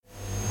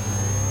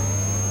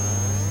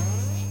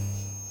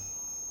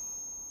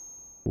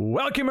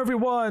Welcome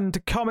everyone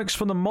to Comics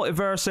from the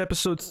Multiverse,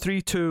 episode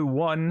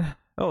 321.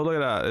 Oh, look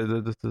at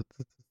that. The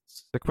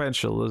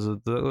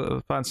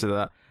sequential. Fancy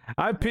that.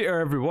 I'm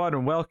Peter, everyone,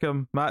 and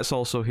welcome. Matt's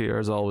also here,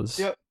 as always.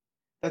 Yep.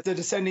 That's a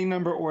descending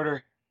number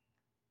order.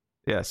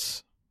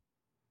 Yes.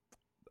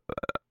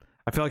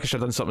 I feel like I should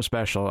have done something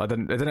special. It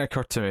didn't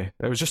occur to me.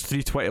 It was just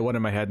 321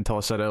 in my head until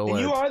I said it out loud. And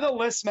you are the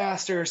list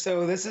master,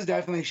 so this is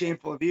definitely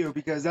shameful of you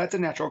because that's a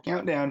natural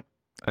countdown.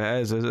 It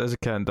is a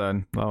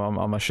countdown.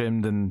 I'm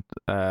ashamed and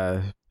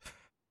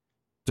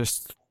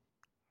just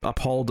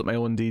appalled at my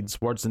own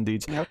words and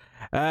deeds. Yep.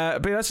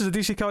 But yeah, this is a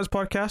DC Comics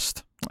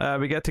podcast.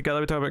 We get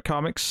together, we talk about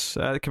comics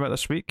that came out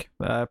this week,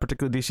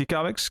 particularly DC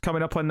Comics.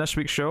 Coming up on this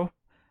week's show,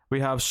 we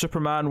have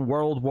Superman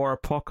World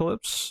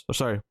Apocalypse,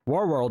 There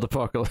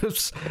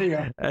you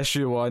go.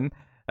 issue 1,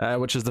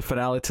 which is the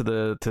finale to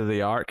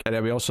the arc, and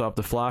then we also have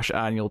the Flash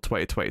Annual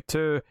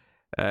 2022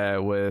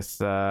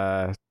 with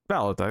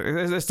well,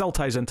 it still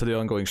ties into the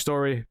ongoing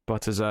story,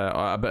 but is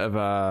a bit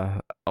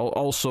of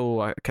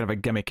also a kind of a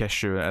gimmick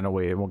issue in a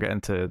way, and we'll get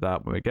into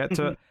that when we get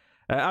to it.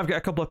 I've got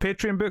a couple of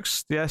Patreon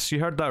books. Yes, you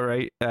heard that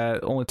right.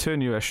 Only 2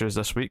 new issues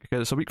this week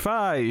because it's a week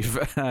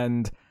 5,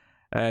 and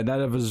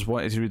none of us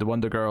wanted to read the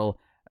Wonder Girl,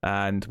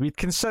 and we'd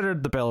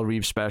considered the Bella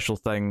Reeve special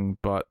thing,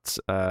 but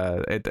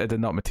it did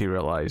not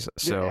materialize.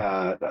 So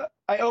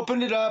I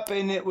opened it up,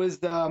 and it was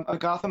a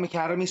Gotham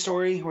Academy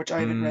story, which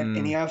I haven't read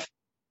any of.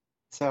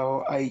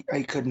 So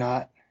I could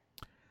not.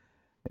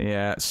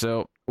 Yeah,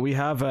 so we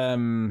have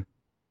a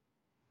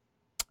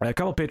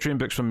couple Patreon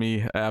books from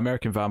me,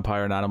 American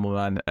Vampire and Animal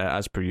Man,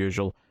 as per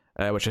usual,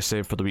 which I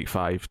saved for the week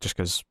 5, just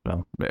because,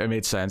 well, it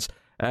made sense.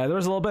 There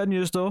was a little bit of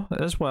news, though,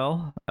 as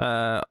well,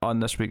 on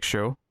this week's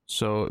show,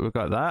 so we've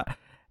got that.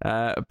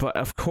 But,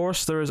 of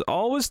course, there is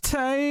always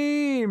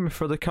time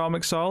for the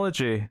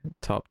Comixology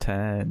Top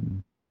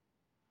 10.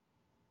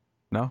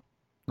 No?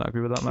 Not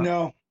agree with that, Matt?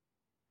 No.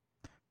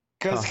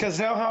 Because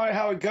now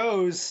how it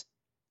goes,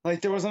 like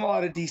there wasn't a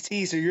lot of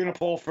DC, so you're gonna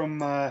pull from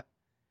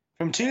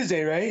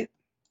Tuesday, right?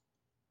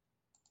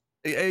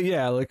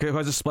 Yeah, like if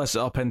I just split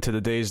it up into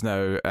the days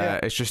now,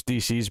 it's just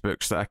DC's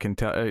books that I can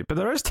tell. But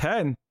there is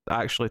 10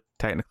 actually,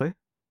 technically.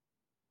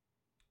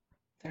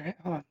 Hold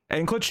on. It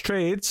includes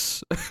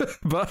trades,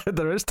 but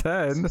there is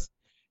 10.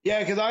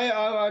 Yeah, because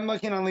I'm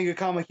looking on League of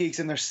Comic Geeks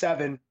and there's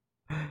 7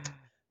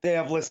 they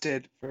have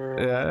listed for.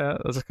 Yeah,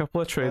 there's a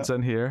couple of trades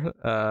in here.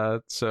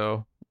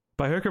 So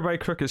by hook or by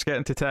crook, it's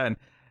getting to 10.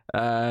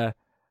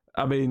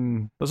 I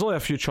mean, there's only a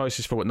few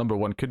choices for what number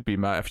 1 could be,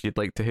 Matt. If you'd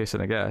like to hasten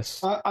a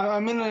guess,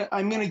 I'm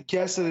gonna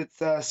guess that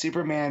it's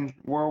Superman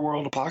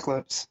World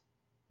Apocalypse.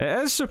 it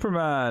is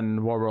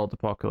Superman World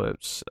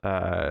Apocalypse,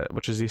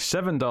 which is the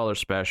 $7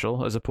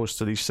 special as opposed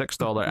to the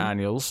 $6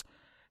 annuals.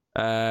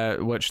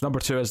 Which number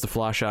 2 is the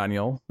Flash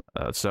Annual.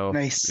 So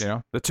nice. You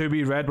know, the 2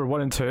 we read were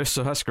 1 and 2,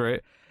 so that's great.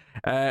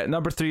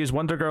 Number 3 is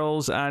Wonder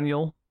Girl's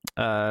Annual.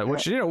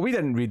 Which we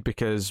didn't read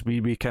because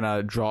we kind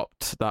of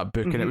dropped that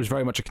book, and it was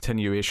very much a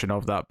continuation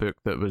of that book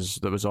that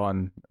was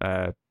on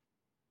a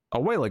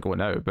while ago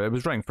now, but it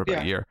was running for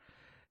about a year.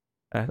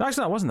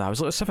 Actually, that wasn't that. It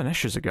was like 7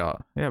 issues ago.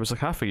 Yeah, it was like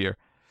half a year.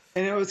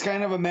 And it was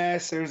kind of a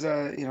mess. There's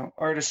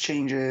artist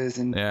changes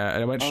and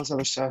and it went all this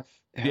other stuff.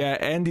 Yeah,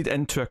 it ended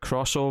into a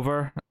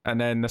crossover,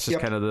 and then this is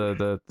kind of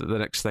the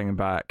next thing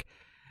back.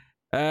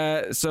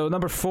 So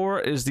number 4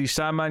 is the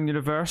Sandman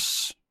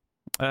Universe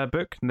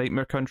book,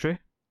 Nightmare Country.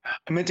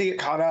 I meant to get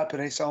caught up,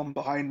 and I saw him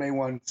behind my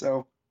one,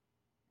 so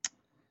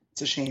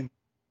it's a shame.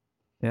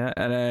 Yeah,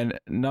 and then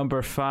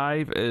number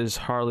 5 is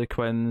Harley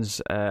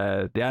Quinn's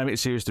the animated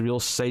series, The Real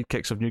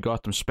Sidekicks of New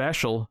Gotham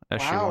Special,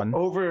 issue 1.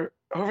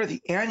 Over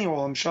the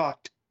annual, I'm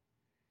shocked.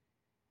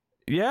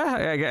 Yeah,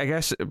 I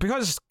guess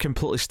because it's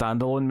completely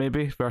standalone,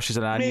 maybe versus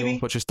an annual,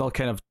 which is still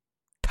kind of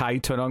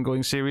tied to an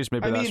ongoing series.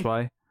 Maybe that's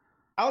why.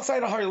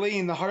 Outside of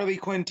Harleen, the Harley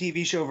Quinn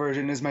TV show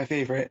version is my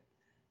favorite.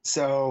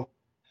 So,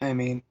 I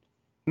mean,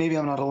 maybe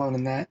I'm not alone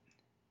in that.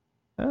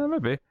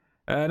 Maybe.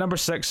 Number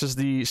 6 is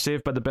the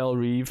Saved by the Belle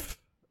Reeve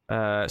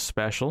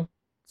special.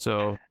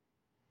 So,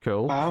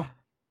 cool. Wow.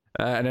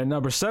 And then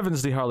number 7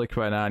 is the Harley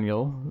Quinn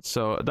Annual.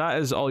 So that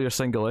is all your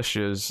single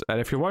issues. And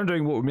if you're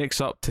wondering what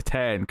makes up to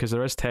 10, because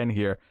there is 10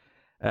 here,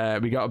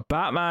 we got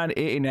Batman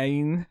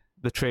 89,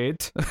 the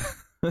trade.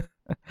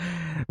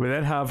 We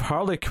then have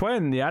Harley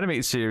Quinn, the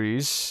animated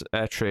series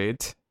trade,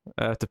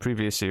 the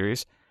previous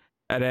series.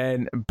 And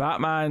then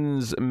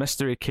Batman's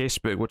Mystery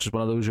Casebook, which is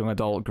one of those young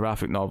adult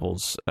graphic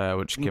novels,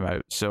 which came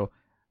out. So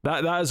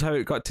that is how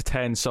it got to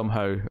 10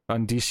 somehow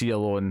on DC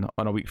alone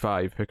on a week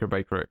 5, hook or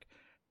by crook.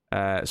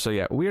 So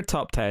yeah, weird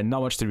top 10.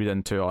 Not much to read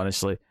into,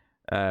 honestly.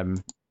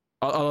 Other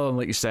than,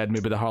 like you said,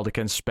 maybe the Harley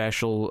Quinn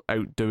special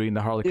outdoing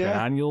the Harley Quinn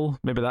annual.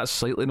 Maybe that's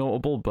slightly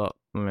notable, but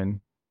I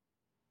mean.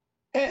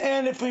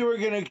 And if we were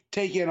gonna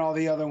take in all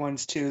the other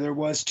ones too, there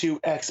was 2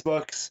 X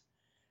books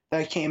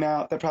that came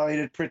out that probably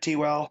did pretty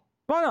well.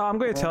 Well, no, I'm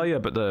going to tell you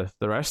about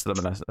the rest of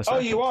them in a second. Oh,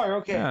 you are?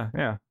 Okay.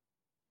 Yeah.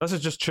 Let's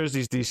just choose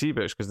these DC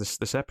books because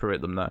they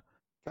separate them now.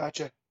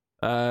 Gotcha.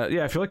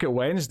 Yeah, if you look at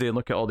Wednesday and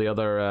look at all the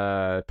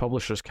other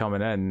publishers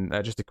coming in,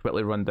 just to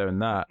quickly run down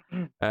that.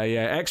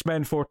 Yeah,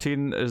 X-Men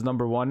 14 is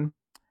number 1.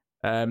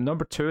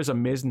 Number 2 is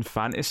Amazing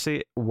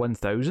Fantasy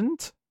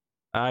 1000.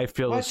 I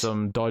feel there's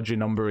some dodgy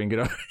numbering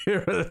going on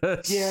here with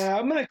this. Yeah,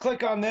 I'm gonna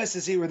click on this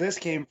to see where this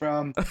came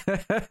from.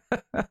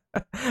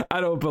 I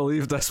don't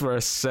believe this for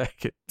a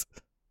second.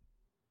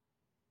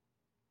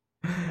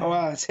 Oh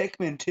wow, it's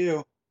Hickman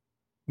too.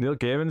 Neil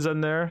Gaiman's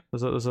in there.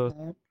 There's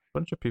a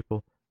bunch of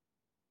people.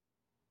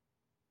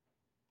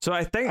 So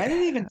I think I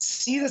didn't even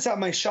see this at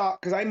my shop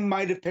because I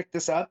might have picked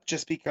this up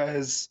just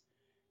because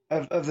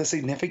of the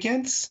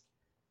significance.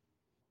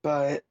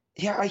 But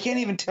yeah, I can't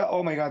even tell.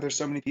 Oh my god, there's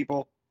so many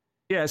people.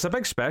 Yeah, it's a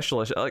big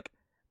specialist. Like,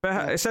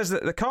 but it says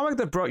that the comic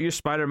that brought you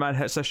Spider-Man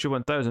hits issue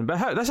 1000.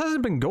 But this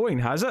hasn't been going,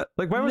 has it?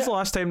 Like, when was the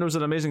last time there was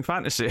an Amazing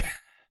Fantasy?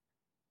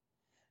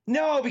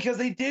 No, because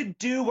they did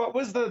do what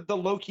was the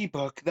Loki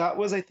book? That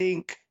was, I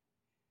think,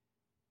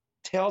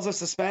 Tales of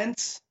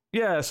Suspense.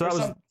 Yeah, so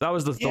that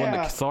was the one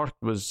that Thor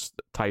was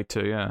tied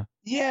to. Yeah.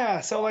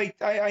 Yeah, so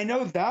like I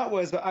know that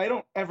was, but I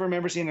don't ever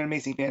remember seeing an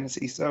Amazing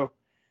Fantasy. So.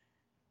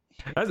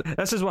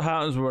 This is what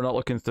happens when we're not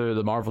looking through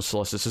the Marvel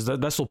solicits. Is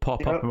that this will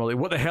pop up and we're like,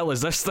 "What the hell is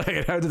this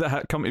thing? How did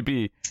it come to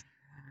be?"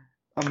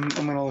 I'm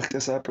gonna look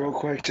this up real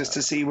quick just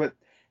to see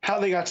how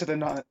they got to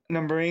the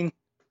numbering.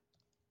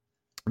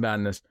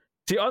 Madness.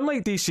 See,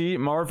 unlike DC,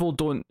 Marvel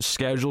don't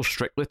schedule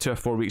strictly to a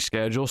 4-week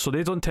schedule, so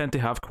they don't tend to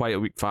have quite a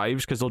week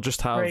 5s because they'll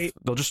just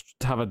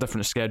have a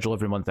different schedule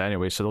every month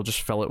anyway. So they'll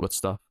just fill it with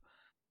stuff.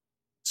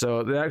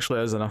 So there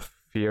actually is enough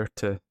here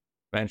to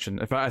mention.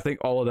 In fact, I think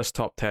all of this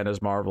top 10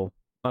 is Marvel.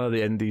 None of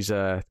the indies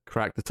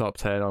cracked the top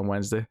 10 on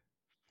Wednesday.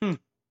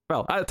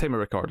 Well, at the time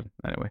of recording,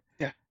 anyway.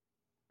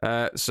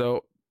 Yeah.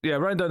 So, yeah,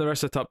 running down the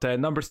rest of the top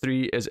 10. Number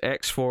 3 is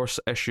X-Force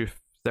issue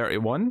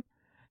 31.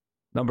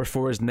 Number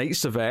 4 is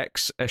Knights of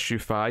X issue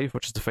 5,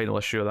 which is the final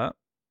issue of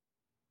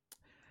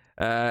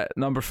that.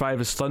 Number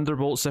 5 is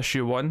Thunderbolts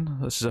issue 1.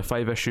 This is a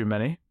 5-issue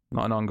mini,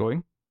 not an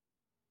ongoing.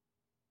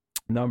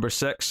 Number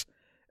 6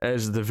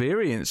 is The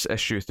Variants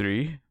issue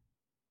 3.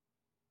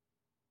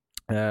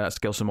 That's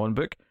Gail Simone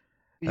book.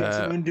 Yeah,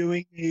 someone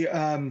doing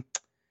the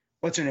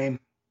what's her name?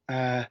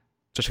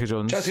 Jessica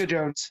Jones. Jessica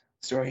Jones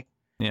story.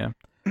 Yeah.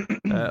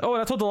 And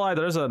I told a lie.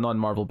 There is a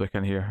non-Marvel book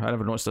in here. I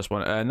never noticed this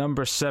one.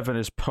 Number 7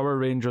 is Power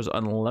Rangers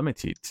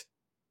Unlimited.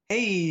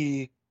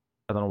 Hey.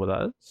 I don't know what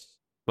that is.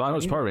 Well, I know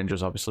it's Power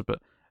Rangers, obviously,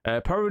 but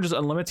Power Rangers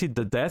Unlimited,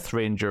 the Death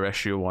Ranger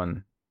issue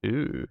 1.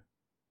 Ooh.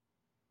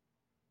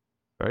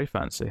 Very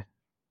fancy.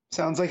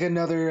 Sounds like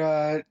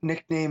another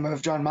nickname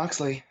of John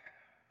Moxley.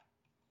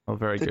 Oh,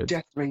 very good. The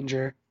Death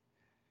Ranger.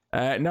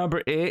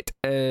 Number 8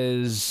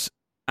 is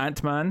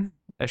Ant-Man,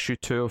 issue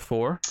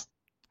 204.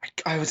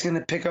 I was going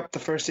to pick up the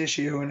first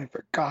issue and I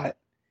forgot.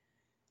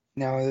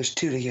 Now there's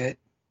 2 to get.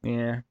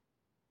 Yeah.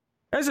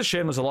 It's a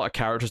shame there's a lot of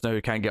characters now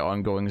who can't get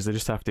ongoings. They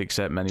just have to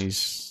accept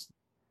minis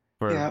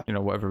for,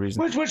 whatever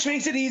reason. Which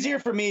makes it easier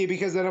for me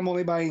because then I'm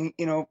only buying,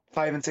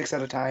 5 and 6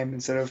 at a time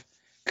instead of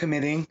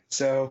committing.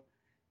 So,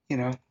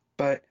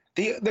 but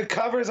the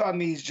covers on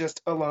these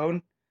just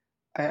alone,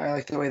 I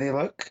like the way they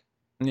look.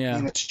 Yeah.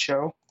 And it's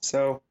show.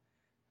 So,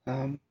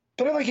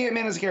 but I like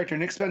Ant-Man as a character.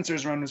 Nick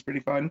Spencer's run was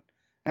pretty fun.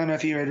 I don't know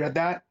if you had read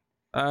that.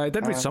 I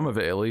did read some of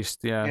it at least.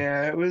 Yeah.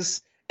 Yeah, it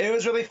was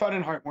really fun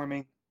and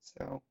heartwarming.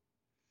 So.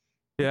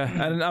 Yeah,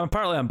 and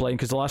apparently I'm blind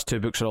because the last 2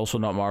 books are also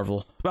not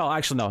Marvel. Well,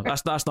 actually, no,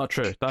 that's not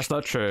true. That's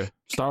not true.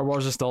 Star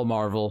Wars is still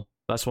Marvel.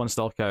 This one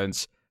still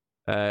counts.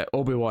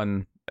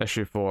 Obi-Wan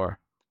issue 4,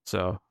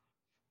 so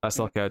that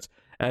still counts.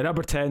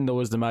 Number 10 though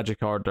is the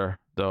Magic Order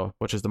though,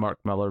 which is the Mark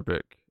Miller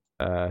book.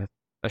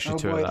 Issue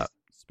 2 of that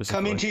specifically.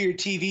 Coming to your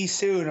TV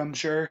soon, I'm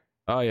sure.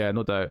 Oh yeah,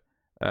 no doubt.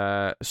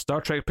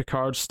 Star Trek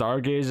Picard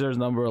Stargazers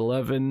number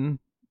 11.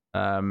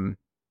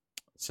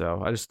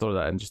 So I just throw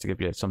that in just to give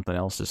you something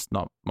else that's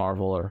not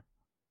Marvel or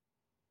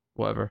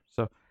whatever.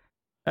 So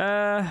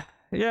yeah.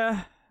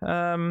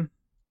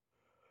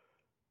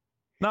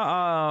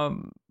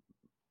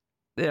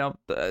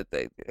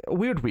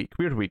 Weird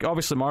week.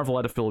 Obviously Marvel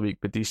had a full week,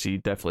 but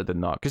DC definitely did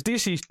not, because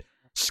DC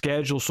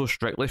schedules so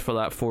strictly for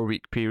that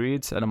 4-week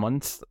period in a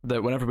month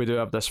that whenever we do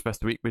have this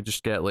 5th week, we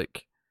just get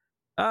like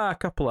a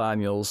couple of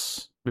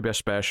annuals, maybe a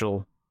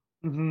special.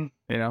 Mm-hmm.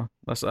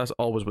 That's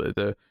always what they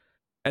do.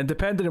 And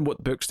depending on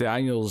what books the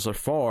annuals are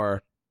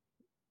for,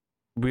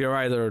 we are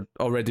either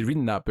already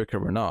reading that book or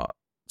we're not.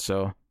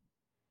 So,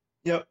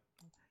 yep.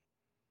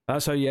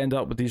 That's how you end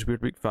up with these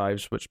weird week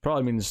 5s, which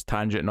probably means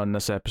tangenting on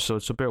this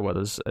episode. So bear with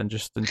us and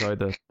just enjoy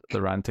the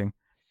ranting.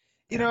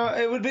 It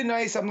would have been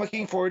nice. I'm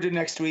looking forward to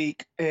next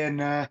week, and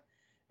it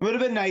would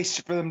have been nice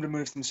for them to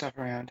move some stuff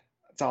around.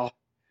 That's all.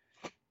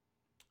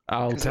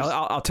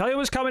 I'll tell you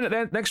what's coming at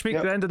the next week.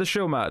 At the end of the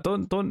show, Matt.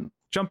 Don't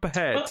jump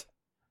ahead.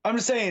 I'm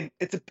just saying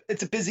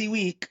it's a busy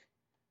week,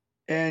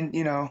 and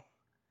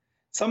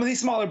some of these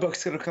smaller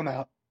books could have come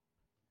out.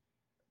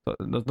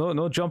 There's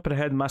no jumping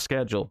ahead in my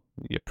schedule,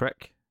 you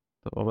prick.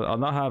 I'll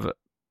not have it.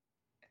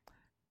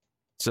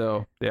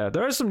 So yeah,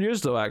 there is some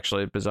news though.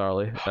 Actually,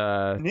 bizarrely,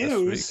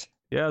 news.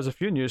 Yeah, there's a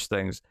few news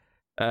things.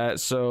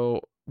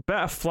 So bit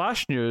of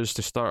Flash news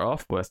to start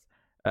off with.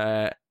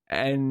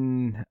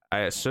 And I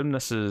assume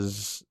this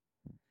is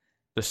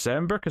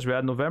December because we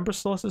had November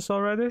solicits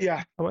already.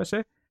 Yeah. I want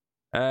to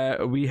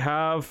say. We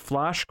have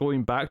Flash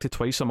going back to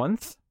twice a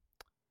month.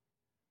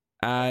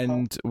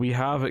 And we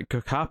have it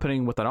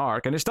happening with an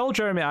arc. And it's still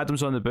Jeremy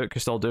Adams on the book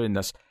who's still doing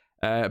this.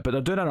 But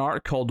they're doing an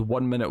arc called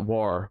 1 Minute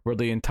War, where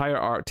the entire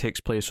arc takes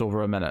place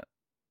over a minute.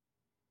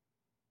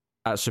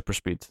 At super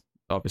speed,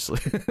 obviously.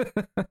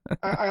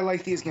 I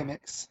like these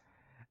gimmicks.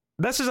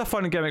 This is a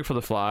fun gimmick for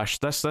the Flash.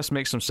 This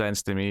makes some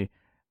sense to me.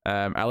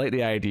 I like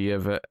the idea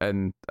of it,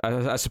 and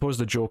I suppose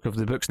the joke of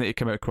the books need to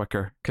come out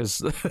quicker because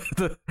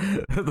the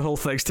whole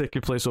thing's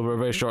taking place over a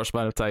very short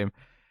span of time.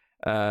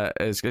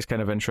 Is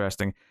kind of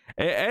interesting.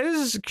 It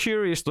is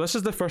curious. This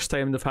is the first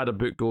time they've had a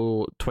book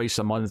go twice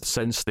a month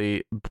since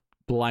the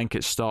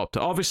blanket stopped.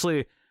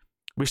 Obviously,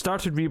 we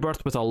started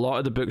Rebirth with a lot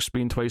of the books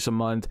being twice a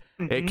month.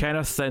 Mm-hmm. It kind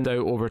of thinned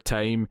out over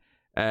time.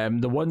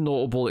 The one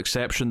notable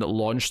exception that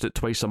launched it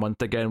twice a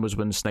month again was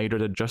when Snyder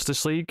did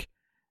Justice League.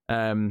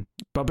 But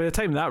by the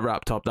time that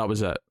wrapped up, that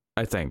was it.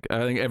 I think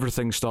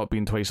everything stopped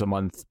being twice a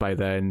month by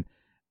then,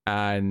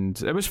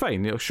 and it was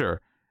fine.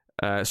 Sure.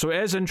 So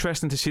it is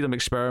interesting to see them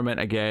experiment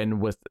again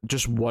with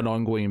just one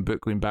ongoing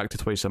book going back to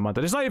twice a month.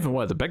 And it's not even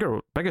one of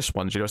the biggest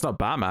ones. It's not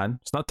Batman.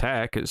 It's not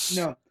Tech. It's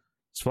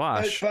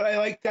Flash. But I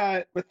like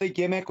that with the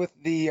gimmick with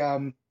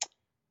the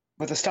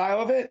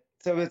style of it.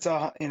 So it's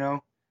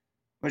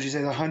what'd you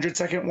say, the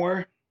 100-second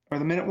war or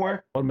the minute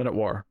war? 1 Minute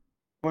War.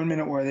 1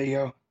 Minute War. There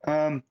you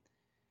go.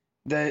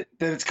 That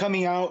it's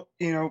coming out,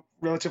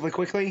 relatively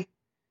quickly.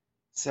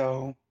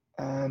 So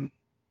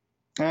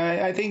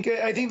I think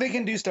they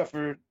can do stuff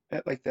for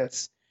like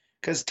this,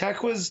 because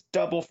Tech was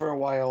double for a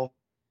while,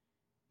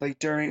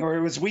 or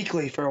it was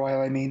weekly for a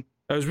while. I mean,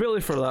 it was really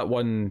for that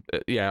one,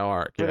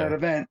 arc for that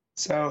event.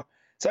 So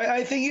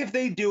I think if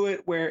they do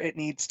it where it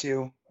needs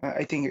to,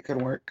 I think it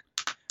could work.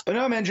 But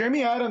no, man,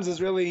 Jeremy Adams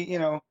is really,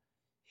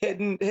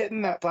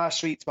 hitting that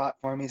Flash sweet spot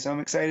for me. So I'm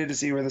excited to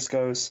see where this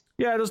goes.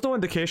 Yeah, there's no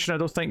indication, I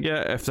don't think,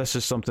 yet if this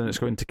is something that's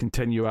going to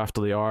continue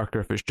after the arc, or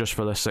if it's just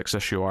for this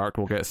 6-issue arc.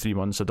 We'll get 3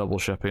 months of double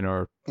shipping,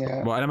 or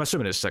and I'm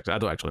assuming it's 6. I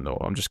don't actually know.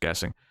 I'm just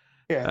guessing.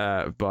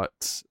 Yeah.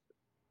 But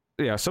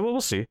yeah, so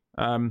we'll see.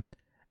 I'm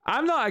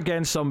not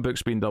against some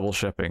books being double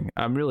shipping.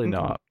 I'm really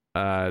not.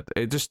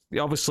 It just,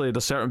 obviously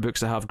there's certain books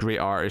that have great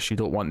artists. You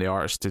don't want the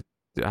artists to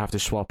have to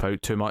swap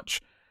out too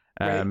much.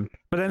 Right.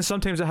 But then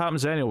sometimes it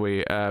happens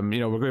anyway. We're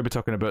going to be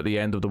talking about the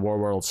end of the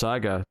Warworld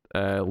saga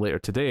later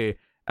today,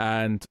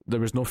 and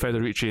there was no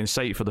Federici in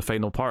sight for the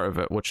final part of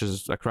it, which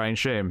is a crying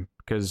shame,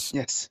 because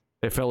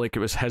it felt like it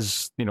was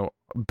his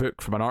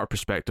book from an art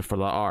perspective for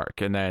that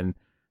arc, and then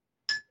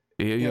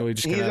he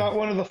just he's not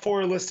one of the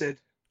 4 listed.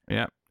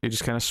 Yeah, he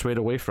just kind of swayed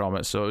away from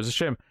it, so it was a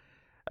shame.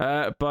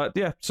 But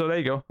yeah, so there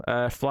you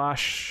go.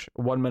 Flash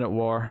 1 Minute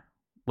War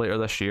later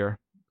this year.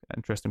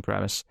 Interesting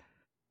premise.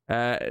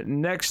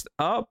 Next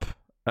up,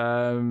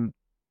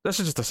 this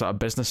is just a sort of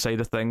business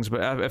side of things,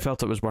 but I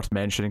felt it was worth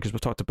mentioning because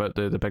we've talked about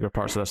the bigger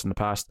parts of this in the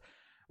past,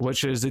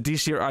 which is the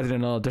DC are adding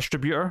another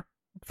distributor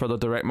for the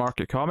direct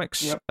market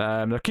comics. Yep.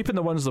 They're keeping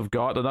the ones they've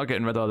got. They're not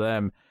getting rid of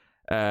them.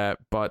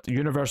 But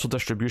Universal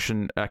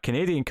Distribution, a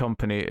Canadian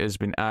company, has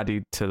been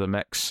added to the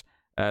mix.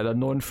 They're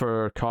known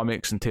for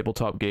comics and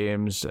tabletop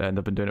games, and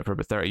they've been doing it for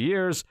about 30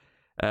 years.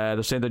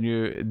 They've signed a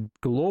new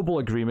global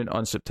agreement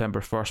on September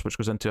 1st, which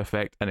goes into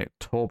effect in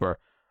October.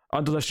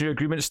 Under this new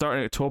agreement,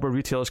 starting in October,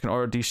 retailers can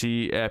order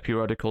DC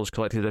periodicals,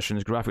 collected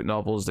editions, graphic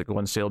novels that go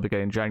on sale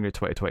beginning January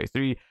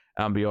 2023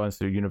 and beyond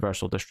through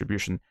Universal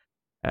Distribution.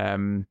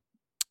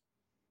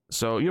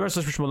 So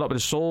Universal Distribution will not be the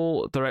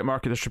sole direct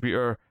market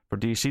distributor for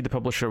DC. The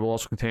publisher will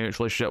also continue its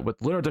relationship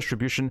with Lunar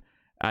Distribution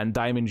and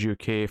Diamond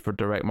UK for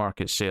direct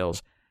market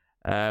sales.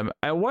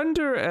 I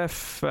wonder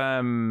if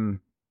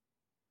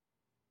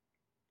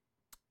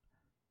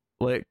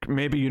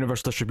maybe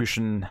Universal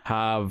Distribution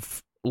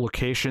have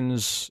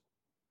locations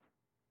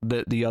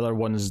that the other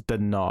ones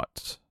did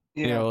not.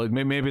 Yeah.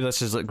 Maybe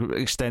this is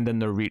extending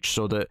their reach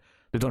so that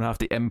they don't have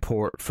to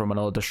import from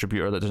another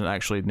distributor that doesn't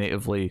actually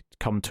natively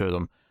come to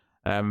them.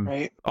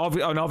 Right.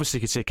 Obviously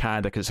you could say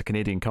Canada because it's a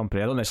Canadian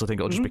company. I don't necessarily think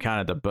it'll just be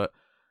Canada, but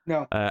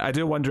no. I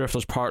do wonder if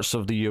there's parts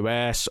of the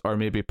US or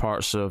maybe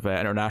parts of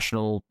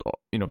international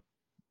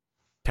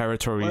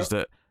territories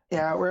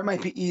where it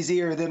might be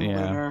easier than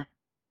Lunar.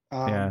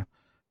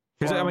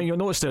 Because you'll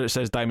notice there it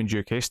says Diamond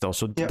UK still,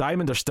 so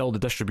Diamond are still the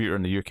distributor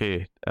in the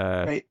UK,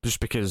 right? Just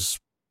because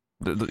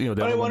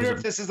But I wonder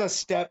if this is a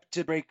step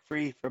to break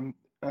free from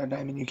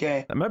Diamond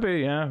UK.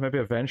 Maybe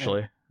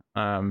eventually.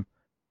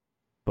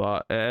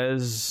 But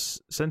it's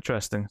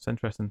interesting. It's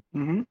interesting.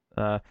 Mm-hmm.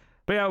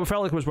 But yeah, we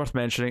felt like it was worth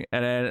mentioning.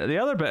 And then the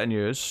other bit of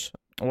news,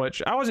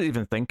 which I wasn't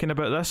even thinking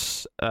about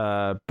this,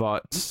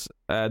 but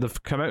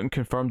they've come out and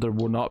confirmed there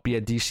will not be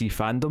a DC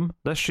fandom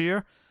this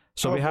year.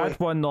 So we had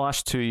one the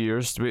last 2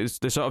 years.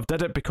 They sort of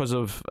did it because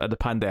of the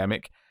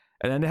pandemic.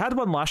 And then they had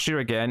one last year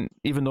again,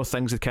 even though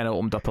things had kind of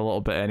opened up a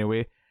little bit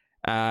anyway.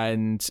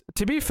 And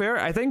to be fair,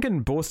 I think in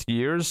both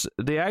years,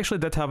 they actually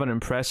did have an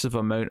impressive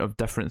amount of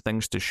different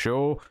things to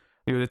show.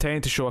 They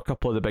tended to show a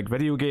couple of the big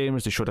video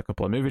games. They showed a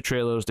couple of movie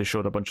trailers. They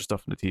showed a bunch of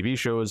stuff in the TV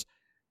shows.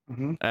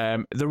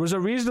 There was a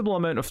reasonable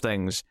amount of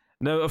things.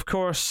 Now, of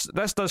course,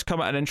 this does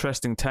come at an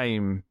interesting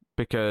time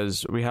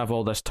because we have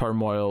all this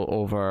turmoil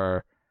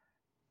over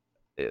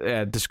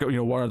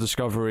Warner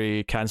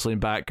Discovery cancelling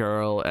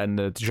Batgirl and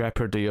the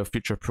jeopardy of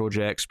future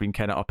projects being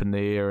kind of up in the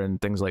air and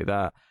things like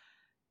that.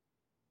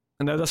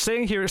 Now, they're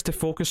saying here it's to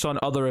focus on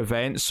other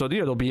events, so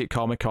they'll be at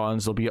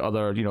Comic-Cons, there'll be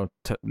other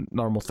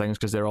normal things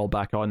because they're all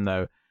back on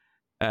now.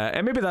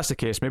 And maybe that's the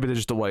case. Maybe they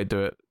just don't want to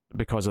do it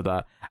because of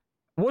that.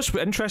 What's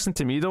interesting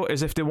to me, though,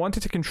 is if they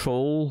wanted to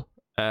control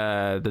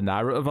the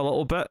narrative a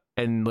little bit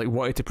and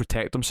wanted to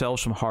protect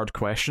themselves from hard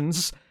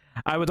questions,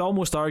 I would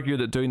almost argue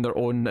that doing their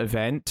own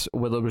event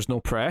where there was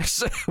no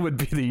press would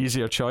be the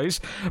easier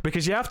choice,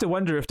 because you have to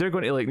wonder if they're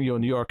going to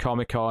New York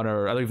Comic-Con,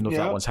 or I don't even know if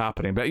that one's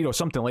happening, but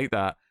something like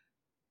that.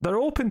 They're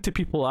open to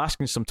people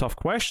asking some tough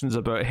questions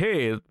about,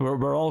 hey,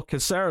 we're all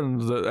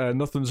concerned that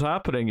nothing's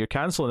happening, you're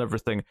cancelling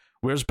everything,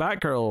 where's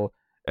Batgirl,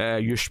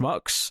 you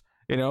schmucks,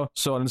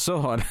 so on and so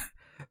on.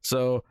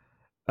 So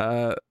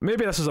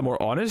maybe this is a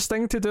more honest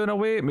thing to do in a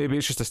way. Maybe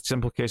it's just a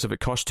simple case of it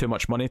costs too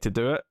much money to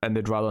do it and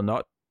they'd rather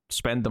not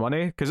spend the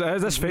money, because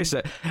let's face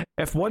it,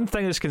 if one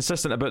thing is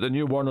consistent about the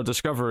new Warner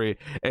Discovery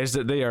is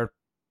that they are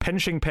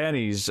pinching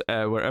pennies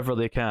wherever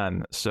they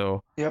can.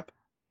 So yeah,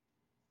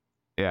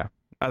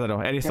 I don't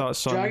know, any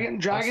thoughts on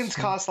dragons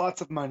cost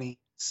lots of money,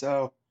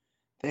 so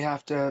they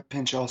have to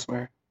pinch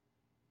elsewhere.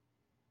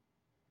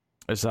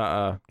 Is that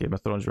a Game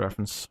of Thrones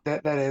reference?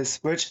 That is,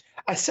 which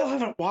I still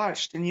haven't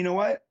watched, and you know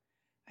what,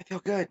 I feel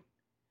good.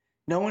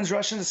 No one's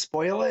rushing to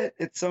spoil it.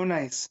 It's so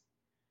nice.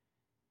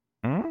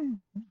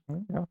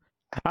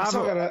 I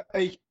still gotta.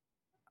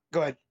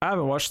 Go ahead. I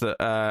haven't watched it.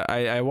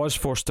 I was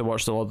forced to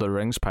watch the Lord of the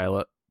Rings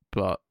pilot,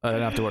 but I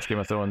didn't have to watch Game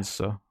of Thrones.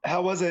 So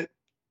how was it?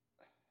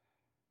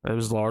 It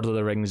was Lord of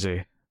the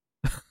Ringsy.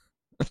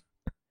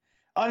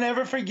 I'll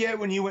never forget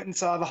when you went and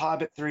saw The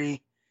Hobbit 3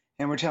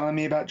 and were telling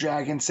me about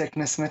dragon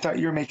sickness, and I thought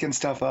you were making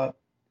stuff up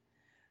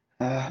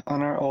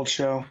on our old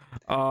show.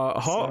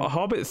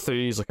 Hobbit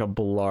 3 is like a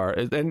blur,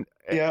 and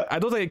I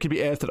don't think it could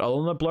be anything other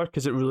than a blur,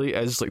 because it really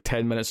is like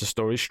 10 minutes of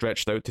story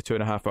stretched out to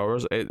 2.5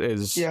 hours. It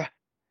is. Yeah.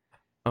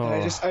 Oh. And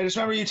I just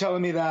remember you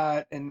telling me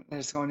that, and I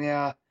just going,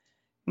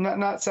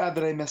 not sad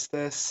that I missed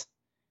this,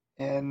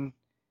 and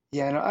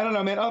no, I don't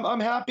know, man.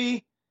 I'm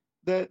happy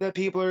that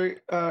people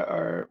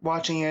are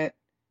watching it,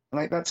 and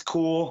like that's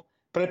cool.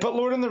 But I put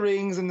Lord of the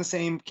Rings in the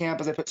same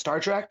camp as I put Star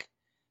Trek.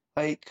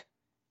 Like,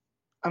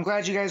 I'm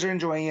glad you guys are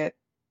enjoying it.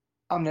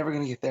 I'm never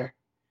gonna get there.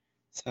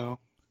 So.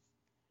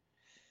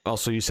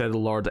 Also, you said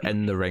Lord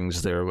in the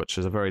Rings there, which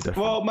is a very different.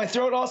 Well, my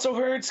throat also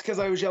hurts because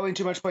I was yelling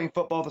too much playing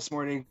football this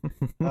morning.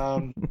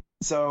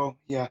 So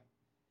yeah,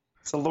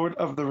 it's a Lord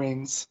of the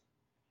Rings.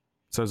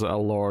 Sounds like a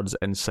Lord's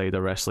inside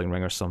a wrestling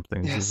ring or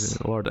something. Yes.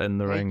 Lord in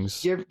the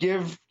Rings.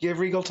 Give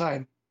Regal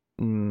time.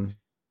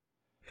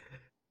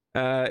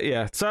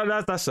 Yeah.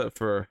 So that's it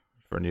for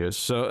news.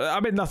 So I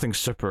mean, nothing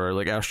super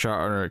like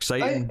earth-shattering or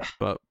exciting,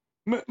 but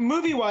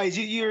movie wise,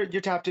 you're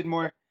tapped in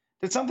more.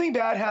 Did something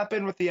bad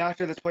happen with the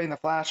actor that's playing the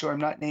Flash, who I'm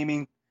not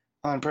naming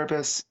on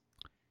purpose?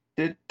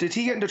 Did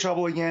he get into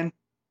trouble again?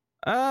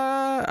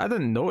 I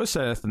didn't notice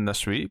anything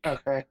this week.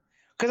 Okay,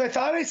 because I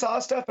thought I saw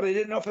stuff, but I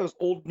didn't know if it was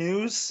old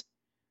news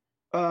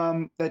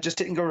that just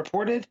didn't go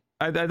reported.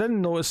 I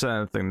didn't notice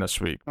anything this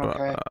week, but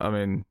okay. I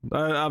mean,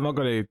 I'm not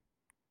going to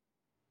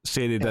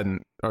say they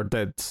didn't or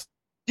did.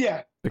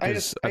 Yeah,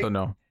 because I don't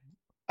know.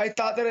 I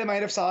thought that I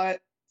might have saw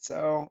it,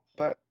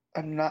 but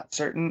I'm not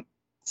certain.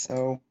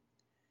 So,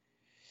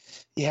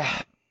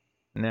 yeah.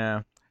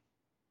 No,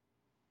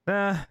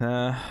 I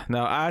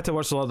had to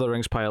watch the Lord of the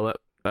Rings pilot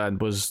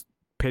and was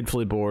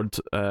painfully bored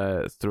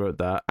throughout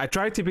that. I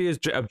tried to be as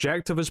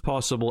objective as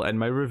possible in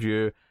my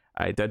review.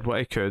 I did what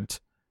I could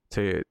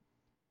to,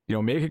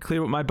 make it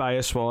clear what my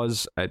bias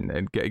was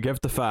and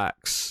give the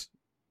facts.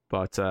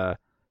 But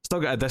still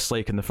got a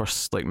dislike in the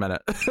first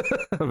minute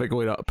of it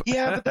going up.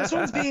 Yeah, but this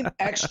one's being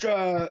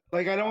extra.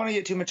 I don't want to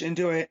get too much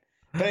into it,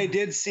 but I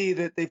did see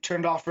that they've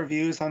turned off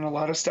reviews on a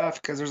lot of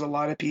stuff because there's a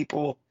lot of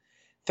people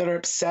that are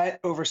upset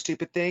over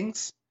stupid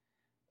things.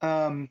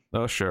 Oh,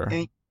 sure.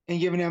 And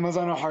giving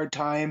Amazon a hard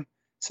time.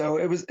 So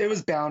it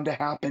was bound to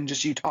happen,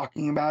 just you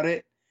talking about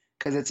it,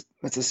 because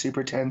it's a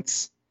super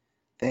tense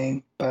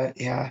thing.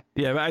 But yeah.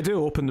 Yeah, but I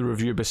do open the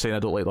review by saying I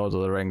don't like Lord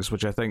of the Rings,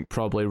 which I think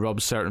probably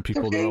rubs certain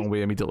people the wrong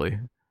way immediately.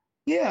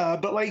 Yeah,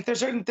 but there's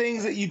certain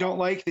things that you don't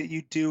like that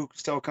you do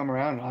still come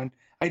around on.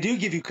 I do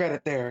give you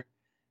credit there.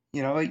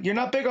 You're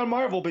not big on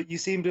Marvel, but you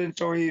seem to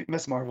enjoy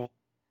Miss Marvel.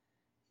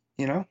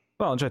 Well,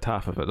 I enjoyed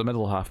half of it. The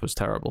middle half was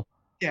terrible.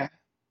 Yeah.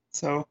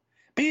 So,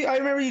 but I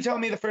remember you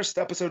telling me the first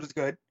episode was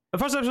good. The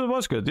first episode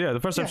was good, yeah.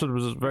 The first episode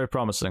was very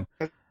promising.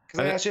 Because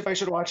I asked you if I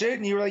should watch it,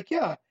 and you were like,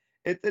 yeah,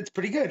 it's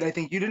pretty good. I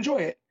think you'd enjoy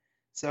it.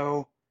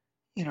 So,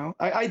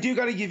 I do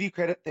got to give you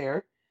credit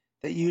there,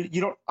 that you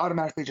don't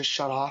automatically just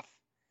shut off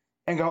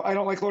and go, I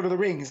don't like Lord of the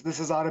Rings.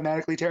 This is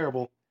automatically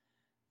terrible.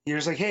 You're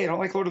just like, hey, I don't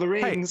like Lord of the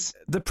Rings.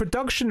 The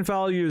production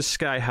value is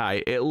sky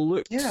high. It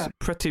looks Yeah.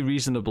 pretty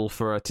reasonable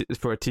for a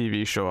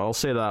TV show. I'll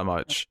say that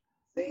much.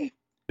 See?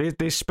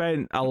 They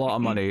spent a lot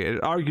of money,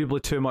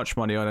 arguably too much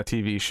money on a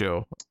TV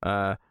show.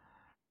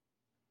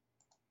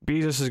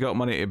 Bezos has got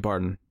money to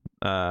burn.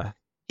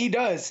 He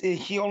does.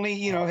 He only,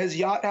 his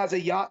yacht has a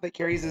yacht that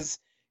carries his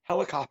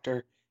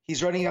helicopter.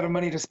 He's running out of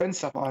money to spend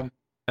stuff on.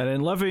 And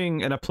in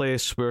living in a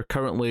place where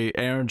currently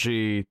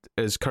energy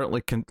is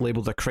currently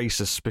labeled a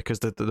crisis because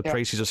the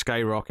prices are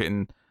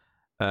skyrocketing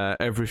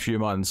every few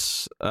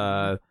months,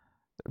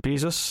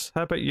 Bezos,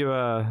 how about you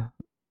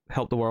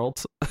help the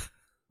world?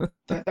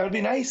 That would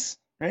be nice,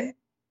 right?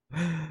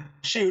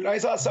 Shoot, I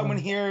saw someone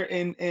here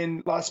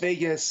in Las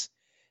Vegas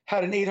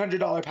had an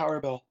 $800 power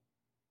bill.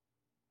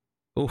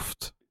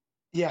 Oofed.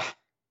 Yeah.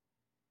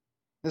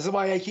 This is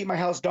why I keep my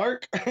house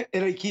dark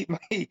and I keep my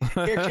air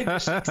conditioning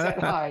set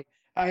high.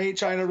 I ain't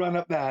trying to run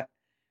up that.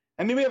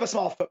 I mean, we have a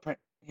small footprint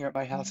here at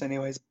my house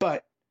anyways,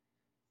 but,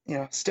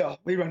 still,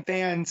 we run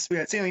fans. We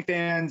got ceiling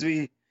fans.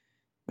 We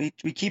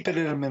keep it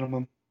at a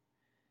minimum.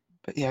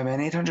 But yeah, man,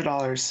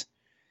 $800.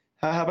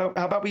 How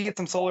about we get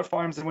some solar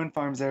farms and wind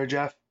farms there,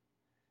 Jeff?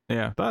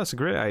 Yeah, that's a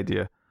great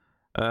idea.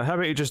 How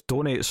about you just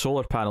donate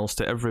solar panels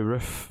to every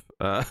roof?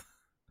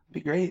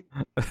 Be great.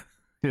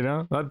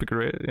 That'd be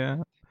great. Yeah.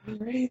 Be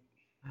great.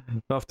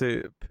 Don't have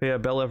to pay a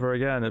bill ever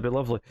again. It'd be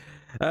lovely.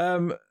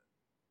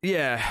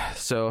 Yeah.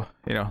 So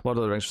Lord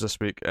of the Rings was this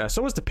week.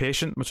 So was The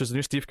Patient, which was the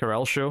new Steve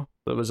Carell show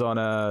that was on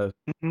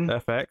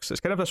FX. It's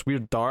kind of this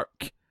weird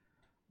dark.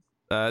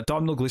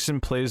 Domhnall Gleeson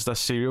plays this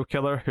serial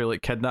killer who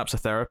kidnaps a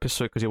therapist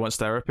because he wants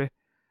therapy.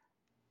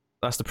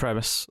 That's the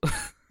premise.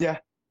 Yeah.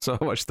 So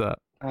I watched that.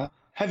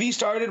 Have you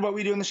started What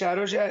We Do in the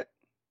Shadows yet?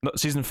 No,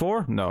 season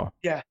 4? No.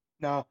 Yeah.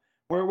 No.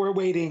 We're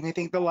waiting. I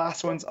think the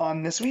last one's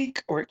on this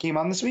week, or it came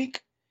on this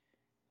week.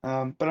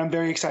 But I'm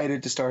very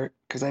excited to start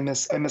because I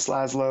miss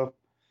Laszlo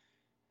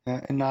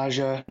and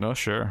Naja. No,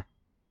 sure.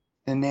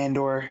 And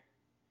Nandor,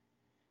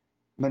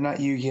 but not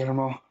you,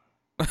 Guillermo.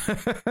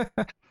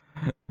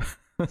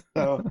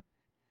 So,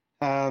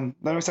 I'm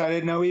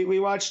excited. No, we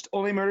watched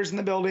Only Murders in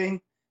the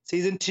Building,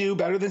 season 2,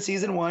 better than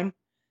season 1.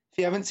 If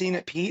you haven't seen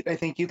it, Pete, I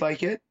think you'd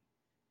like it.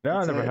 No,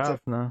 I never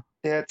have. No.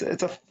 Yeah,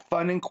 it's a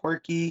fun and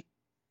quirky,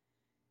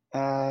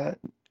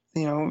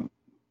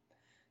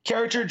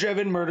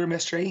 character-driven murder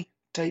mystery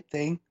type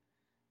thing.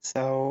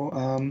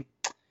 So,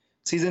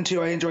 season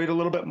 2, I enjoyed a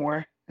little bit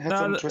more. It had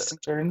some twists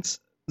and turns.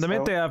 The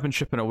main thing I've been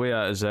chipping away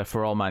at is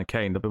For All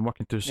Mankind. I've been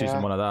working through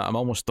season 1 of that. I'm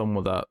almost done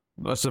with that.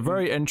 It's a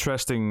very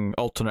interesting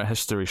alternate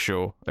history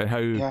show, and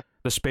how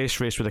the space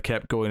race would have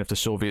kept going if the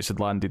Soviets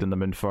had landed on the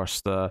moon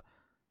first, and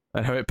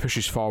how it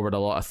pushes forward a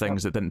lot of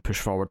things that didn't push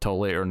forward till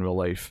later in real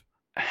life.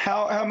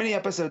 How many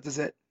episodes is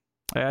it?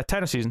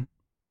 10 a season.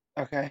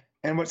 Okay.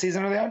 And what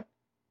season are they on?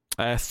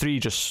 3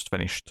 just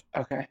finished.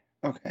 Okay.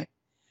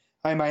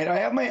 I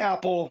have my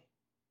Apple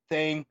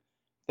thing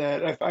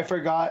that I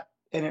forgot,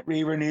 and it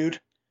renewed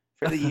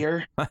for the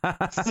year.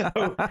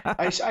 So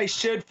I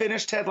should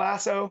finish Ted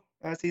Lasso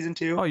season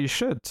 2. Oh, you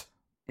should.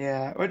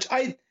 Yeah,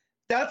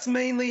 that's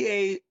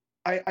mainly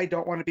I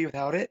don't want to be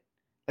without it.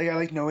 I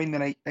like knowing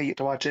that I get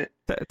to watch it.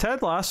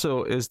 Ted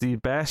Lasso is the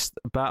best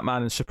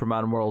Batman and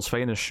Superman world's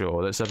finest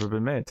show that's ever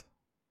been made.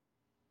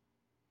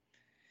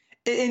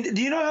 And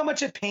do you know how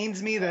much it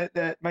pains me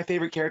that my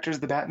favorite character is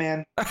the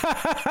Batman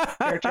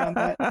character on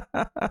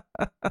that?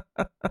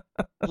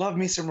 Love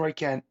me some Roy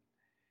Kent.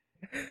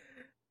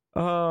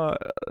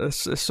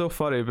 It's so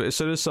funny, but as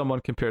soon as someone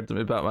compared to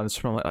me Batman and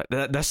Superman,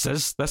 like this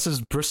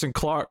is Bruce and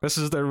Clark. This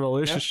is their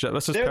relationship. Yeah.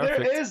 This is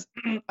perfect. There is.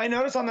 I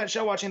noticed on that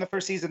show, watching the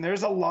first season,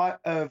 there's a lot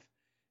of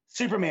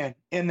Superman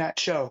in that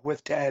show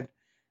with Ted.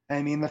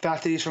 I mean, the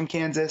fact that he's from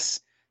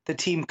Kansas, the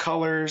team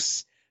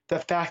colors, the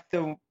fact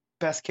the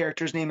best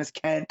character's name is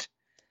Kent.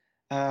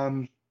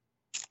 There's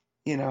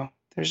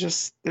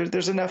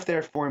enough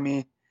there for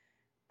me.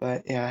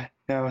 But yeah,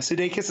 no,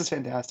 Sudeikis is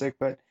fantastic,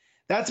 but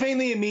that's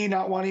mainly me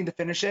not wanting to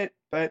finish it.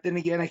 But then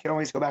again, I can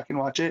always go back and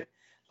watch it,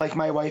 like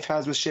my wife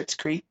has with Schitt's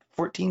Creek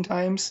 14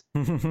 times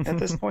at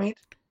this point.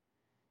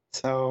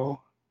 So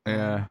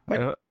yeah,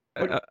 but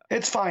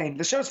it's fine.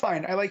 The show's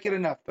fine. I like it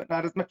enough, but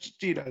not as much as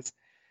she does.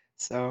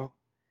 So,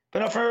 but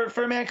no,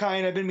 for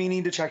Mankind, I've been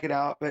meaning to check it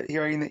out. But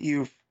hearing that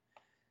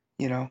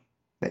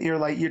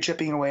that you're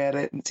chipping away at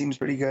it and it seems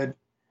pretty good,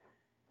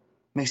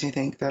 makes me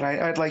think that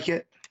I'd like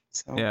it.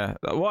 So yeah,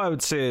 what I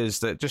would say is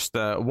that just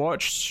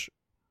watch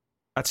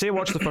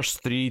the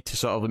first 3 to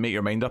sort of make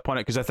your mind up on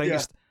it, because I think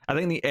I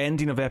think the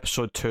ending of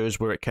episode 2 is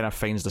where it kind of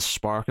finds the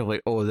spark of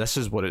oh, this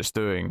is what it's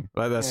doing.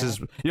 This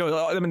is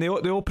I mean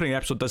the opening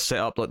episode does set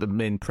up the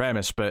main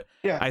premise, but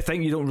I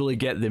think you don't really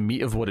get the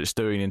meat of what it's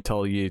doing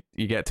until you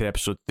get to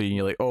episode 3 and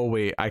you're like, oh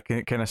wait, I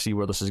can kind of see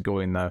where this is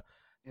going now.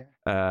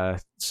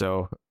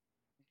 So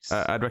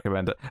I'd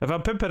recommend it. If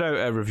I'm pimping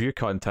out review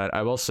content,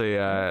 I will say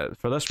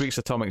for this week's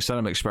Atomic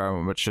Cinema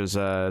Experiment, which is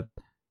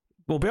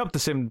will be up the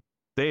same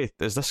day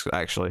as this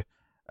actually.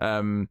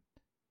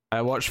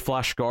 I watched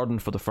Flash Gordon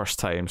for the first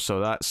time, so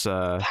that's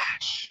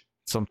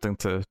something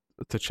to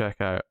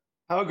check out.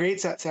 How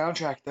great's that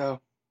soundtrack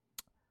though?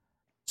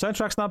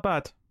 Soundtrack's not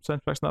bad.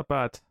 Soundtrack's not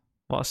bad.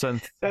 A lot of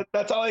synth.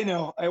 That's all I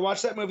know. I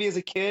watched that movie as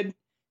a kid,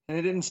 and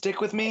it didn't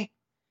stick with me.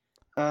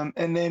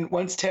 And then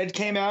once Ted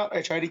came out,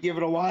 I tried to give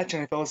it a watch,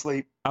 and I fell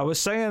asleep. I was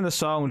singing the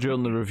song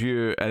during the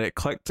review, and it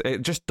clicked.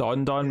 It just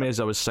dawned on me as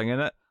I was singing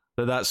it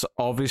that that's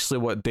obviously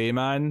what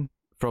Dayman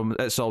from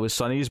It's Always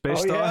Sunny is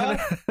based on.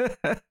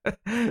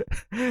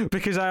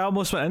 Because I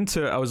almost went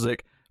into it. I was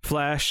like,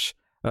 Flash,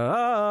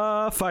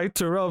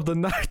 fighter of the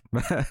night,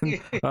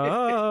 man.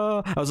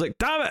 I was like,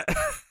 damn it.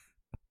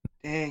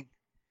 Dang.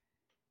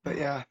 But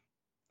yeah.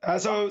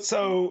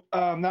 So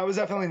that was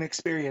definitely an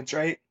experience,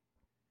 right?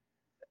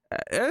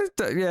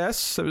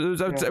 Yes,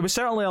 it was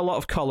certainly a lot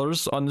of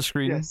colors on the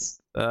screen.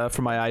 Yes.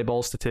 For my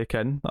eyeballs to take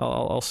in.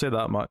 I'll say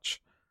that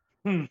much.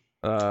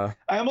 I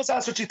almost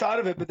asked what you thought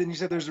of it, but then you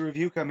said there's a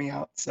review coming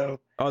out, so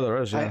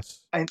there is, yes.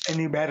 I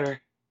knew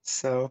better.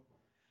 So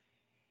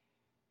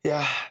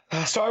yeah,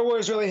 Star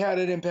Wars really had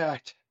an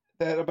impact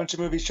that a bunch of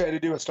movies tried to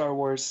do with Star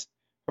Wars.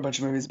 A bunch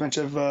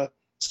of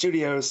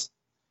studios,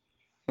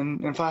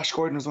 and Flash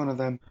Gordon was one of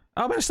them.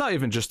 I mean, it's not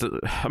even just.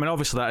 I mean,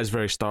 obviously that is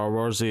very Star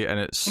Warsy in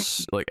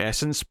its like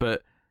essence,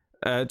 but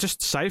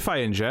just sci-fi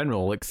in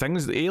general, like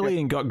things.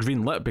 Alien got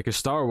greenlit because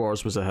Star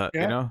Wars was a hit.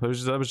 Yeah. You know,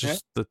 that was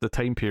just the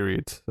time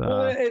period.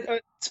 Well,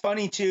 it's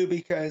funny too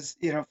because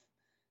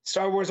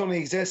Star Wars only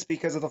exists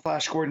because of the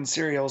Flash Gordon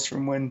serials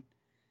from when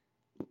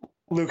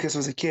Lucas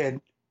was a kid.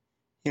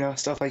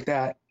 Stuff like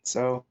that.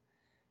 So,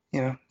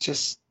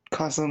 just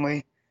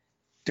constantly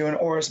doing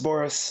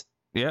Ouroboros.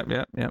 Yep.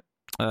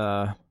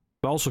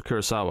 But also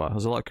Kurosawa.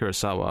 There's a lot of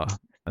Kurosawa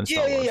in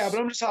Star Wars. Yeah. But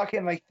I'm just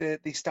talking like the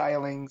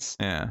stylings.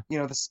 Yeah.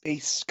 The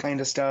space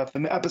kind of stuff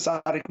and the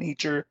episodic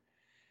nature.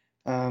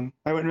 I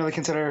wouldn't really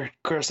consider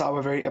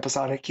Kurosawa very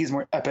episodic. He's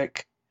more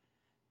epic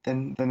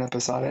than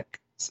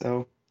episodic.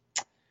 So,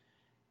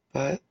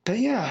 but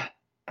yeah.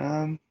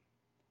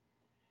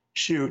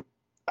 Shoot,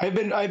 I've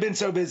been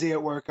so busy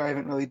at work. I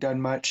haven't really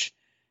done much.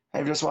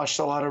 I've just watched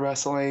a lot of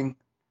wrestling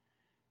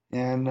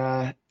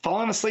and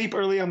fallen asleep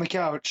early on the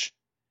couch.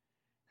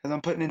 Because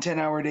I'm putting in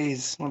 10-hour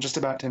days. Well, just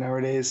about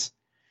 10-hour days.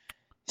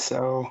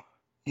 So,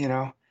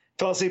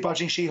 fell asleep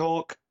watching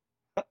She-Hulk.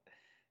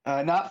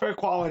 Not for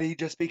quality,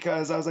 just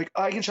because I was like,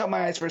 I can shut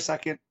my eyes for a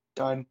second.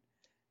 Done.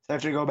 So I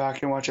have to go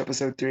back and watch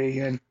episode 3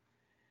 again.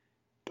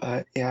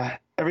 But yeah,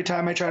 every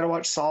time I try to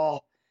watch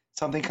Saul,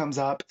 something comes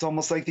up. It's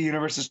almost like the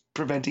universe is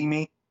preventing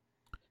me.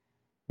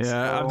 Yeah,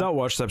 So, I've not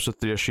watched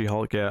episode 3 of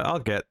She-Hulk yet. I'll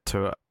get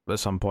to it at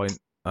some point.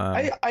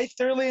 I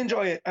thoroughly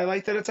enjoy it. I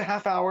like that it's a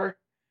half hour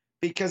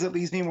because it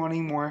leaves me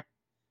wanting more.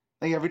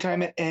 Like every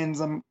time it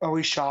ends, I'm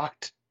always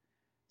shocked.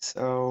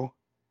 So,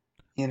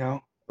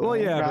 Well,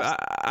 yeah,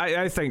 but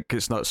I think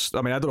it's not.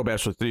 I mean, I don't know about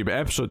episode 3, but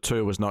episode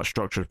 2 was not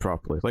structured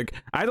properly. Like,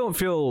 I don't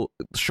feel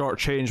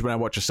shortchanged when I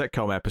watch a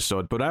sitcom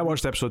episode, but when I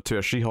watched episode 2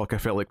 of She-Hulk, I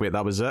felt like, wait,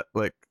 that was it?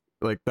 Like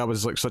that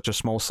was like such a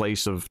small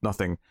slice of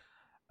nothing.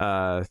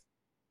 So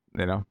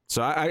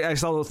I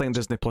still don't think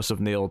Disney Plus have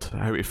nailed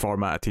how to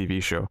format a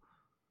TV show.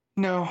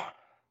 No.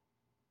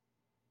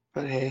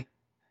 But hey.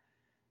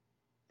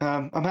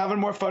 I'm having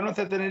more fun with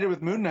it than I did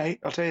with Moon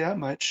Knight, I'll tell you that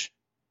much.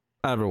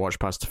 I never watched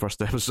past the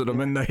first episode of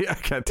Midnight. I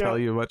can't tell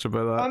you much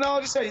about that. Oh, no,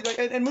 I'll just say,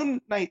 and Moon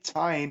Knight's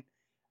fine.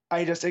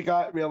 It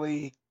got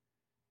really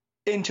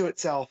into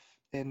itself,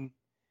 and,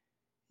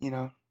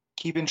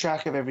 keeping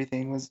track of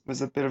everything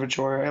was a bit of a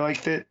chore. I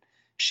like that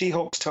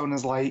She-Hulk's tone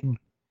is light,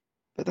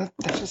 but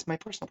that's just my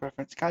personal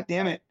preference. God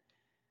damn it.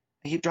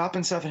 I keep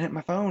dropping stuff and hitting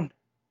my phone.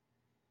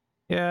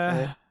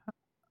 Yeah.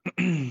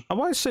 I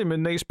want to say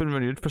Midnight's been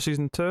renewed for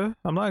season 2.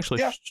 I'm not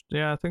actually.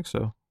 Yeah, I think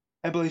so.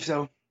 I believe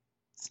so.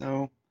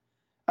 So,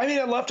 I mean,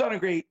 it left on a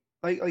great,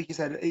 like you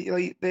said,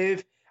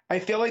 I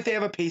feel like they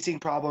have a pacing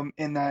problem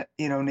in that,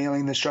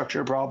 nailing the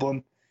structure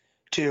problem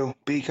too,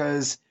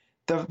 because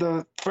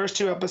the first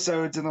 2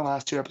 episodes and the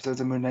last 2 episodes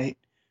of Moon Knight,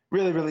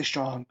 really, really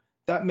strong.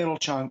 That middle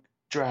chunk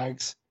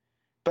drags,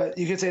 but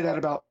you could say that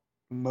about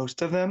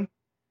most of them.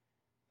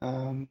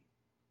 I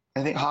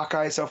think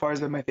Hawkeye so far has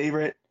been my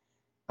favorite.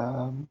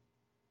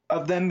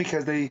 Of them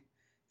because they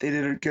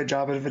did a good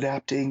job of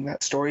adapting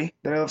that story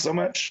that I love so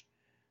much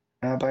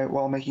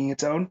while making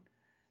its own.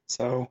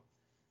 So,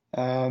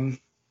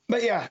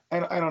 but yeah,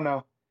 I don't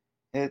know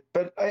it,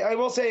 but I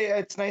will say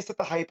it's nice that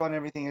the hype on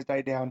everything has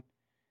died down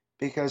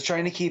because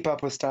trying to keep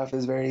up with stuff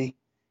is very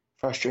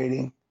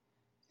frustrating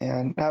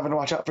and having to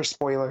watch out for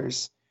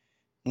spoilers,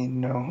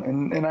 and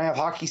I have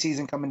hockey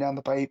season coming down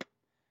the pipe,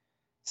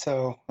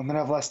 so I'm gonna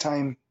have less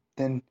time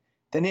than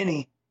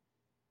any.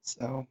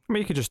 So I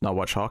mean, you could just not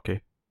watch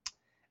hockey.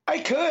 I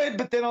could,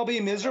 but then I'll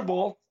be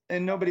miserable,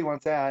 and nobody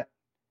wants that.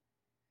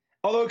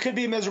 Although it could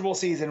be a miserable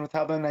season with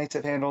how the Knights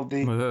have handled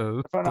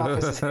the front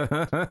office,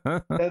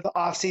 the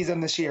off season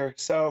this year.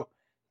 So,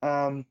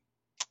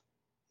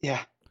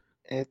 yeah,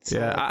 it's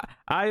I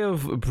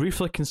have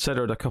briefly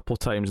considered a couple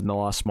times in the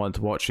last month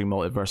watching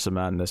Multiverse of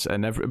Madness,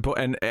 and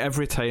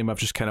every time I've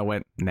just kind of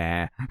went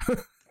nah.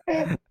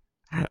 I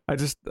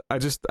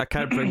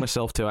can't bring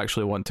myself to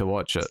actually want to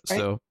watch it.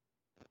 So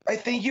I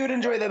think you would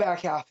enjoy the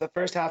back half. The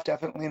first half,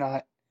 definitely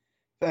not.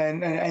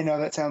 And I know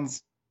that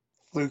sounds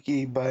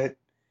fluky, but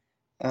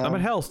I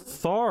mean, hell,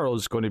 Thor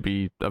is going to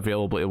be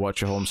available to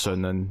watch at home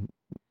soon, and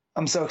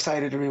I'm so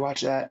excited to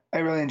rewatch that. I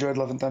really enjoyed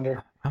Love and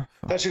Thunder.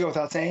 That should go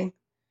without saying,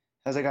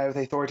 as a guy with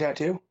a Thor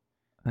tattoo.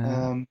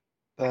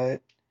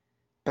 But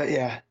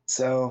yeah,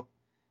 so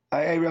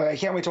I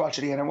can't wait to watch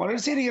it again. I wanted to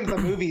see it again in the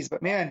movies,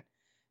 but man,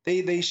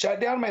 they shut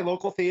down my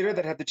local theater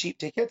that had the cheap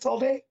tickets all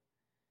day,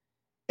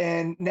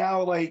 and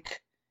now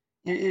like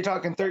you're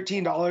talking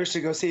 $13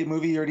 to go see a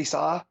movie you already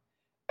saw.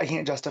 I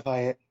can't justify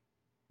it.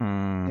 You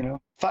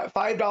know, $5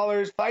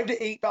 to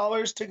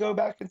 $8 to go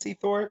back and see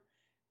Thor,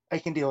 I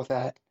can deal with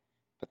that.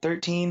 But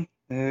 13,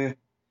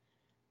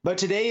 But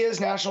today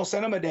is National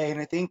Cinema Day, and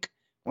I think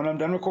when I'm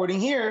done recording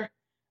here,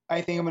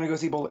 I think I'm gonna go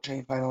see Bullet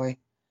Train finally.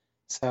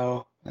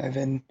 So I've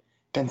been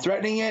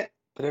threatening it,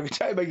 but every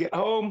time I get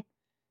home,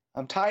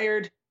 I'm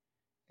tired,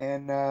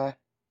 and yeah,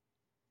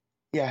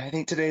 I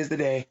think today is the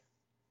day.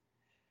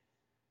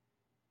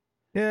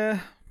 Yeah.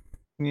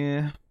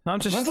 I'm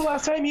just. When's the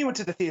last time you went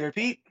to the theater,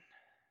 Pete?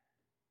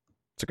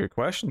 It's a good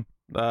question.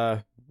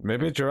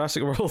 Maybe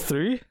Jurassic World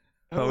 3?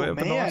 Oh, man.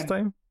 The last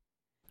time?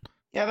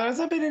 Yeah, there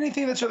hasn't been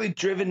anything that's really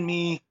driven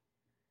me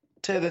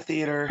to the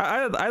theater.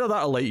 Either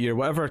that or Lightyear,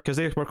 whatever, because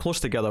they were close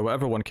together.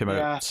 Whatever one came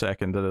out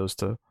second of those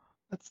two.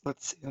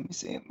 Let's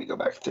see. Let me go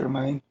back through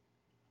mine.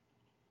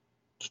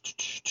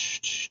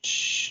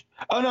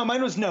 Oh no,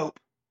 mine was Nope.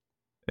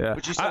 Yeah,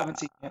 which you still haven't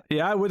seen yet.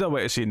 Yeah, I would have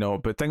waited to see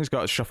Nope, but things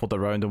got shuffled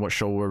around on what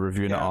show we're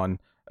reviewing it on,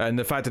 and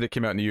the fact that it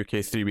came out in the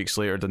UK 3 weeks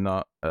later did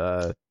not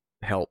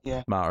help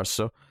matters.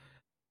 So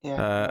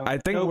I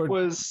think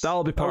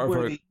that'll be part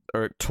of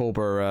our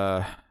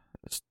October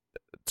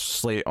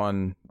slate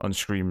on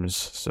Screams.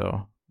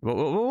 So I'm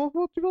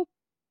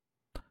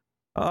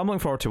looking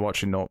forward to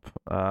watching Nope.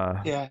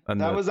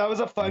 That was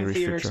a fun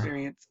theater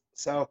experience.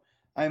 So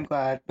I'm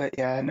glad, but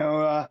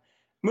no.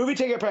 Movie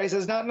ticket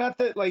prices, not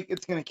that like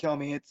it's gonna kill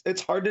me.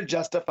 It's hard to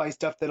justify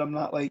stuff that I'm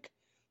not like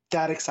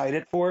that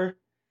excited for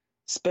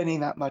spending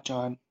that much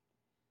on.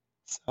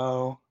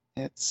 So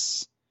I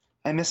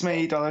miss my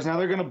 $8. Now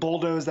they're gonna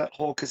bulldoze that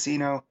whole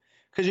casino,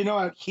 because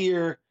out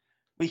here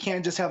we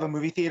can't just have a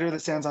movie theater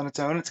that stands on its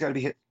own. It's got to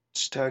be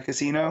hitched to a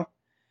casino,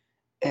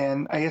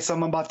 and I guess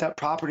someone bought that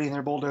property and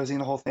they're bulldozing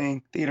the whole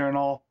thing, theater and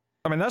all.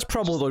 I mean, that's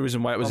probably the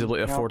reason why it was able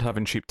to afford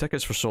having cheap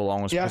tickets for so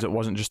long, was because it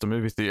wasn't just a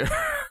movie theater.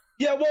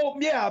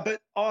 But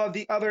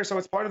the other, so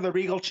it's part of the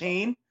Regal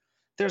chain.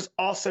 There's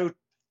also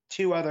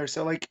 2 others.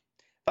 So like,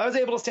 if I was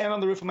able to stand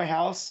on the roof of my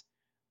house,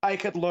 I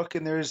could look,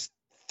 and there's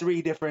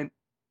 3 different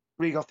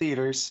Regal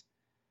theaters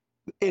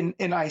in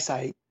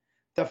eyesight.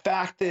 The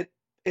fact that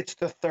it's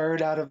the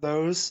third out of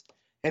those,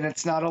 and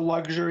it's not a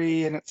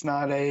luxury, and it's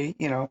not a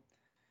and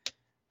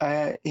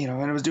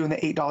it was doing the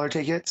 $8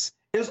 tickets.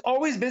 It was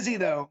always busy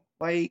though.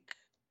 Like,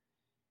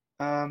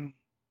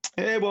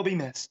 it will be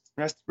missed.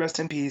 Rest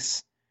in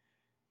peace.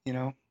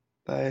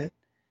 But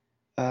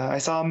I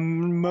saw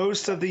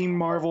most of the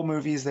Marvel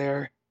movies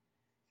there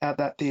at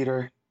that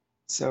theater.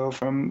 So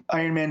from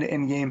Iron Man to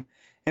Endgame.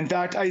 In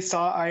fact, I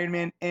saw Iron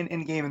Man and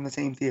Endgame in the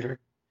same theater,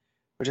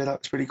 which I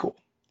thought was pretty cool.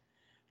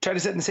 Tried to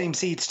sit in the same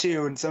seats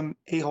too, and some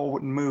a-hole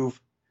wouldn't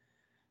move.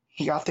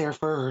 He got there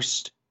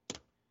first.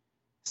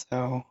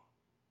 So.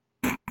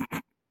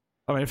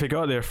 I mean, if he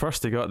got there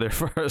first, he got there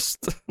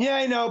first. Yeah,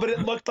 I know, but it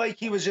looked like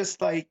he was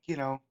just like,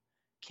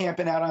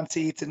 camping out on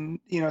seats and,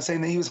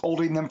 saying that he was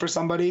holding them for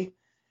somebody.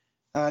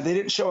 They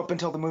didn't show up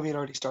until the movie had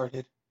already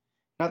started.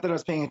 Not that I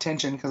was paying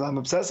attention because I'm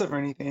obsessive or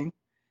anything.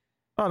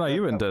 Oh, no,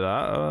 you wouldn't do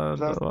that.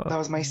 That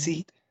was my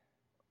seat.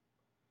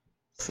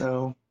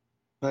 So,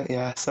 but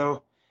yeah,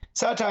 so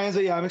sad times,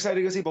 but yeah, I'm excited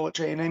to go see Bullet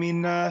Train. I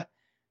mean,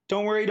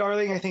 Don't Worry,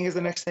 Darling, I think is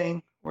the next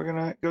thing we're going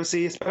to go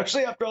see,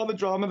 especially after all the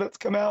drama that's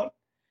come out.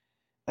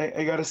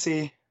 I gotta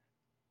see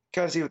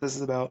what this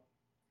is about.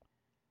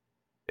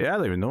 Yeah, I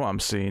don't even know what I'm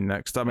seeing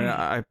next. I mean,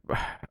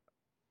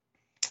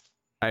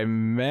 I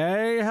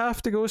may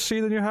have to go see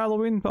the new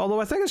Halloween,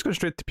 although I think it's going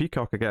straight to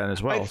Peacock again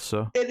as well.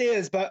 So it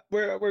is, but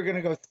we're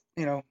gonna go,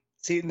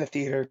 see it in the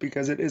theater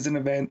because it is an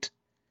event.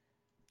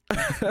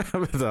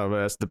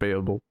 That's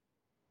debatable.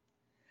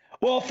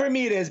 Well, for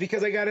me it is,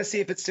 because I gotta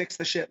see if it sticks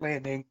the shit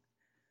landing.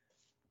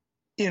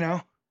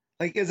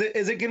 Like, is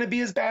it gonna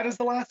be as bad as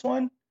the last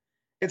one?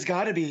 It's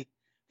gotta be,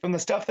 from the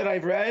stuff that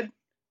I've read.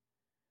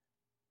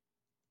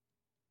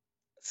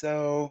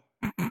 So,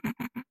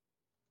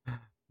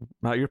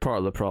 Matt, you're part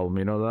of the problem,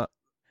 you know that?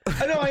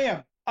 I know I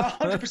am,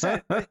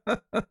 100%.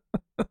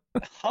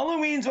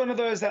 Halloween's one of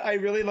those that I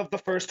really love the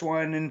first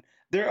one, and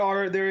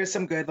there is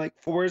some good, like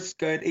 4's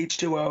good,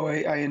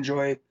 H2O I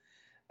enjoy.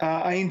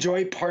 I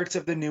enjoy parts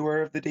of the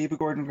David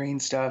Gordon Green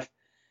stuff.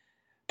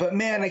 But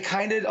man, I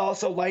kind of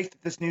also like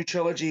that this new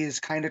trilogy is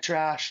kind of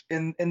trash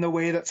in the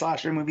way that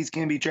slasher movies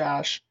can be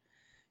trash.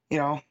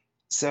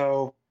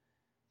 So,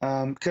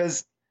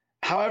 because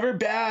however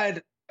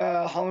bad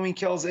Halloween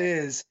Kills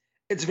is,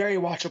 it's very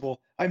watchable.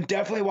 I'm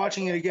definitely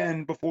watching it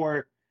again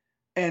before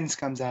Ends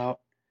comes out.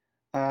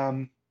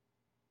 Yeah,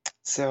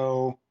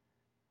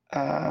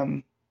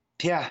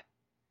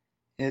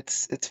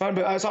 it's fun.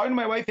 But I was talking to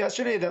my wife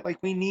yesterday that like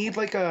we need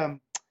like a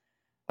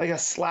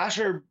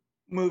slasher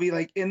movie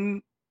like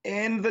in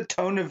in the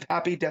tone of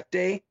Happy Death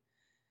Day.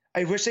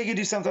 I wish they could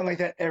do something like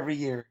that every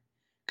year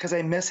because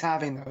I miss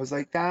having those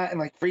like that and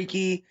like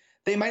Freaky.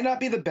 They might not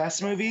be the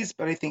best movies,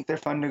 but I think they're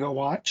fun to go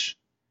watch.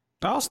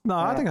 I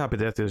think Happy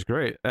Death Day is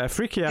great.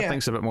 Freaky, I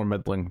think's a bit more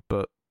middling,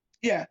 but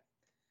yeah.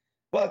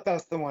 Well,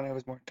 that's the one I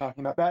was more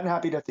talking about. That and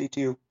Happy Death Day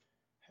 2.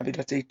 Happy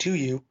Death Day to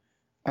you.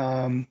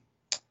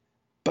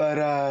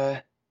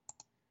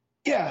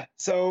 Yeah.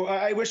 So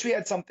I wish we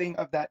had something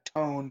of that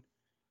tone,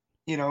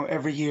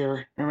 every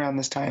year around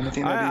this time.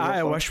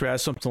 I wish we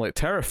had something like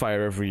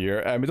Terrifier every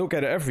year. We don't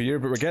get it every year,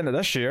 but we're getting it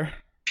this year.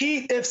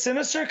 Pete, if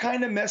Sinister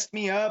kind of messed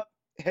me up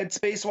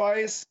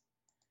headspace-wise,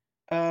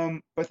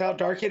 with how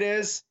dark it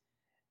is,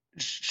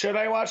 should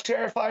I watch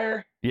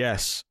Terrifier?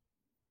 Yes.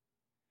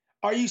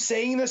 Are you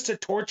saying this to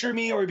torture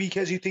me or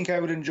because you think I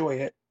would enjoy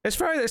it? It's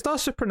not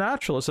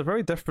supernatural. It's a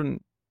very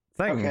different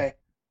thing. Okay.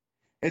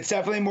 It's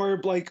definitely more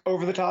like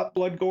over-the-top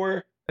blood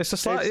gore. It's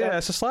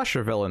a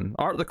slasher villain.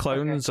 Art the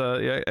Clown's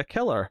a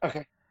killer.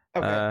 Okay.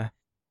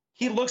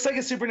 He looks like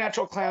a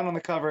supernatural clown on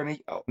the cover, and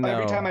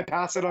every time I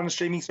pass it on a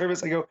streaming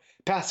service, I go,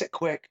 pass it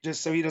quick,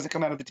 just so he doesn't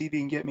come out of the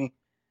TV and get me.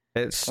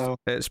 It's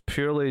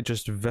purely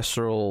just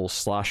visceral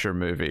slasher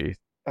movie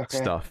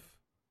stuff.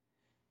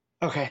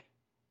 Okay.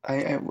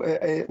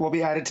 It will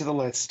be added to the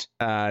list.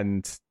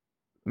 And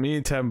me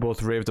and Tim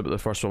both raved about the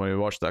first one when we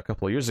watched it a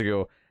couple of years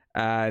ago,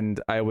 and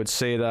I would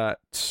say that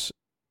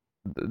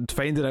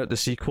finding out the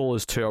sequel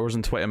is 2 hours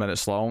and 20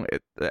 minutes long,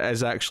 it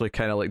is actually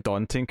kind of like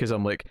daunting, because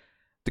I'm like,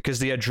 because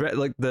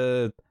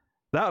that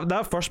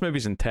first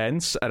movie's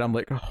intense, and I'm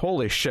like,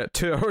 holy shit,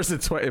 2 hours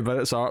and 20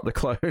 minutes Art the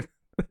Clown.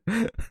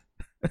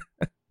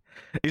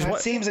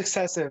 Seems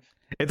excessive.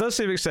 It does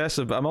seem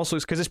excessive, but I'm also,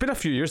 because it's been a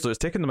few years though, it's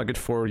taken them a good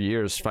 5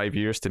 years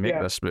to make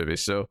this movie,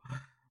 so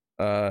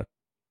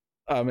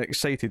I'm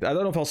excited. I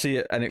don't know if I'll see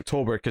it in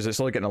October, because it's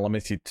only getting a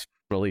limited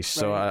release,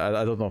 so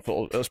I don't know if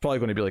it's probably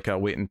going to be like a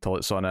wait until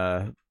it's on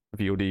a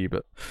VOD,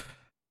 but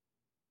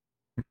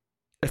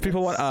if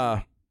people want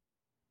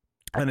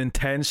an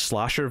intense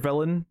slasher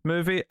villain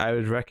movie, I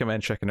would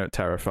recommend checking out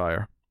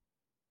Terrifier.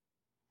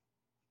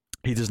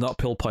 He does not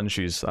pull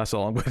punches, that's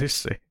all I'm going to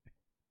say.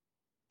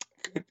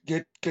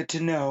 Good to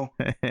know.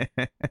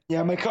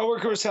 Yeah, my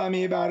coworker was telling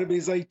me about it, but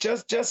he's like,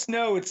 just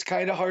know it's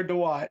kind of hard to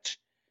watch.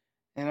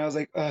 And I was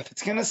like, if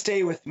it's gonna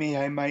stay with me,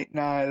 I might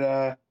not.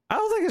 I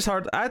don't think it's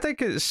hard. I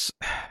think it's.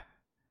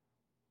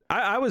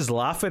 I was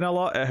laughing a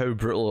lot at how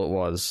brutal it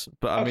was,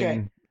 but I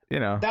mean,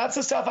 that's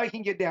the stuff I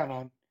can get down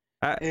on.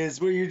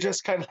 Is where you're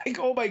just kind of like,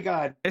 oh my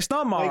god. It's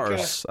not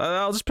Martyrs.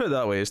 I'll just put it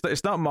that way.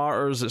 It's not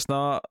Martyrs. It's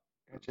not.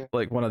 Gotcha.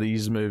 Like one of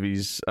these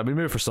movies. I mean,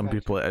 maybe for some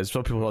people it is.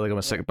 Some people are like, I'm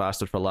a sick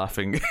bastard for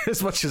laughing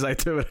as much as I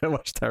do when I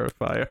watch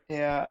Terrifier.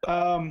 Yeah.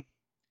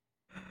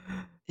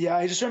 Yeah,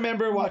 I just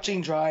remember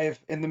watching Drive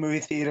in the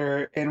movie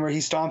theater, and where he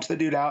stomps the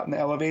dude out in the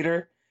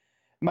elevator.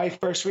 My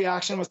first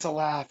reaction was to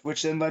laugh,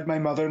 which then led my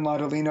mother-in-law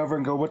to lean over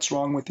and go, "What's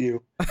wrong with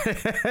you?"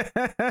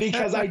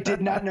 Because I did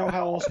not know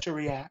how else to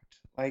react.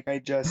 Like, I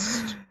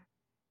just...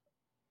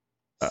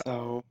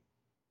 So...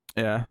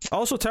 Yeah.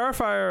 Also,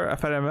 Terrifier,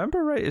 if I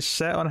remember right, is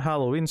set on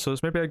Halloween, so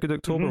it's maybe a good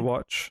October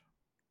watch.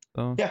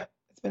 So. Yeah,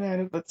 it's been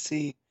added. Let's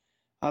see.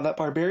 That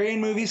Barbarian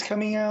movie's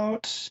coming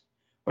out,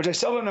 which I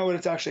still don't know what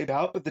it's actually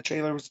about, but the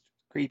trailer was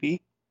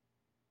creepy.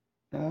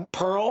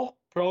 Pearl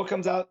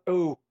comes out.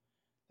 Oh,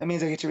 that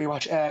means I get to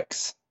rewatch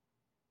X.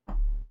 I'm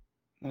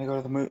gonna go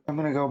to the movie. I'm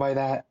gonna go by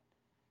that.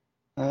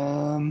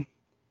 Don't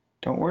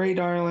worry,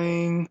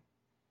 darling.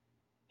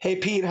 Hey,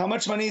 Pete, how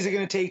much money is it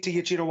gonna take to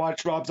get you to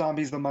watch Rob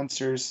Zombie's The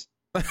Munsters?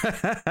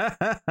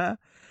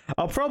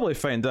 I'll probably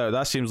find out.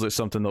 That seems like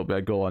something that'll be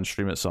a goal on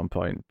stream at some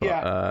point.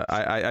 But,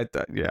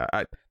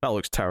 that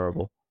looks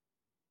terrible.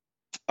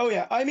 Oh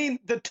yeah, I mean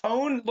the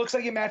tone looks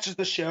like it matches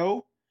the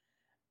show.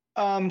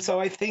 So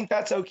I think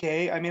that's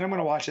okay. I mean, I'm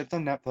gonna watch it. It's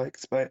on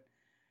Netflix, but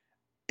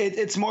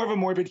it's more of a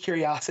morbid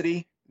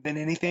curiosity than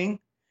anything,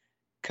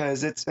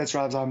 because it's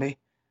Rob Zombie.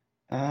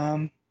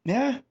 Yeah,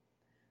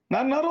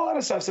 not a lot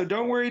of stuff. So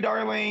Don't Worry,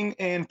 Darling,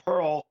 and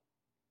Pearl.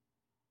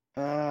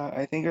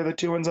 I think are the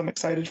two ones I'm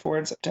excited for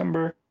in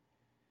September.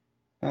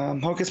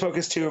 Hocus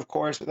Pocus 2, of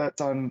course, but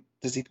that's on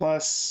Disney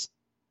Plus.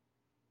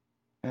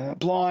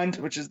 Blonde,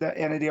 which is the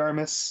Ana de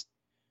Armas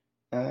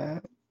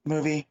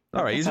movie.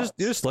 All right, you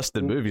just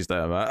listed movies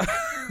there, Matt.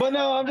 But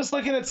no, I'm just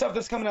looking at stuff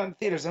that's coming out in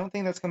theaters. I don't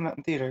think that's coming out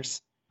in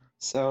theaters.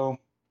 So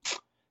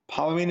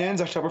Halloween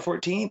ends October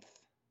 14th.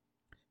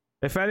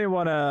 If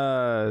anyone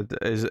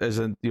is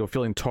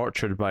feeling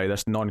tortured by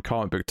this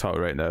non-comic book talk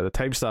right now, the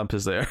timestamp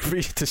is there for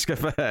you to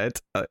skip ahead.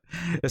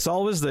 It's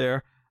always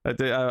there.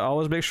 I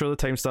always make sure the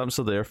timestamps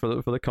are there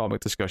for the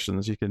comic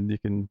discussions. You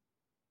can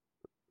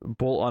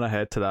bolt on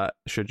ahead to that,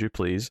 should you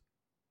please.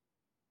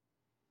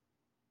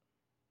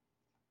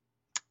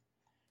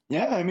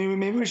 Yeah, I mean,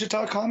 maybe we should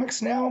talk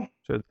comics now.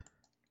 Should.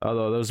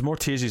 Although there's more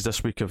teases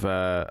this week of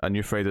a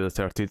new Friday the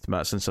 13th,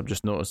 Matt, since I'm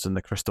just noticing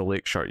the Crystal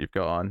Lake shirt you've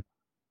got on.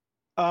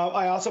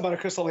 I also bought a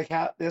Crystal Lake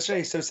hat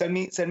yesterday, so send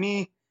me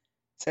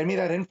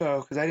that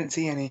info, because I didn't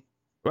see any.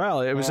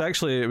 Well, it was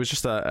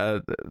just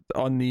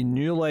on the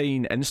New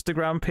Line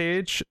Instagram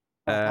page.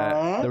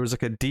 There was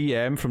like a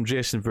DM from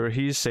Jason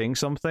Voorhees saying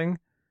something.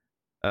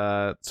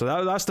 So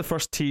that's the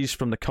first tease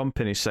from the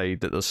company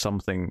side that there's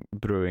something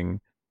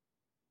brewing.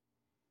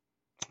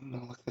 I'm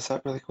gonna look this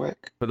up really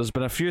quick. But there's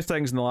been a few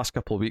things in the last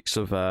couple of weeks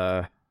of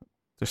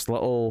just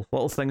little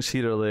things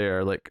here or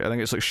there. Like I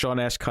think it's like Sean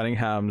S.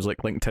 Cunningham's like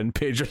LinkedIn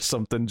page or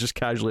something just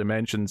casually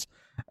mentions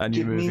a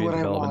new movie in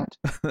development.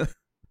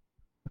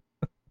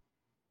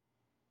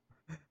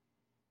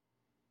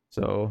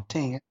 So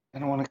dang it. I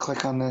don't want to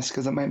click on this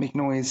because it might make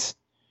noise.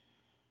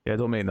 Yeah,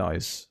 don't make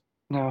noise.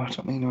 No,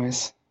 don't make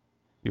noise.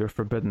 You're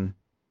forbidden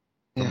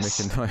from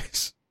making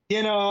noise.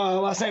 You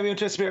know, last night we went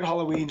to Spirit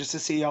Halloween just to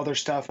see all their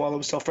stuff while it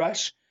was still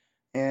fresh.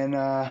 And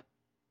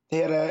they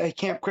had a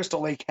Camp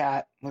Crystal Lake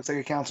hat. Looks like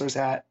a counselor's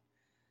hat.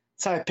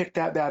 So I picked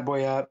that bad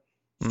boy up.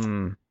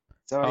 Mm.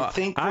 So I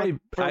think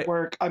for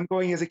work, I'm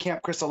going as a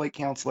Camp Crystal Lake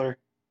counselor.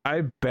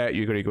 I bet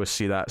you're going to go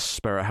see that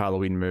Spirit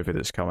Halloween movie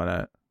that's coming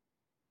out.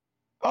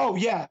 Oh,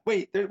 yeah.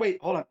 Wait,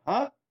 hold on.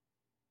 Huh?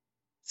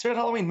 Spirit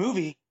Halloween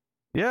movie?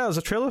 Yeah, there's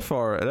a trailer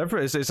for it.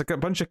 It's like a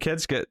bunch of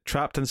kids get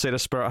trapped inside a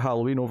Spirit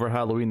Halloween over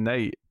Halloween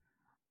night.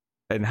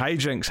 And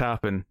hijinks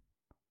happen.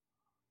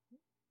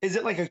 Is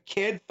it like a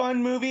kid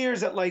fun movie, or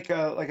is it like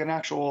an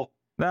actual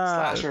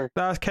slasher?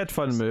 Nah, kid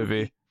fun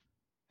movie.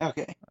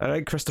 Okay. I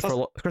think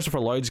Christopher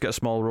Lloyd's got a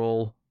small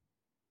role.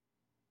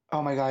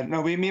 Oh my god,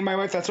 no! Me and my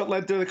wife. That's what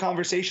led to the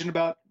conversation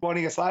about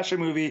wanting a slasher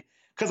movie,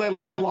 because I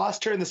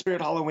lost her in the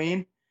Spirit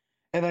Halloween,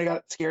 and then I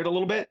got scared a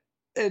little bit.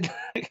 And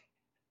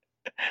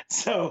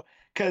so,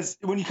 because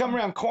when you come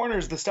around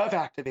corners, the stuff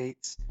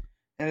activates,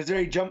 and it's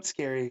very jump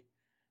scary.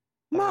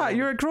 Matt,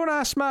 you're a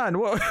grown-ass man.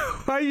 What?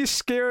 Why are you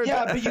scared?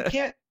 Yeah, but you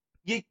can't.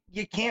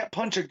 You can't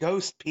punch a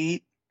ghost,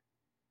 Pete.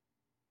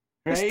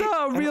 Right? It's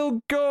not a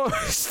real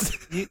ghost.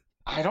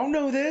 I don't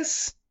know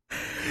this.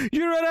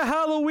 You're at a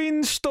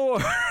Halloween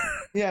store.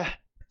 Yeah.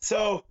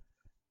 So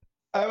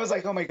I was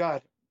like, oh my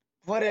god,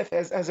 what if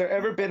has there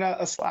ever been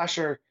a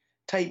slasher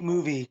type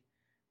movie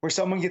where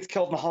someone gets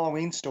killed in a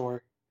Halloween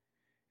store?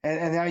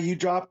 And now you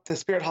drop the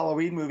Spirit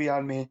Halloween movie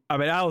on me. I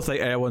mean, I don't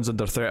think anyone's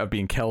under threat of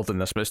being killed in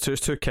this, but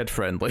it's too kid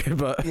friendly.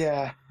 But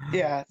yeah,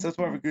 so it's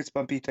more of a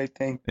goosebumpy type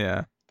thing.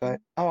 Yeah. But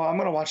I'm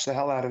gonna watch the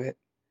hell out of it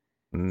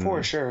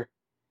for sure.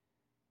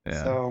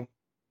 Yeah. So,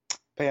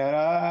 but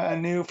yeah, a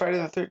new Friday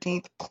the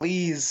 13th,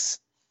 please.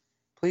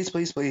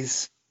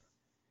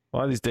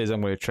 One of these days,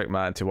 I'm going to trick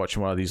Matt into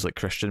watching one of these like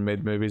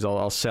Christian-made movies.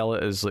 I'll sell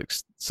it as like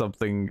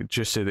something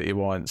juicy that he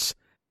wants.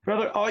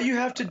 Brother, all you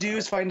have to do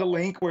is find a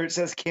link where it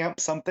says camp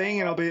something,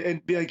 and I'll be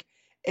like,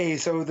 hey,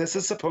 so this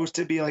is supposed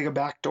to be like a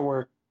back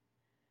door.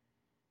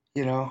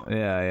 You know?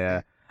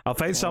 Yeah. I'll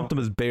find something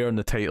with bear in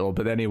the title,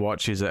 but then he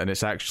watches it and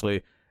it's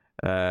actually,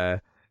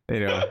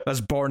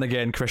 that's born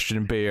again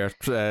Christian Bale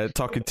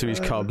talking to his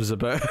cubs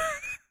about.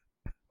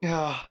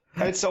 Yeah,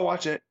 I'd still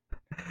watch it.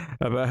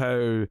 About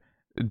how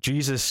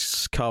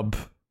Jesus' cub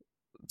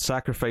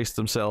sacrificed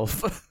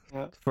himself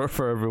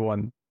for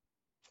everyone.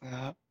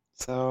 Yeah.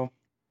 So.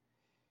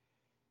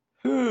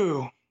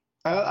 Whew.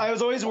 I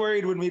was always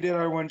worried when we did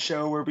our one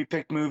show where we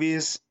picked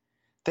movies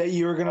that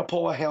you were going to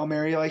pull a Hail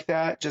Mary like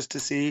that just to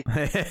see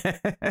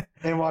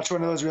and watch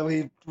one of those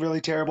really,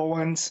 really terrible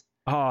ones.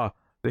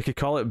 They could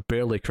call it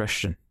Barely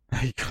Christian.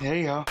 There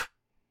you go.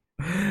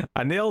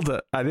 I nailed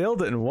it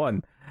in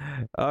one.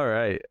 All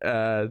right.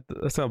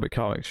 Let's talk about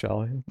comics,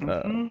 shall we?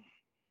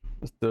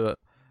 Let's do it.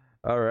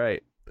 All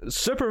right.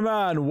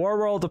 Superman,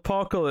 Warworld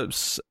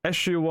Apocalypse,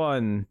 issue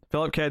 1,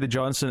 Philip Kennedy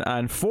Johnson,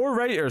 and 4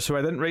 writers who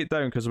I didn't write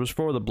down because there was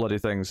 4 of the bloody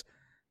things.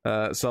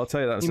 So I'll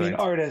tell you that in a second. You mean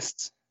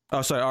artists?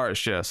 Oh, sorry,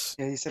 artists, yes.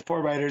 Yeah, you said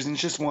 4 writers and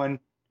it's just 1.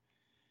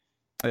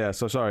 Yeah,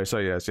 so sorry, so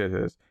yes.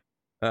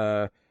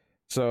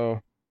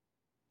 So,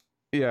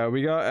 yeah,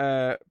 we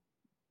got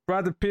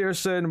Brandon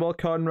Peterson, Will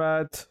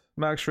Conrad,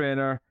 Max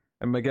Raynor,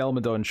 and Miguel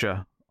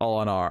Madoncha all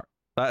on art.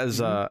 That is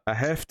a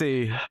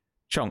hefty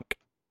chunk.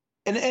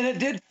 And it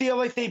did feel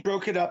like they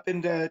broke it up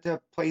into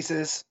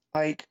places.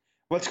 Like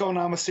what's going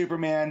on with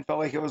Superman felt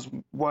like it was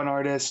one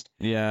artist.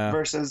 Yeah.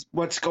 Versus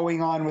what's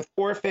going on with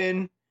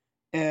Orphan,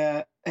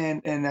 and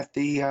at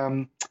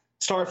the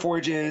Star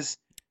Forges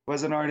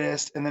was an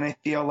artist. And then I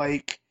feel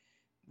like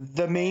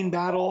the main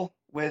battle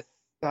with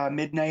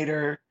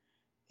Midnighter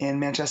and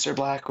Manchester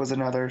Black was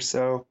another.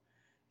 So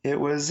it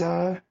was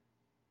I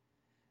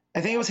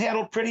think it was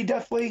handled pretty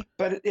deftly,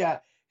 but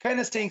kind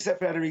of stinks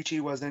that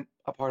Federici wasn't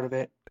a part of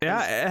it.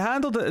 Yeah, it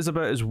handled it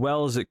about as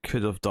well as it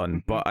could have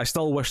done, but I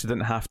still wish they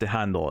didn't have to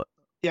handle it.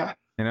 Yeah,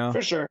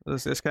 for sure.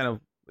 It's kind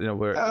of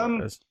where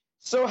it is.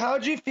 So how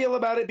did you feel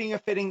about it being a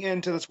fitting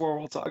end to this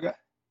Warworld saga?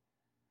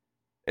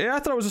 Yeah, I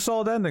thought it was a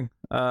solid ending.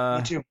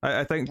 Me too.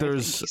 I think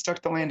there's he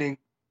stuck the landing.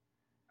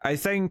 I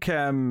think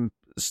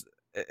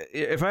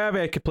if I have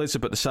any complaints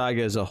about the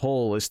saga as a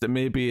whole, it's that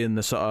maybe in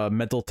the sort of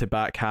middle to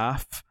back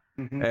half.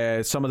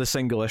 Some of the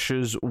single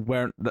issues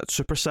weren't that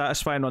super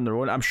satisfying on their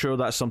own. I'm sure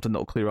that's something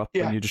that'll clear up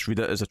when you just read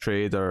it as a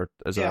trade or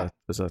as a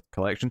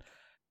collection.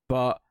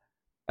 But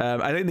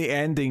I think the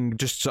ending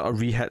just sort of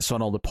re-hits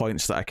on all the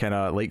points that I kind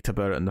of liked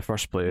about it in the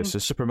first place. So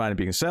Superman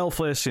being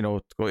selfless,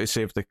 going to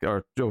save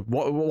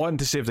wanting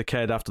to save the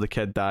kid after the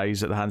kid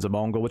dies at the hands of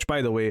Mongul. Which,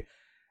 by the way,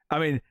 I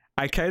mean,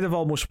 I kind of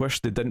almost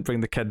wish they didn't bring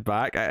the kid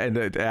back, and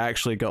it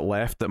actually got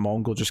left that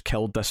Mongul just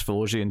killed this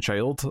Felosian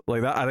child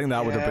like that. I think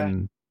that would have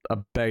been a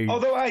big.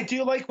 Although I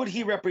do like what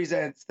he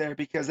represents there,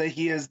 because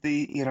he is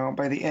the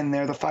by the end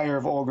there, the fire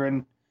of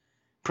Olgrin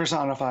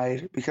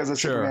personified, because of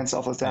Superman's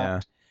selfless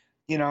act.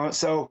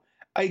 So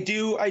I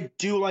do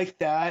like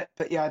that,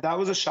 but yeah, that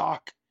was a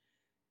shock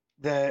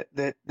that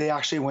they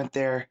actually went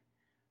there.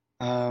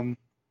 But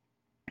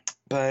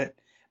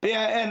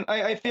yeah, and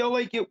I feel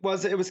like it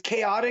was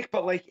chaotic,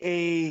 but like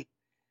a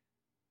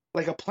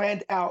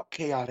planned out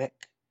chaotic,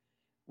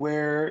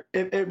 where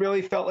it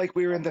really felt like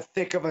we were in the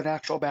thick of an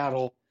actual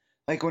battle,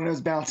 like when it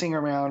was bouncing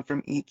around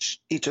from each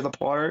of the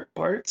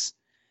parts.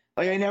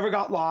 Like I never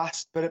got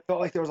lost, but it felt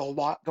like there was a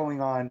lot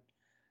going on.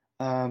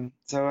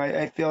 So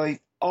I feel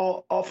like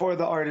all four of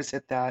the artists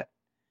hit that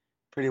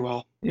pretty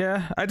well.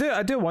 Yeah, I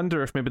do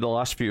wonder if maybe the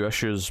last few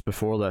issues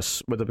before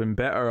this would have been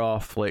better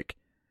off, like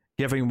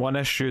giving one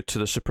issue to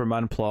the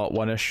Superman plot,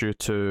 one issue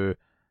to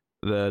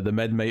the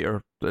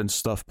Midnighter and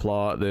stuff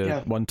plot,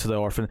 one to the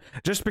Orphan.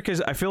 Just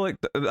because I feel like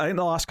I think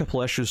the last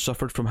couple of issues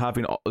suffered from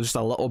having just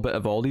a little bit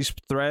of all these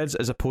threads,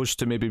 as opposed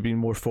to maybe being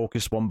more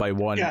focused one by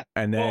one. Yeah.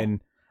 And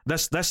then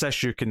this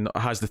issue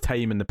has the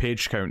time and the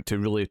page count to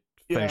really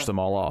finish them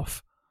all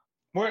off.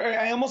 Where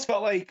I almost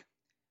felt like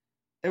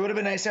it would have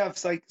been nice to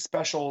have like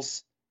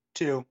specials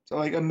too, so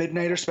like a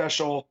Midnighter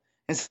special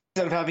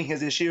instead of having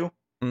his issue,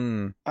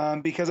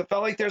 because it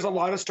felt like there's a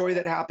lot of story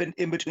that happened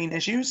in between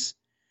issues.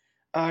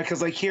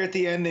 Because like here at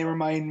the end, they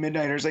remind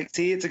Midnighters like,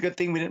 see, it's a good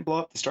thing we didn't blow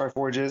up the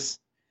Starforges,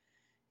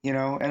 and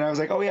I was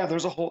like, oh yeah,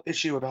 there's a whole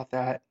issue about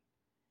that.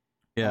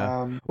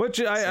 Yeah, which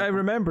I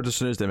remembered as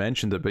soon as they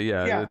mentioned it, but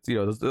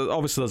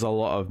obviously there's a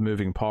lot of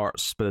moving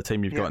parts by the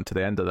time you've gotten to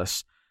the end of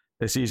this.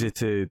 It's easy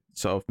to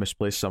sort of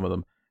misplace some of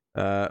them.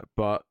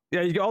 But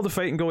yeah, you get all the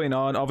fighting going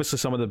on. Obviously,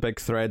 some of the big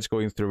threads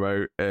going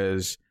throughout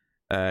is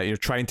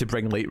trying to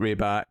bring Light Ray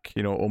back.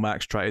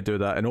 Omac's trying to do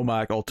that, and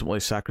Omac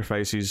ultimately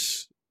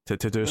sacrifices to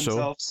do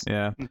themselves. So.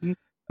 Yeah.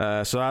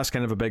 Mm-hmm. So that's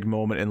kind of a big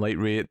moment in Light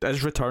Ray. It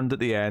is returned at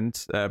the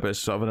end, but it's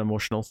sort of an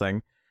emotional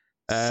thing.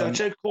 Such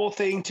a cool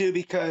thing too,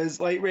 because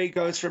Light Ray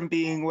goes from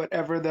being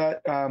whatever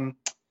that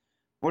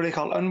what are they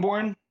called?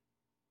 Unborn?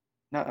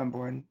 Not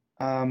unborn.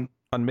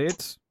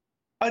 Unmade?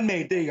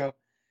 Unmade, there you go.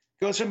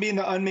 Goes from being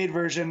the unmade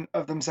version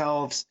of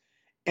themselves,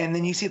 and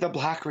then you see the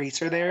Black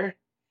Racer there,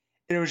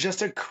 and it was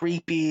just a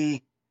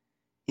creepy,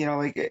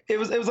 like it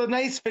was a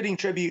nice fitting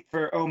tribute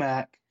for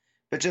Omac,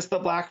 but just the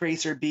Black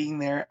Racer being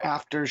there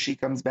after she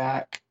comes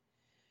back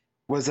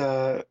was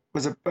a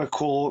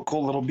cool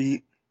little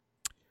beat.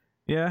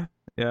 Yeah.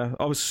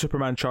 Obviously,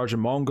 Superman charging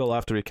Mongul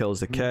after he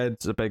kills the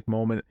kids, a big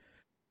moment.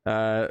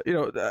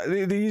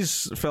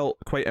 These felt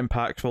quite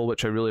impactful,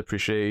 which I really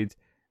appreciate.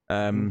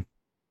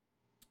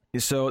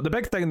 So the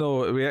big thing,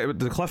 though,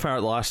 the cliffhanger at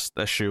the last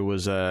issue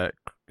was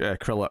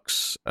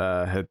Krillix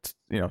had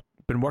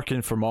been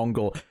working for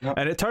Mongul,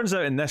 and it turns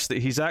out in this that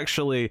he's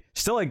actually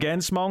still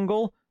against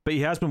Mongul, but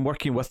he has been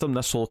working with them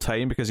this whole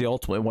time because he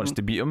ultimately wants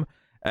to beat him,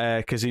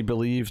 because he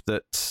believed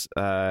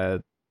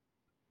that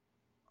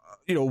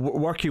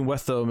working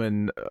with them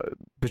and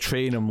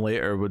betraying him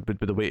later would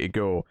be the way to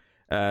go.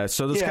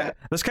 So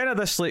there's kind of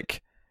this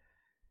like.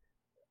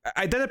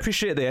 I did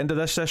appreciate at the end of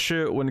this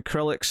issue when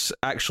Krillix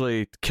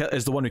actually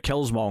is the one who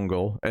kills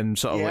Mongul and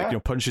sort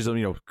of punches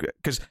him,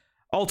 because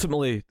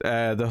ultimately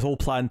the whole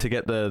plan to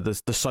get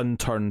the sun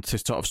turned to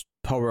sort of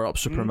power up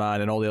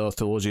Superman and all the other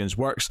Thelosians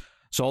works.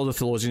 So all the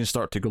Thelosians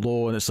start to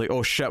glow, and it's like,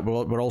 oh shit,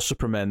 we're all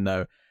Supermen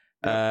now.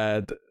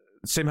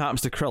 Same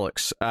happens to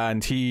Krillix,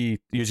 and he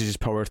uses his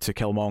power to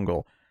kill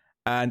Mongul.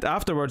 And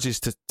afterwards, he's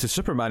to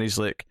Superman, he's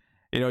like,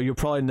 you'll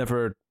probably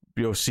never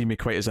see me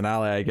quite as an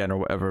ally again or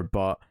whatever,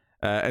 but.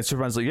 And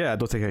Superman's like, yeah, I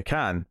don't think I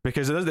can,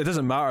 because it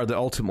doesn't matter that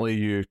ultimately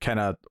you kind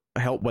of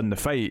help win the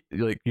fight.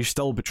 Like, you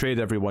still betrayed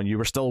everyone. You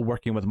were still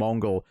working with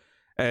Mongul,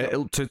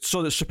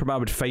 so that Superman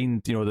would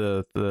find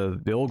the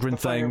Olgrin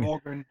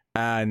thing,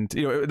 and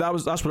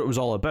that's what it was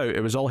all about.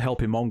 It was all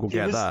helping Mongul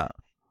get that.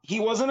 He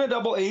wasn't a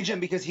double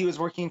agent because he was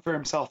working for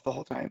himself the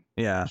whole time.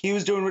 Yeah, he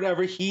was doing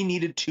whatever he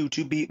needed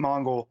to beat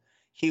Mongul.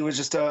 He was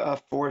just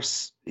a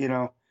force,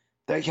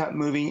 that kept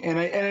moving, and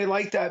I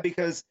like that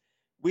because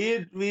we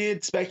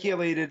had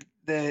speculated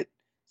that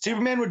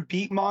Superman would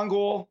beat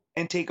Mongul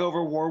and take over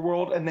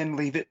Warworld and then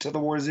leave it to the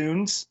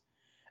Warzoons.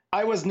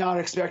 I was not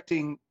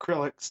expecting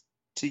Krillix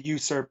to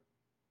usurp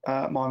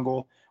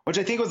Mongul, which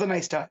I think was a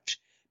nice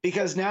touch,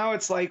 because now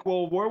it's like,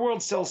 well,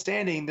 Warworld's still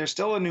standing. There's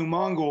still a new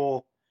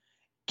Mongul.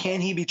 Can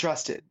he be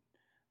trusted?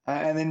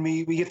 And then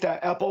we get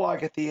that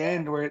epilogue at the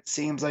end where it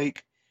seems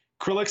like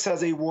Krillix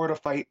has a war to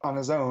fight on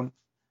his own.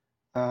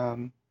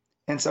 And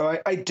so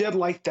I did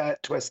like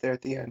that twist there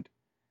at the end.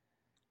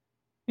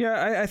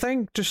 Yeah, I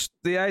think just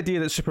the idea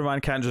that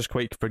Superman can't just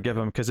quite forgive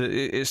him, because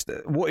it's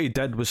what he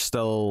did was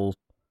still,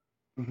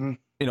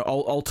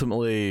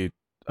 ultimately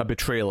a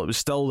betrayal. It was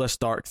still this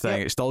dark thing.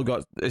 Yep.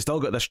 It still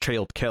got this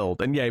child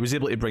killed, and yeah, he was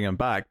able to bring him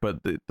back.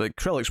 But the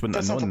Krillix wouldn't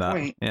That's have not known the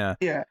that.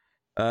 point.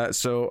 Yeah.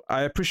 So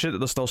I appreciate that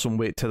there's still some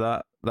weight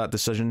to that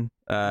decision,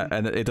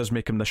 and it does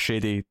make him the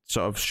shady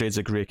sort of shades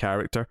of grey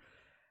character.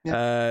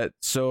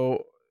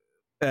 So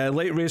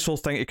Light Ray's whole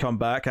thing to come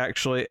back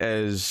actually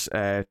is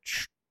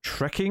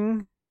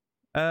tricking.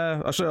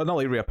 Actually, not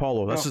Light Ray,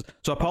 Apollo.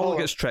 So Apollo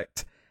gets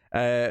tricked.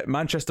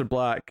 Manchester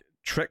Black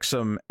tricks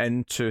him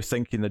into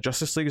thinking the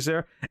Justice League is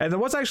there, and there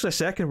was actually a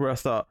second where I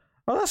thought,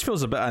 oh, this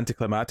feels a bit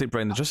anticlimactic,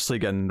 bringing the Justice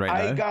League in now.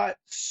 I got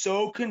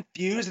so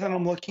confused, and then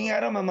I'm looking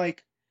at them, I'm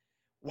like,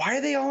 why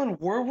are they all in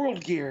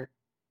Warworld gear?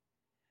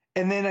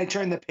 And then I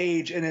turn the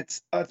page, and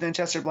it's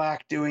Manchester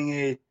Black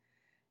doing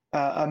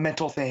a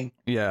mental thing.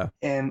 Yeah.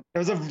 And it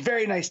was a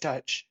very nice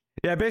touch.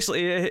 Yeah,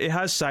 basically, it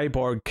has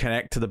Cyborg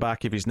connect to the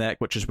back of his neck,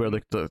 which is where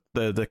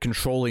the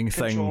controlling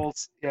thing.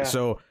 Yeah.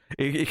 So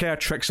he kind of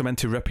tricks him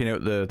into ripping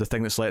out the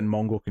thing that's letting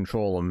Mongo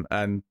control him,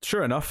 and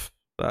sure enough,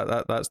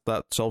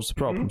 that solves the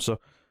problem. So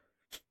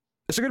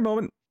it's a good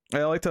moment.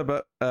 I liked it a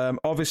bit.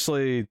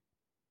 Obviously,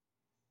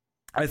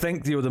 I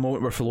think the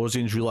moment where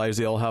Philosians realize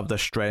they all have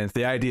this strength,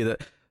 the idea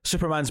that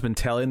Superman's been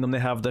telling them they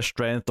have this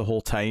strength the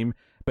whole time,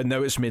 but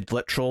now it's made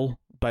literal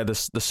by the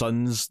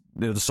sun's,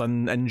 the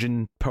sun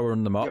engine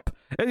powering them up.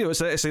 And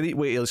it's a neat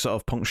way to sort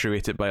of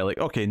punctuate it by like,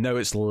 okay, now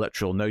it's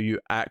literal. Now you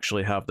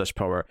actually have this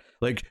power.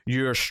 Like,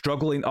 you're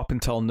struggling up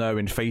until now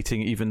and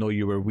fighting even though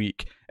you were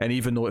weak, and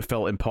even though it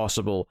felt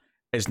impossible,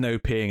 is now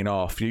paying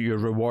off. You're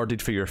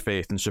rewarded for your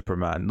faith in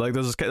Superman. Like,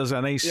 there's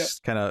a nice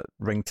kind of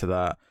ring to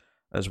that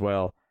as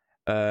well.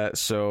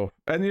 So,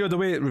 and the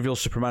way it reveals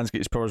Superman's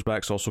get his powers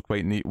back is also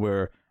quite neat,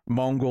 where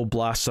Mongol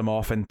blasts him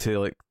off into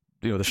like,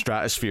 the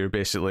stratosphere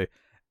basically,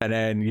 and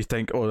then you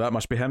think, oh, that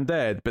must be him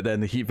dead, but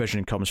then the heat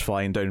vision comes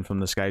flying down from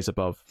the skies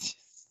above.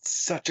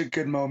 Such a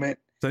good moment.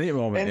 It's a neat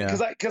moment, and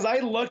because I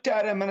looked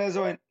at him and I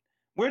went,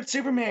 where'd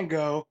Superman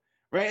go?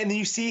 Right, and then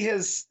you see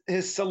his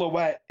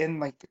silhouette in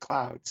like the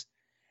clouds,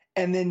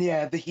 and then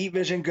the heat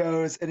vision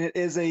goes, and it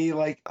is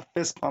a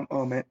fist pump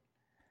moment.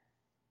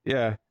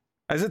 Yeah.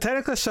 Is it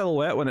technically a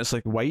silhouette when it's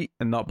like white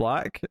and not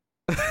black?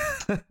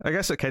 I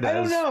guess it kind of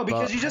is. I don't know,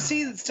 because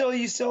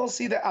you still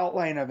see the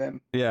outline of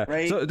him. Yeah.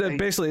 Right? So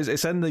basically,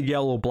 it's in the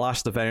yellow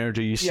blast of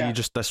energy. You see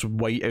just this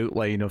white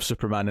outline of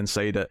Superman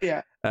inside it.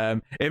 Yeah.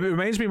 It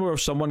reminds me more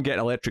of someone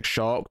getting electric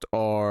shocked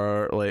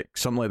or like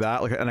something like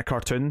that, like in a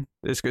cartoon.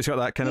 It's got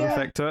that kind of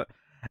effect to it.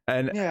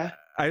 And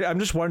I'm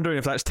just wondering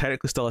if that's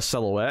technically still a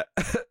silhouette,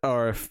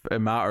 or if it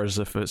matters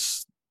if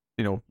it's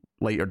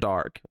light or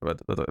dark.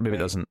 But maybe it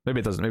doesn't.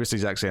 Maybe it doesn't. Maybe it's the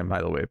exact same,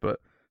 by the way. But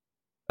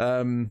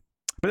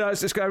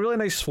it's got a really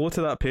nice flow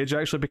to that page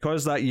actually,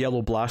 because that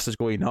yellow blast is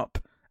going up,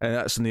 and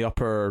that's in the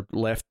upper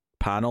left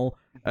panel,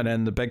 and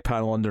then the big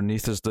panel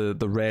underneath is the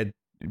red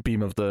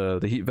beam of the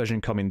heat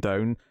vision coming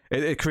down.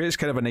 It creates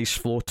kind of a nice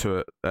flow to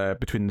it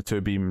between the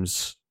two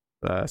beams.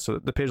 So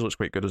the page looks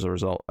quite good as a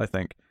result, I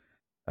think.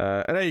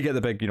 And then you get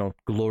the big,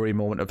 glory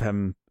moment of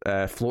him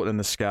floating in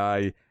the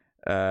sky.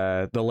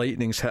 The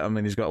lightning's hit him,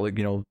 and he's got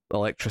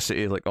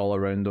electricity all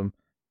around him.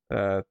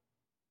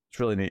 It's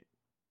really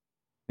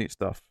neat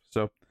stuff.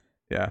 So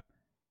yeah,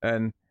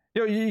 and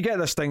you get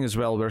this thing as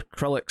well where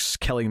Krillix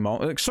killing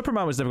Mongol. Like,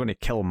 Superman was never going to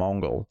kill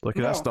Mongol. Like,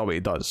 that's not what he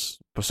does.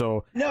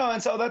 So no,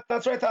 and so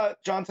that's where I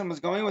thought Johnson was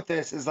going with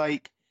this. Is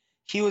like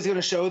he was going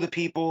to show the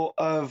people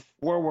of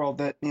Warworld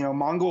that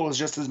Mongol is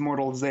just as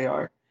mortal as they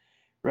are,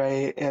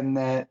 right? And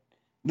that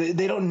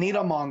they don't need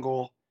a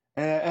Mongol,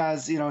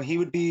 as he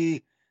would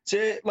be.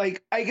 So I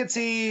could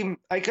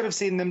have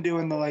seen them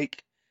doing the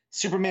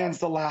Superman's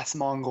the last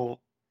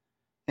Mongol,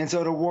 and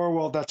so to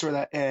Warworld, that's where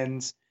that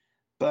ends.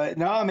 But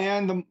no,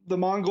 man, the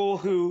Mongol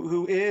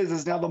who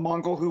is now the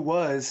Mongol who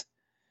was.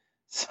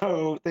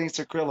 So thanks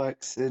to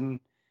Krillix, and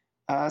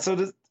so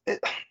does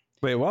it.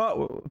 Wait,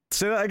 what?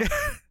 Say that again.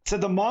 So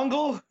the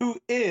Mongol who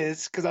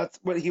is, because that's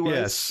what he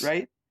was,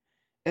 right?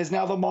 Is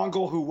now the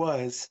Mongol who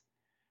was.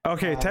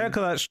 Okay,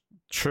 technically that's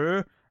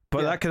true,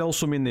 but that could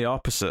also mean the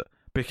opposite,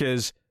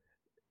 because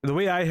the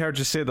way I heard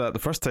you say that the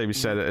first time you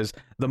said it is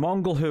the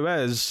Mongol who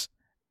is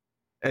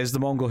the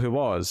Mongol who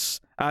was,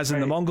 as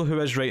in the Mongol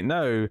who is right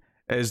now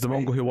is the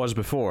Mongol who was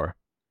before.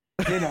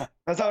 No,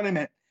 that's not what I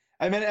meant.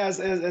 I meant as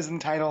in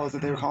title, as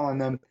that they were calling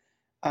them.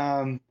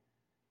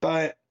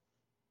 But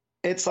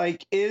it's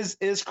is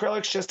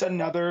Krillix just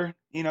another,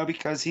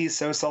 because he's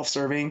so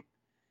self-serving?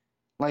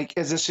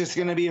 Is this just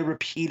going to be a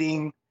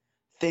repeating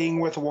thing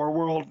with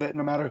Warworld, that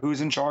no matter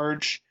who's in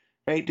charge,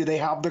 right? Do they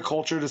have the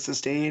culture to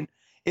sustain?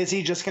 Is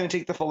he just going to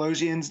take the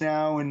Philosians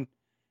now and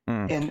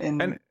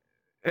leave?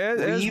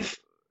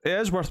 It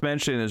is worth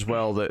mentioning as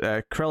well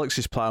that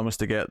Krillix's plan was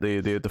to get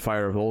the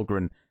Fire of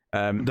Olgrin.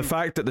 The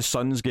fact that the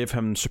Suns gave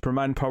him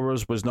Superman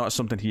powers was not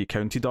something he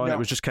counted on. No. It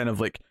was just kind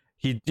of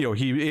he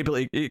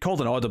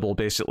called an audible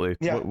basically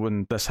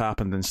when this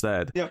happened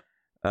instead. Yeah.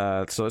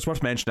 So it's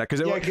worth mentioning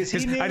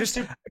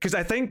that because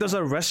I think there's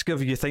a risk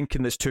of you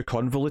thinking it's too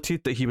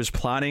convoluted, that he was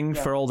planning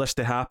for all this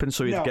to happen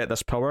so he'd get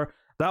this power.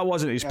 That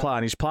wasn't his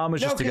plan. His plan was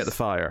just to get the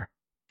fire.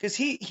 Because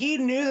he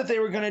knew that they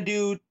were going to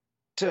do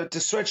to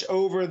switch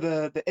over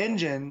the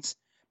engines,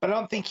 but I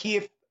don't think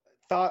he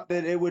thought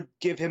that it would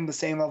give him the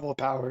same level of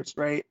powers,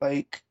 right?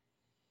 Like,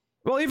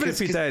 well, even if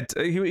he did,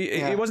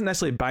 he wasn't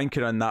necessarily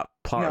banking on that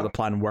part of the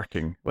plan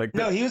working. Like,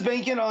 no, he was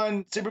banking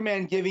on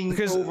Superman giving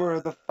over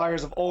the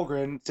fires of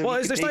Olgren. So well,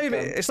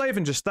 it's not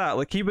even just that.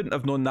 Like, he wouldn't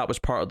have known that was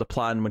part of the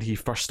plan when he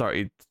first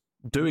started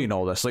doing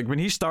all this. Like, when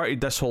he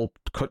started this whole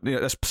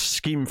this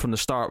scheme from the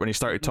start, when he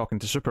started talking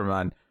to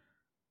Superman,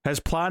 his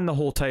plan the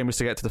whole time was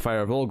to get to the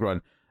fire of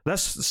Olgren.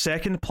 This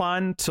second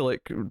plan to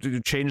like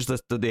change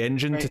the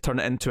engine to turn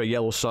it into a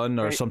yellow sun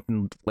or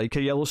something like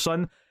a yellow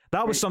sun,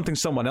 that was something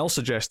someone else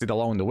suggested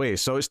along the way.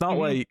 So it's not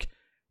like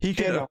he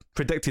could have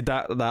predicted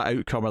that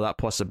outcome or that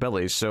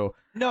possibility. So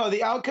no,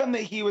 the outcome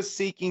that he was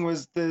seeking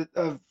was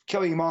of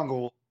killing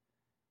Mongul,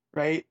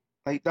 right?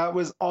 Like, that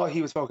was all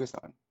he was focused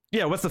on.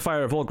 Yeah, with the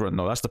fire of Olgren,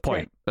 though, that's the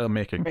point I'm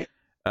making. Right.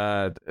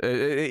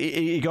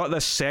 He got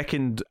this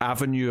second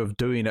avenue of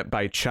doing it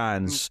by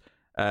chance.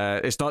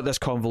 It's not this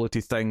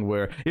convoluted thing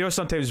where, you know,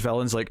 sometimes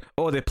villains like,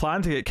 oh, they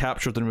planned to get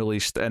captured and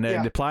released, and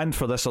then they planned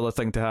for this other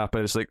thing to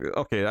happen. It's like,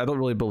 okay, I don't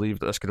really believe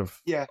that this could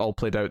have all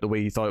played out the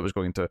way he thought it was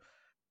going to.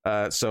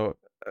 So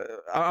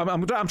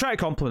I'm trying to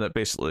compliment it,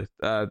 basically.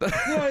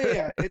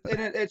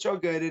 It's all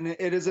good, and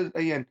it is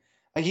again.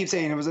 I keep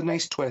saying it was a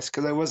nice twist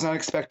because I was not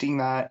expecting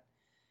that,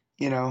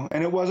 you know,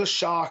 and it was a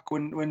shock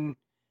when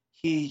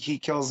he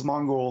kills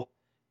Mongul,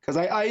 because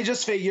I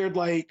just figured,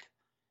 like,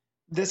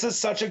 this is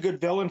such a good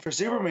villain for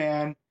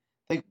Superman.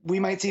 Like, we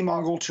might see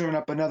Mongul turn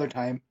up another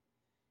time,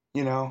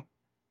 you know?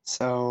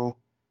 So,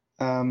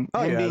 him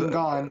being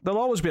gone. There'll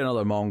always be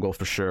another Mongul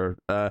for sure.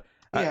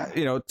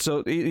 You know,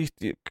 so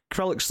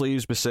Krellick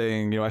Sleeves be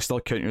saying, you know, I still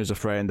count you as a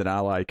friend and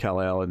ally,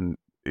 Kal-El, and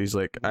he's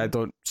like, I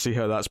don't see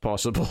how that's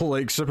possible.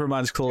 Like,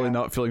 Superman's clearly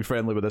not feeling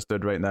friendly with this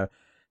dude right now.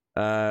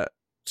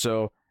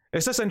 So,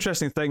 it's this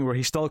interesting thing where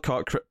he still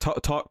taught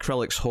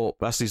Krellick's hope.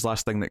 That's his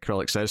last thing that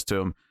Krellick says to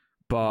him.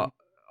 But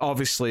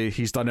obviously,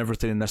 he's done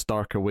everything in this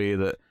darker way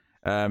that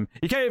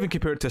you can't even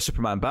compare it to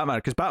Superman Batman,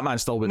 because Batman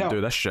still wouldn't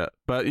do this shit.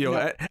 But, you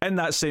know, in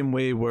that same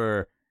way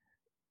where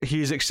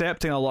he's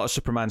accepting a lot of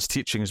Superman's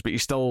teachings, but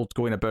he's still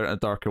going about it in a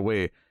darker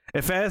way.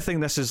 If anything,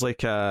 this is like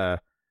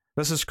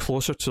this is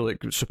closer to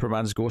like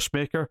Superman's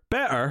Ghostmaker.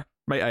 Better,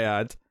 might I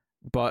add,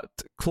 but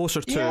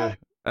closer to,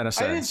 in a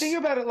sense. I didn't think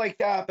about it like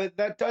that, but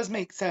that does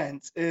make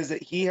sense. Is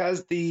that he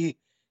has the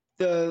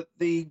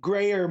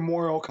grayer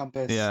moral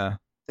compass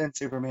than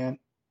Superman.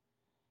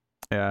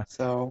 Yeah.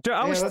 So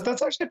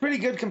that's actually a pretty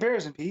good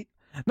comparison, Pete.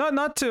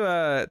 Not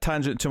to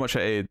tangent too much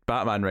at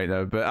Batman right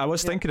now, but I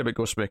was thinking about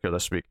Ghostmaker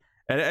this week,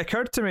 and it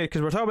occurred to me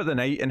because we're talking about the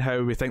Knight and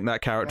how we think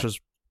that character's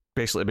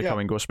basically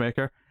becoming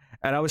Ghostmaker,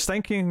 and I was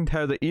thinking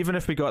how that even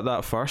if we got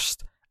that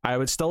first, I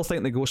would still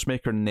think the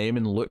Ghostmaker name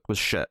and look was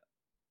shit.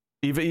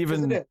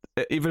 Even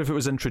if it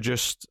was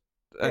introduced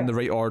in the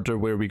right order,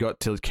 where we got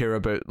to care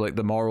about like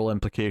the moral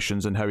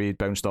implications and how he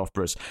bounced off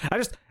Bruce.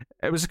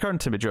 It was occurring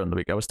to me during the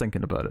week. I was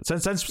thinking about it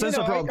since I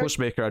brought up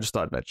Ghostmaker. I just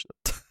thought I'd mention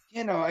it.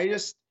 You know,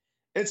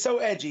 it's so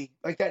edgy,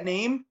 like that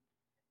name,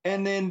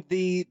 and then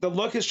the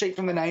look is straight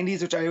from the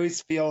 '90s, which I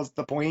always feel is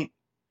the point.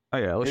 Oh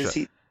yeah, let's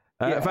in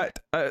fact,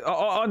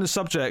 on the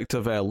subject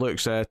of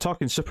looks,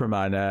 talking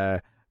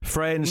Superman,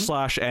 friend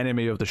 /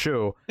 enemy of the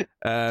show,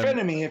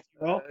 frenemy, if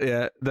you will.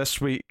 Yeah,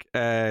 this week,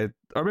 or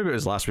maybe it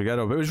was last week. I don't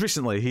know, but it was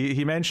recently.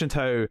 He mentioned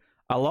how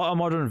a lot of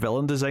modern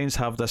villain designs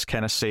have this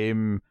kind of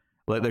same,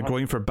 like they're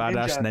going for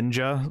badass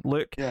ninja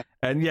look,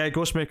 and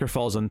Ghostmaker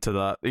falls into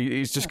that.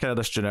 He's just kind of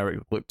this generic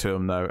look to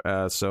him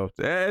now. So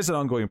it is an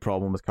ongoing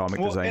problem with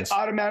comic designs. It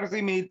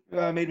automatically made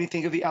me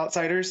think of the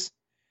Outsiders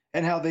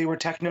and how they were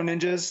techno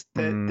ninjas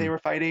that they were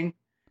fighting.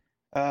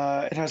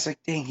 And I was like,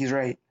 dang, he's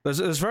right.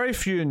 There's very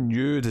few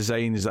new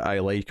designs that I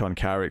like on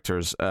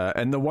characters,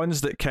 and the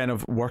ones that kind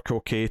of work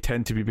okay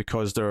tend to be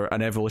because they're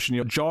an evolution.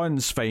 You know,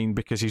 John's fine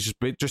because he's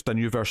just a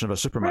new version of a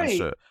Superman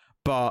suit,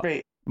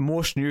 but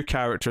most new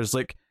characters,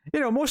 like, you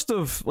know, most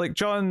of like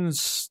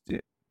John's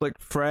like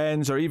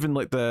friends, or even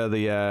like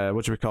the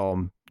what do we call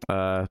them,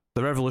 the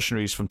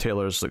revolutionaries from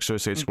Taylor's like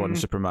Suicide Squad and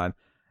Superman.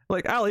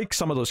 Like, I like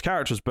some of those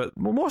characters, but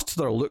most of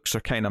their looks are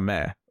kind of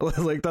meh.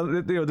 Like,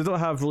 they don't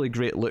have really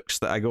great looks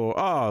that I go,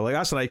 oh, like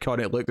that's an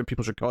iconic look that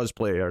people should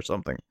cosplay or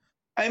something.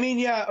 I mean,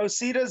 yeah,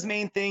 Osida's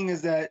main thing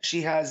is that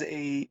she has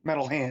a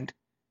metal hand,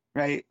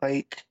 right?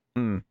 Like,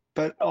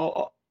 but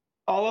all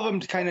of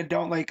them kind of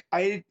don't. Like,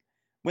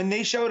 when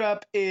they showed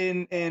up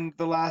in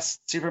the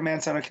last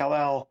Superman Son of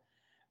Kal-El,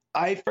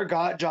 I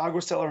forgot Jog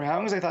was still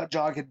around because I thought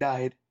Jog had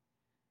died.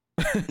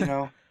 You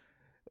know.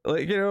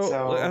 Like, you know,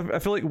 so, I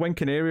feel like Wing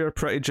Canary are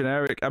pretty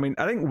generic. I mean,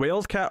 I think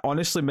Wildcat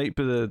honestly might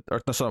be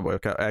that's not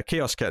Wildcat,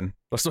 Chaos Kitten.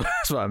 That's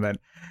what I meant.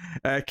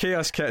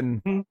 Chaos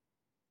Kitten,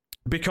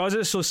 because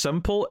it's so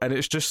simple and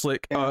it's just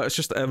like, it's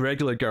just a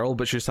regular girl,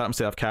 but she just happens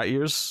to have cat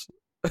ears.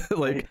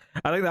 Like,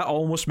 I think that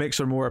almost makes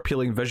her more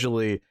appealing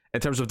visually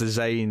in terms of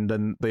design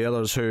than the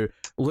others who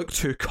look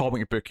too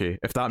comic booky,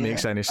 if that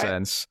makes any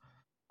sense.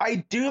 I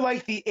do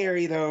like the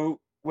Aerie, though,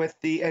 with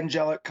the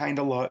angelic kind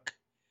of look.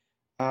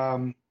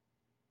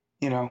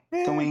 You know,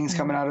 the wings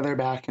coming out of their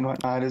back and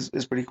whatnot is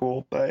pretty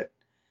cool. But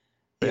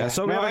Yeah,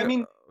 so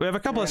no, we have a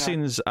couple why of not?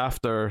 scenes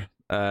after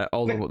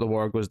all the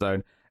war goes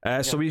down.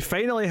 So we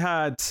finally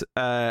had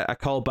a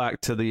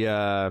callback to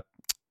the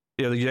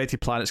the United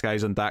Planets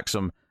guys on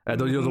Daxam.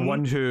 The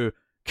one who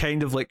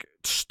kind of like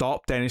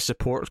stopped any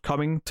support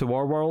coming to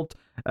Warworld.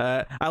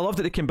 I love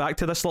that they came back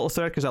to this little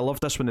thread because I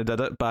loved this when they did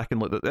it back in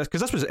like because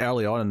this was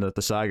early on in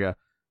the saga.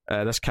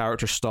 This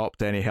character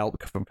stopped any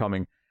help from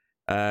coming,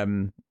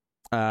 and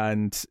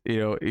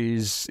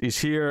he's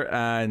here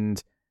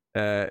and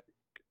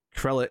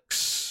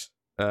Krillix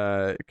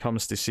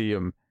comes to see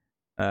him.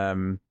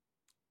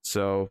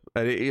 So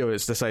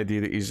it's this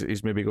idea that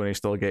he's maybe going to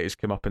still get his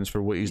comeuppance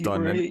for what he's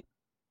done. Right.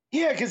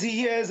 Yeah, because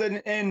he is,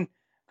 and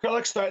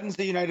Krillix threatens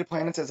the United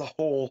Planets as a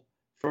whole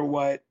for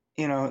what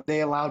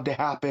they allowed to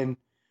happen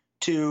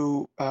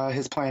to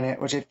his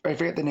planet, which I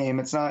forget the name.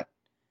 It's not.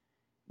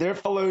 They're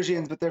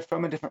Phalosians, but they're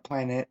from a different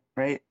planet,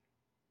 right?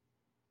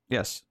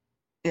 Yes.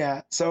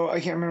 Yeah. So I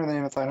can't remember the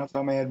name of the planet off the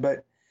top of my head,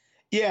 but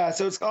yeah.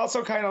 So it's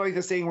also kind of like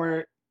this thing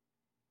where,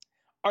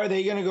 are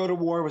they going to go to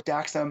war with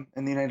Daxam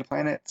and the United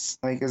Planets?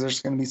 Like, is there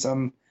going to be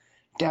some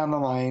down the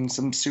line,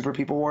 some super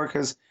people war?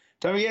 Because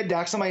don't forget,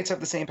 Daxamites have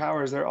the same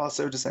powers. They're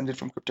also descended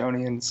from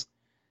Kryptonians.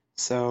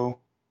 So,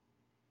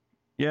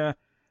 yeah.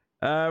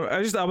 I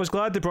was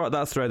glad they brought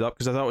that thread up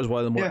because I thought it was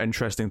one of the more Yeah.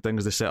 interesting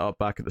things they set up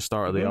back at the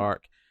start of the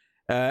arc.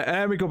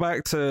 And we go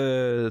back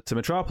to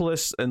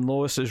Metropolis, and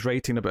Lois is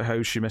writing about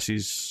how she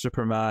misses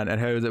Superman and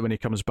how that when he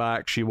comes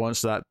back, she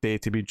wants that day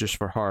to be just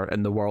for her,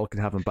 and the world can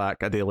have him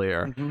back a day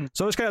later.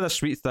 So it's kind of this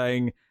sweet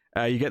thing.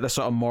 You get this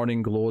sort of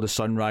morning glow, the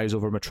sunrise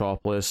over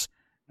Metropolis,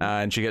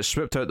 and she gets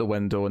swooped out the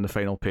window, and the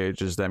final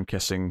page is them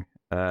kissing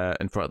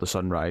in front of the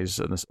sunrise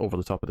and over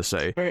the top of the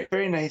city. very,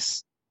 very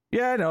nice.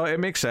 Yeah, no, it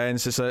makes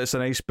sense. It's a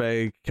nice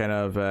big kind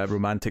of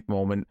romantic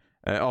moment.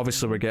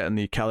 Obviously, we're getting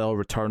the Kal-El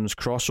Returns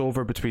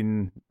crossover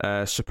between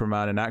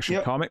Superman and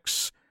Action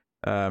Comics.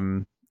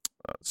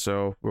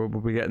 So we'll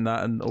be getting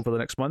that over the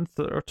next month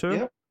or two.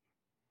 Yep.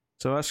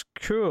 So that's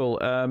cool.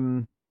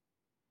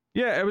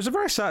 Yeah, it was a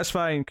very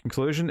satisfying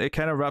conclusion. It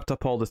kind of wrapped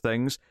up all the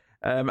things.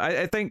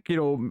 I think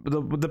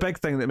the big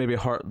thing that maybe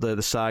hurt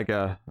the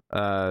saga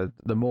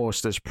the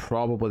most is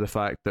probably the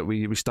fact that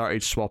we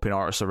started swapping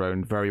artists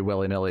around very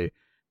willy-nilly.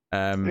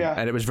 And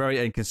it was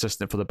very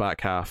inconsistent for the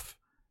back half.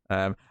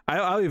 I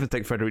don't even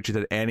think Federici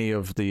did any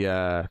of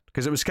the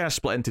because it was kind of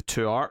split into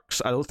two arcs.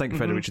 I don't think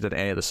Federici did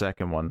any of the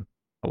second one.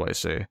 I want to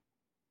say.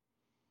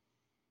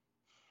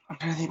 I'm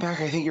trying to think back.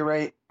 I think you're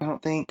right. I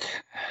don't think.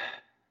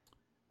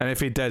 And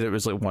if he did, it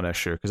was like one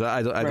issue because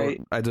I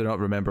do not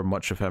remember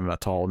much of him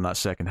at all in that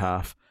second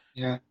half.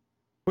 Yeah.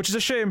 Which is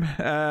a shame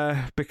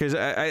because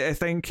I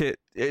think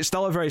it's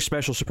still a very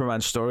special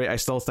Superman story. I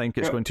still think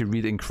it's going to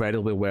read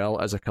incredibly well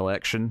as a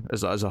collection,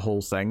 as a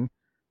whole thing.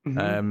 All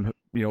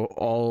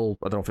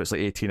I don't know if it's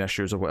like 18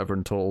 issues or whatever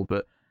in total,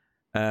 but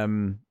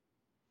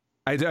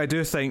I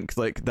do think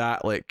like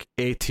that like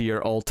A-tier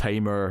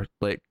all-timer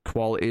like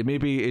quality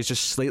maybe is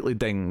just slightly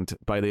dinged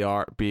by the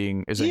art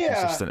being as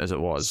inconsistent as it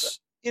was.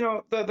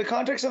 The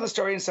context of the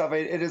story and stuff,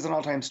 it is an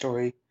all-time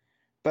story,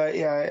 but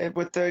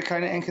with the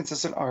kind of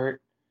inconsistent art,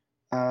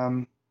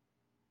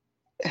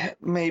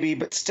 maybe,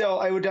 but still,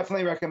 I would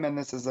definitely recommend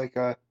this as like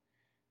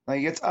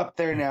it's up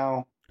there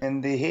now.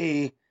 And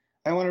hey,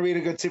 I want to read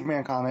a good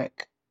Superman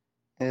comic.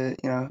 You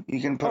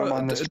can put them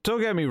on this.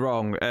 Don't get me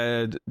wrong.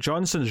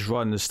 Johnson's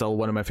run is still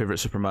one of my favorite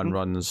Superman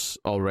runs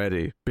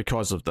already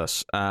because of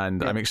this,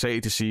 and I'm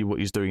excited to see what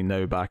he's doing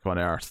now back on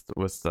Earth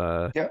with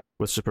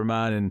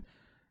Superman and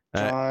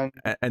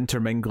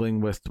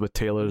intermingling with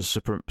Taylor's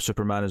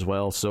Superman as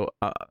well. So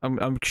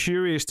I'm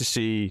curious to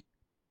see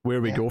where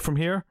we go from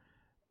here.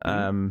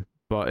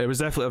 But it was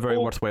definitely a very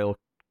worthwhile,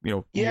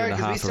 year and a half.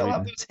 Because we still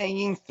have those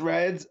hanging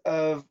threads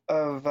of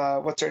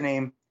what's her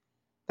name,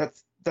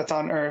 that's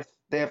on Earth.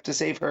 They have to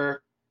save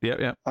her.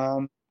 Yeah.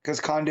 Because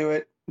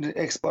Conduit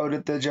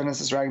exploded the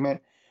Genesis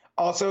fragment.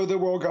 Also, the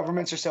world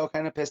governments are still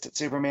kind of pissed at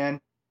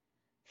Superman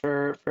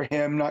for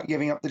him not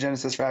giving up the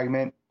Genesis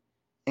fragment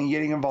and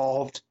getting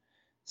involved.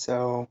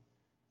 So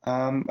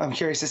I'm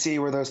curious to see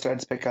where those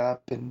threads pick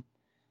up and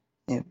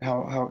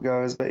how it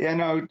goes. But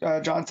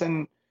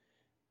Johnson,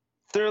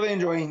 thoroughly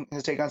enjoying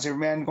his take on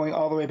Superman, going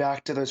all the way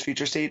back to those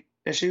future state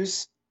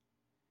issues.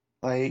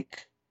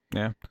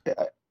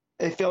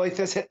 I feel like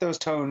this hit those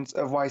tones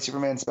of why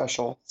Superman's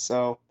special.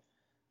 So,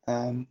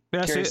 so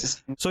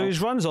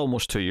his run's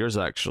almost 2 years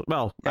actually.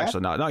 Well,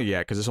 actually not yet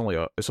because it's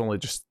only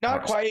just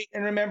not quite.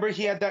 And remember,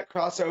 he had that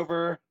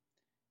crossover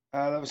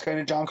that was kind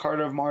of John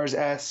Carter of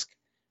Mars-esque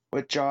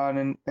with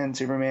John and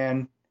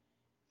Superman,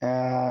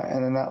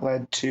 and then that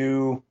led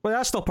to. Well,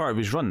 that's still part of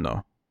his run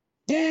though.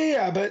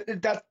 Yeah, but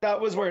that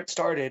was where it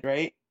started,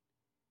 right?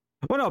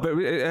 Well, no, but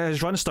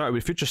his run started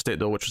with Future State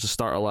though, which was the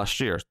start of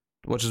last year.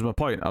 Which is my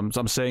point. I'm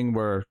saying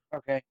we're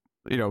okay.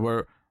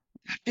 We're.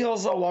 That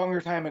feels a longer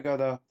time ago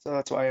though, so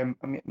that's why I'm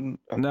getting.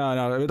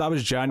 No, that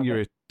was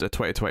January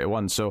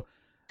 2021. So,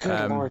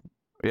 Good Lord.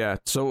 Yeah,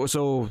 so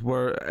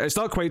it's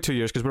not quite 2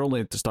 years because we're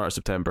only at the start of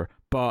September.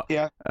 But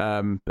Yeah.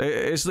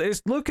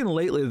 it's looking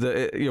lately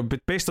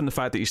that based on the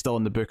fact that he's still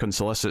in the book on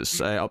solicits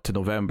up to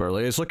November,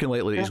 like, it's looking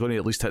lately that he's going to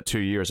at least hit 2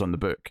 years on the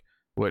book,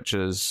 which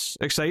is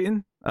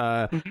exciting.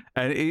 And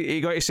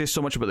he got to say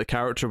so much about the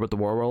character with the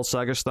Warworld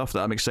saga stuff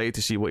that I'm excited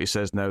to see what he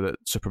says now that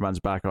Superman's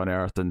back on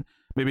Earth and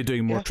maybe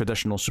doing more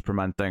traditional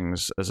Superman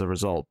things as a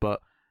result.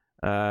 But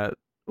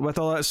with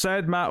all that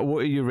said, Matt,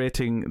 what are you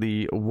rating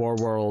the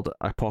Warworld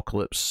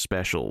Apocalypse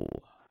special?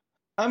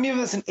 I'm giving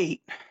this an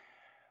 8.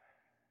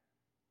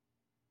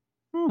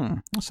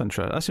 That's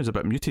interesting. That seems a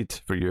bit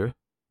muted for you.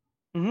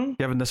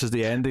 Given this is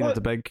the ending of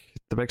the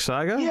big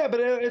saga. Yeah, but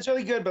it's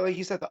really good. But like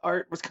you said, the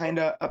art was kind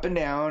of up and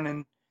down,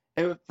 and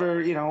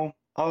for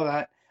all of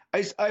that.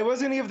 I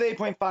was gonna give the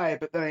 8.5,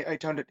 but then I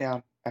toned it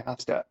down a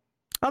half step.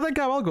 I think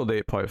I will go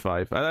to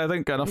 8.5. I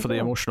think enough of the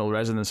emotional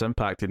resonance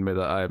impacted me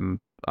that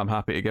I'm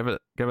happy to give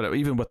it,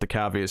 even with the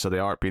caveats of the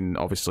art being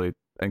obviously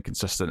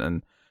inconsistent.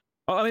 And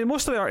I mean,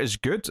 most of the art is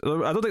good. I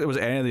don't think there was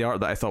any of the art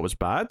that I thought was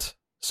bad.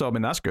 So I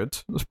mean, that's good.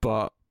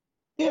 But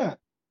yeah,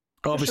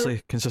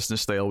 obviously, consistent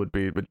style would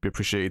be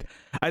appreciated.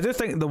 I do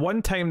think the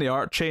one time the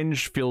art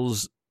change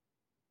feels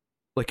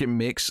like it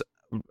makes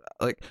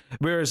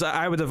whereas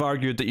I would have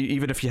argued that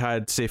even if you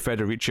had, say,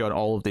 Federici on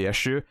all of the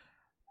issue,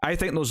 I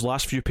think those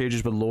last few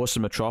pages with Lois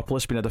and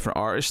Metropolis being a different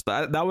artist,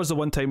 that was the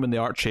one time when the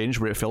art changed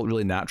where it felt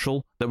really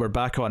natural, that we're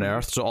back on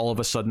Earth, so all of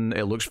a sudden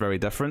it looks very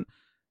different.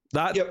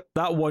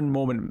 That one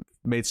moment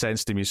made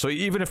sense to me. So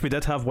even if we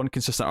did have one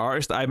consistent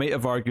artist, I might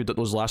have argued that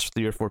those last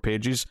 3 or 4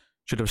 pages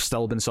should have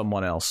still been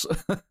someone else.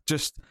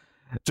 just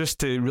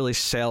to really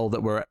sell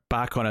that we're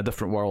back on a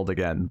different world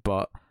again.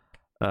 But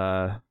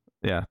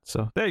yeah,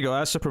 so there you go.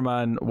 That's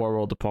Superman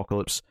Warworld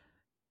Apocalypse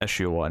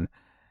issue 1.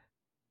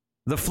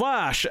 The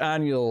Flash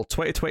Annual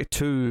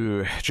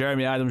 2022.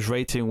 Jeremy Adams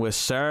writing with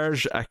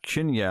Serge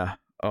Acuna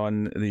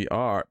on the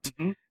art.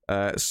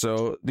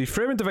 So the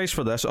framing device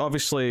for this,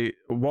 obviously,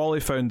 Wally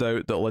found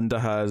out that Linda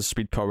has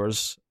speed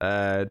powers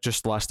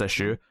just last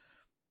issue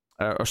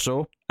or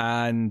so.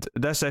 And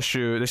this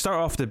issue, they start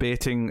off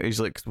debating.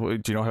 He's like,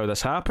 do you know how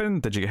this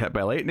happened? Did you get hit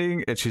by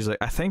lightning? And she's like,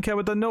 I think I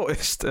would have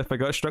noticed if I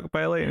got struck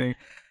by lightning.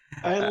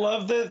 I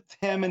love that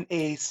him and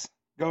Ace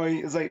going,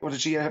 is like, well,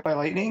 did she get hit by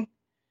lightning?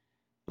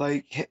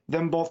 Like,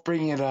 them both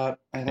bringing it up,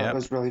 I thought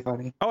was really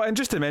funny. Oh, and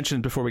just to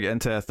mention before we get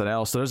into anything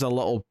else, there's a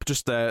little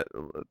bit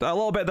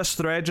of this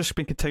thread just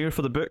being continued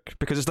for the book,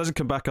 because it doesn't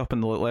come back up in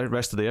the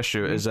rest of the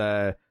issue, is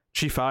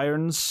Chief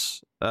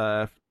Irons,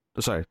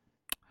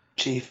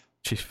 Chief.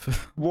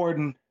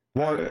 Warden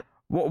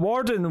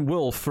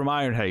Wolf from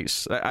Iron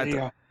Heights.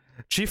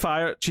 Chief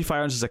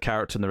Irons is a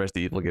character in the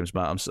Resident Evil games,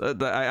 man.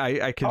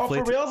 I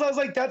conflate. Oh, for reals? I was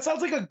like, that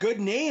sounds like a good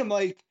name.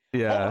 Like,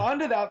 hold on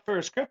to that for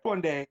a script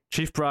one day.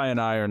 Chief Brian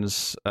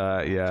Irons.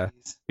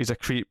 He's a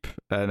creep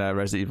in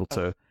Resident Evil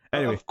 2.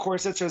 Anyway, of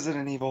course, it's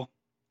Resident Evil.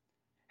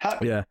 How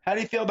do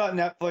you feel about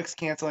Netflix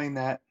canceling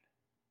that?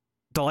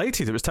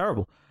 Delighted. It was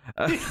terrible.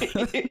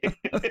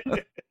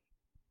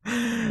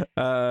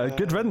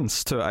 Good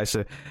riddance to it, I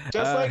say.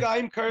 Just like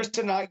I'm cursed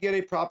to not get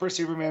a proper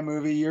Superman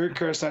movie, you're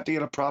cursed not to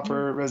get a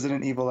proper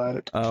Resident Evil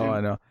adaptation. Oh, I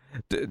know.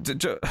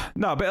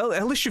 No, but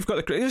at least you've got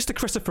at least the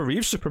Christopher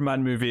Reeve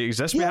Superman movie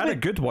exists. We had a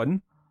good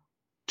one.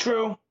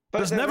 True. But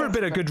there's never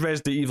been a good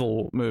Resident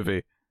Evil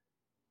movie.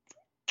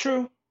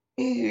 True.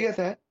 You get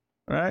that.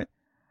 Right?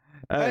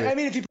 I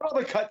mean, if you put all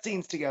the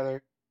cutscenes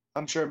together,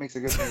 I'm sure it makes a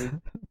good movie.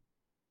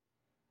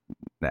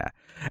 Nah.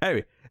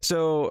 Anyway,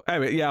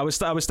 yeah, I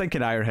was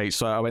thinking Iron Heights,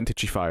 so I went to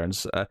Chief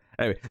Irons.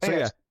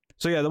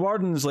 So the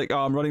Warden's like, oh,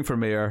 I'm running for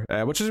mayor,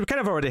 which is we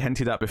kind of already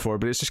hinted at before,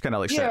 but it's just kind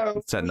of like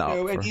setting up.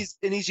 And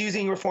he's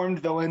using reformed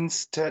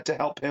villains to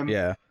help him.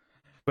 Yeah,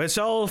 but it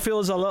all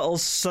feels a little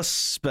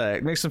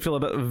suspect. Makes him feel a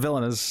bit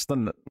villainous,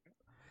 doesn't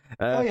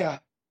it?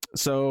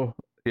 So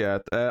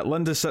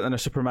Linda's sitting in a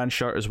Superman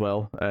shirt as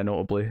well,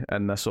 notably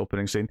in this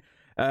opening scene.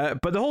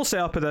 But the whole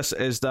setup of this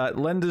is that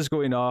Linda's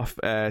going off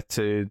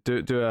to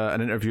do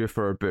an interview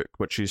for her book,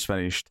 which she's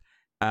finished.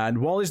 And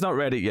Wally's not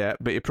read it yet,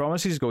 but he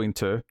promises he's going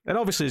to. And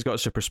obviously he's got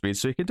super speed,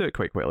 so he can do it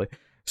quite quickly.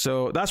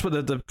 So that's what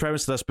the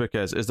premise of this book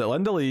is that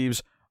Linda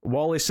leaves,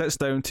 Wally sits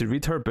down to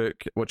read her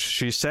book, which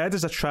she said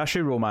is a trashy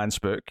romance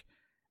book.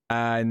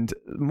 And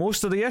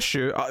most of the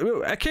issue,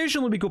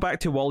 occasionally we go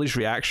back to Wally's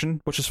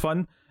reaction, which is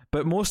fun,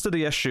 but most of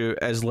the issue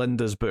is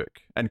Linda's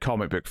book in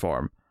comic book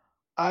form.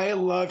 I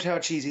loved how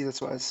cheesy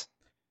this was.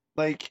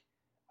 Like,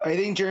 I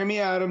think Jeremy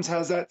Adams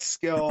has that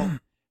skill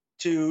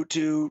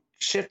to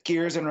shift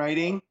gears in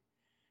writing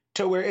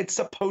to where it's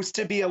supposed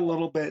to be a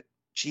little bit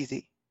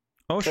cheesy.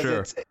 Oh,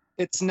 sure.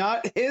 It's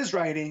not his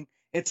writing,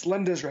 it's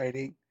Linda's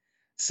writing.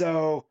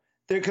 So,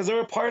 because there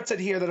were parts in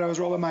here that I was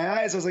rolling my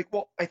eyes, I was like,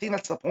 well, I think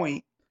that's the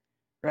point,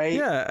 right?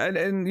 Yeah,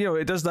 and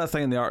it does that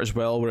thing in the art as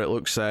well where it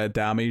looks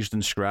damaged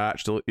and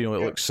scratched. It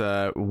looks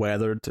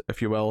weathered,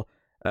 if you will.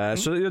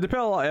 So they put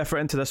a lot of effort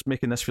into this,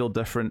 making this feel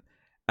different.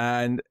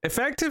 And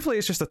effectively,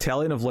 it's just a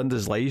telling of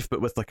Linda's life,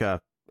 but with like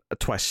a a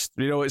twist.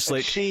 You know, it's a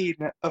like sheen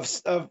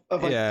of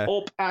like Yeah.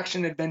 pulp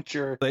action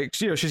adventure. like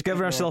you know, she's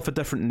giving Yeah. herself a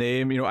different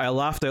name. You know, I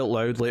laughed out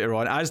loud later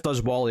on, as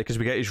does Wally, because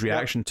we get his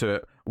reaction to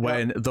it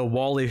when the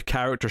Wally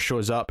character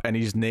shows up and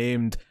he's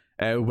named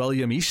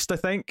William East, I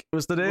think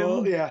was the name.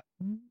 Well, yeah.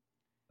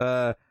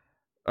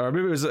 Or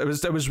maybe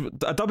it was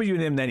a W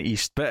name then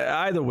East, but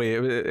either way,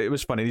 it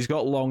was funny. He's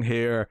got long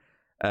hair.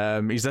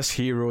 He's this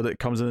hero that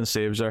comes in and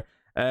saves her.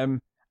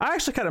 I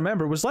actually can't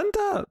remember. Was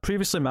Linda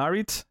previously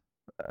married?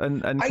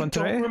 And I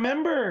continuity? don't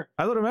remember.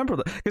 I don't remember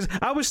that, because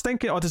I was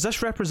thinking, oh, does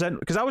this represent?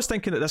 Because I was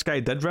thinking that this guy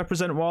did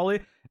represent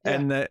Wally,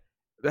 and that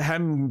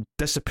him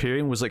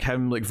disappearing was like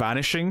him like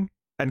vanishing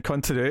in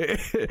continuity.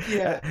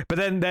 Yeah. But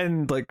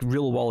then like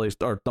real Wally,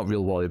 or not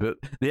real Wally, but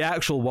the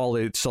actual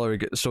Wally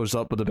shows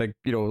up with a big,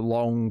 you know,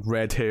 long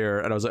red hair,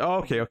 and I was like, oh,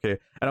 okay, and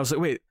I was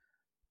like, wait,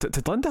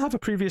 did Linda have a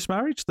previous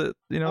marriage that,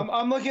 you know?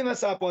 I'm looking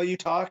this up while you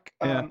talk.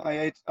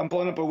 I'm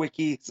pulling up a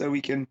wiki so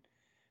we can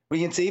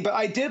see. But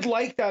I did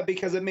like that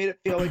because it made it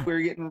feel like we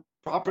were getting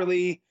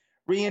properly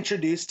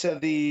reintroduced to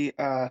the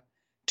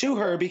to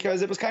her,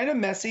 because it was kind of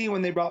messy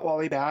when they brought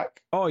Wally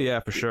back. Oh yeah,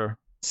 for sure.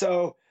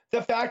 So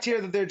the fact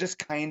here that they're just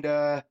kind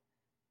of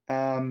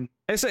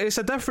it's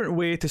a different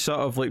way to sort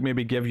of like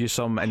maybe give you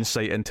some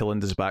insight into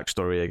Linda's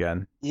backstory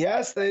again.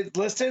 Yes, they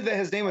listed that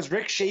his name was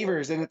Rick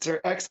Shavers and it's her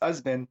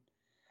ex-husband.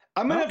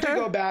 I'm gonna have to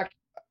go back.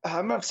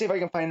 I'm gonna see if I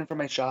can find him from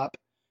my shop.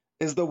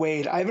 Is the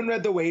Wade? I haven't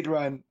read the Wade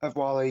run of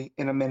Wally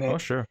in a minute. Oh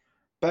sure.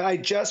 But I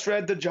just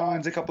read the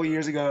Johns a couple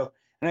years ago,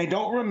 and I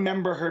don't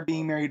remember her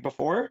being married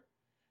before.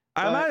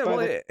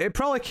 It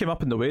probably came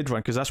up in the Wade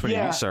run because that's when he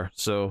meets her.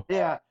 So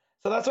yeah,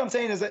 so that's what I'm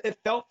saying, is that it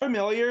felt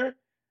familiar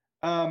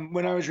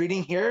when I was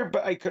reading here,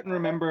 but I couldn't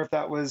remember if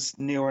that was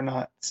new or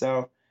not.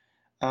 So,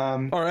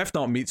 or if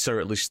not meets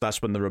her, at least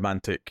that's when the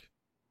romantic,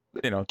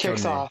 you know,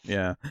 kicks journey. off.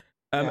 Yeah.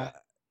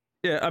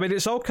 Yeah. I mean,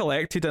 it's all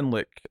collected in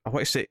like I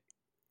want to say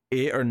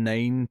 8 or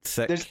 9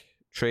 thick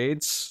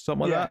trades,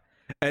 something like that.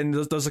 And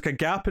there's like a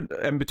gap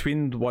in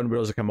between the one where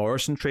there's like a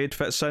Morrison trade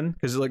fits in,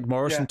 because like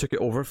Morrison took it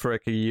over for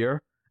like a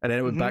year and then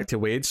it went back to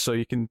Wade's, so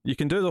you can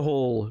do the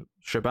whole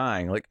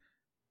shebang, like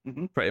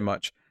pretty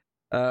much.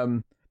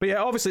 But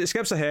yeah, obviously it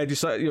skips ahead. You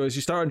start, as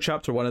you start on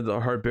chapter 1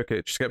 of her book,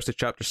 it skips to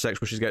chapter 6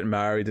 where she's getting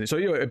married, and so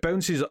it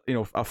bounces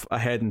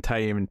ahead in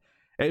time, and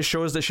it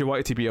shows that she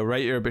wanted to be a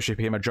writer, but she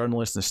became a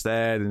journalist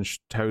instead, and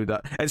how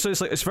that. And so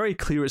it's very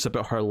clear it's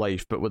about her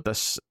life, but with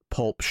this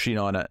pulp sheen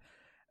on it.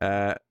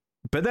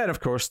 But then, of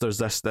course, there's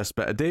this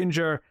bit of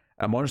danger.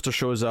 A monster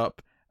shows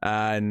up,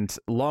 and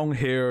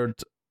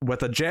long-haired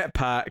with a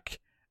jetpack,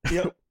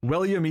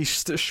 William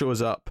East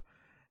shows up.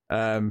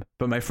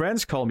 But my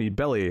friends call me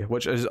Billy,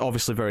 which is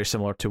obviously very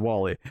similar to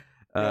Wally.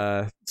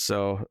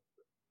 So,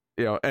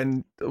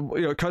 and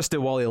it cuts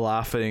to Wally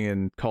laughing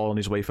and calling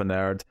his wife a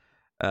nerd.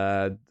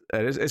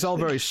 It's all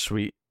very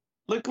sweet.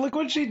 Look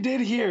what she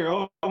did here.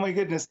 Oh my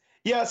goodness.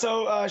 Yeah,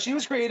 so she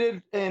was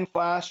created in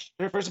Flash.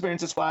 Her first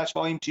appearance is Flash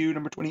Volume 2,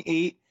 number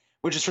 28,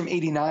 which is from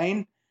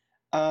 89.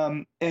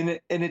 And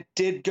it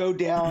did go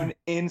down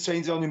in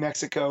Swainsville, New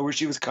Mexico, where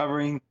she was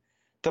covering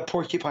the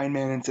Porcupine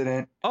Man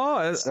incident.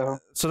 Oh,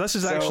 so this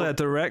is actually a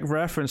direct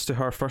reference to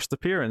her first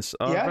appearance.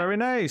 Oh, yeah. Very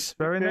nice.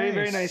 Very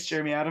nice,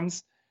 Jeremy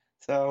Adams.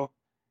 So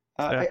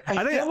I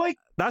feel like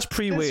that's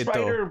pre-Wade, this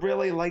writer though.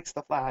 really likes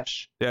the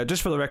Flash. Yeah,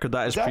 just for the record,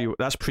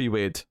 that's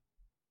pre-Wade.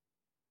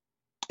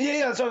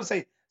 Yeah, that's what I'm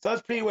saying. So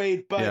that's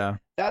pre-Wade, but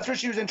that's where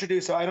she was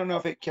introduced. So I don't know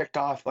if it kicked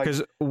off like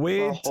because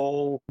Wade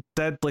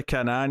did like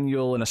an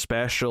annual and a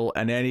special,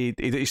 and then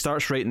he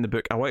starts writing the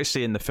book. I want to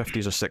say in the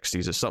 50s or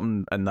 60s. It's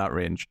something in that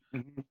range.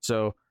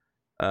 So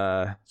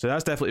that's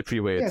definitely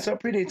pre-Wade. Yeah, so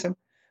it predates him.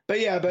 But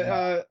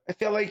I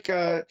feel like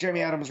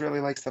Jeremy Adams really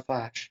likes the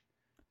Flash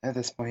at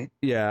this point.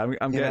 Yeah,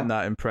 I'm getting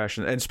that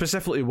impression, and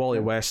specifically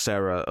Wally West's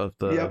era of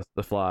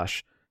the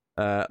Flash.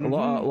 A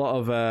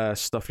lot of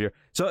stuff here.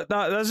 So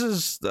this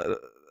is.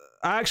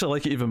 I actually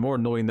like it even more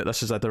knowing that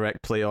this is a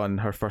direct play on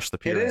her first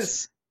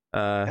appearance. It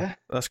is.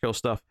 That's cool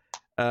stuff.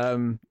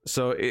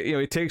 So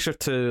he takes her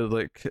to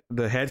like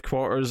the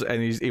headquarters,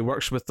 and he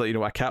works with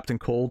a Captain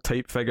Cold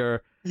type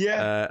figure.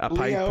 Yeah. A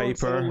Pied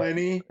Piper.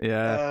 Lenny.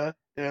 Yeah.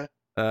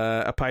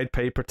 A Pied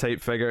Piper type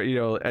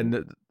figure.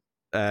 And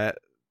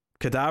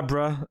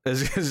Kadabra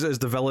is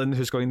the villain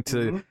who's going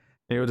to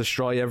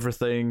destroy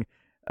everything.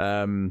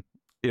 So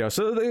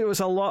it was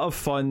a lot of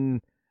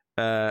fun.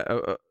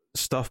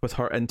 Stuff with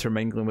her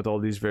intermingling with all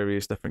these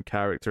various different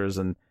characters,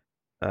 and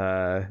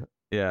so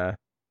no,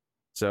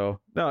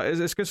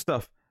 it's good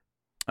stuff.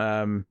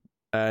 And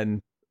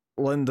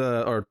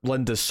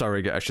Linda's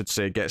surrogate, I should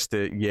say, gets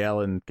to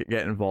yell and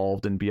get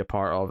involved and be a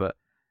part of it.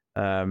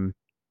 And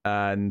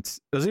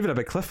there's even a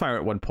big cliffhanger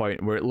at one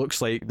point where it looks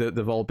like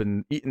they've all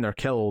been eaten or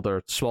killed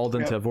or swallowed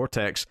into a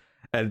vortex,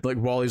 and like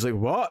Wally's like,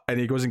 what? And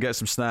he goes and gets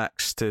some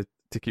snacks to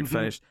keep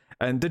finished.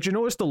 And did you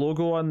notice the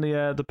logo on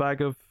the bag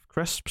of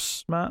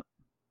crisps, Matt?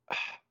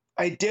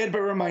 I did,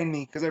 but remind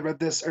me, because I read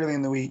this early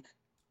in the week.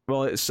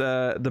 Well, it's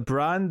the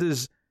brand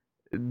is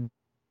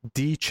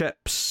D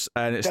Chips,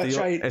 and it's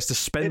it's the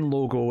spin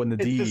logo and the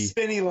D. It's the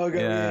spinny logo.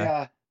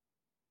 Yeah,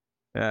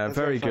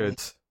 very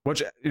good.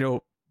 which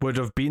would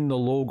have been the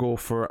logo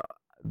for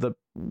the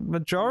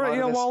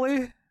majority of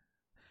Wally.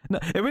 No,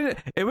 it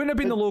wouldn't have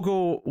been the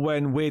logo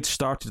when Wade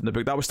started in the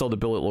book. That was still the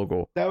Bullet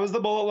logo. That was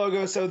the Bullet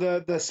logo. So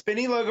the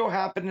Spinny logo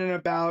happened in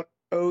about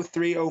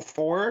 03,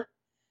 04,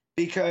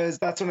 because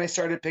that's when I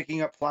started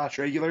picking up Flash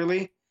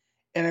regularly.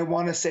 And I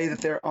want to say that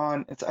they're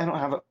on. I don't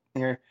have it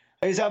here.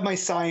 I just have my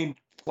signed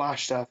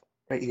Flash stuff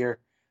right here.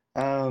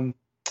 Because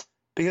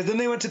then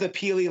they went to the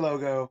Peely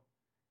logo.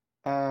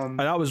 And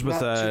that was with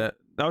that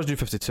was New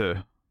 52.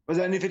 Was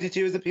that New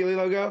 52? Was the Peely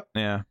logo?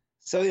 Yeah.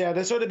 So yeah,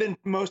 this would have been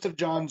most of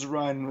John's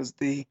run. Was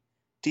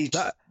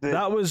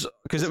that was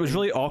because it was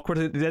really awkward.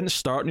 They didn't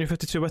start New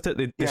 52 with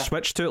it. They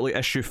switched to it like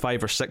issue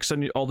 5 or 6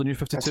 in all the New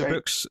 52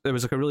 books. It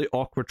was like a really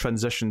awkward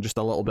transition, just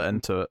a little bit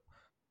into it.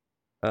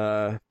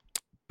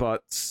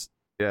 But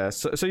yeah,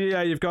 so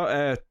yeah, you've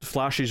got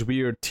Flash's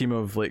weird team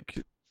of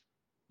like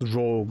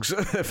rogues,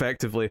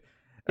 effectively.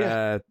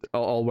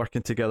 All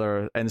working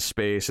together in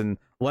space, and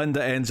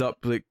Linda ends up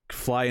like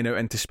flying out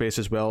into space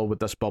as well with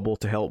this bubble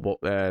to help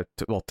to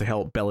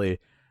help Billy,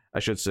 I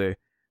should say,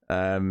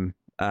 and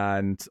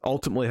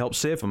ultimately help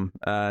save him.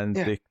 And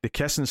they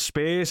kiss in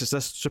space. It's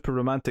this super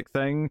romantic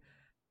thing.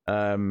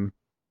 And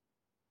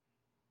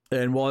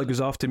Wally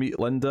goes off to meet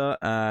Linda,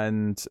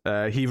 and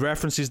he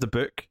references the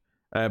book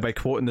by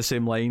quoting the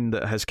same line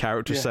that his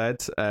character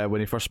said when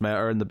he first met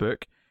her in the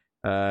book.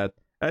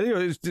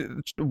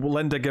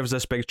 Linda gives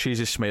this big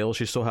cheesy smile.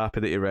 She's so happy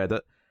that he read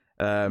it.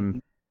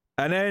 And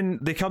then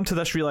they come to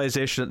this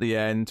realization at the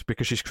end,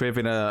 because she's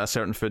craving a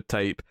certain food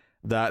type,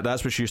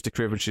 that's what she used to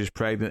crave when she was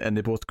pregnant, and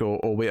they both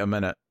go, oh, wait a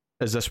minute,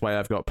 is this why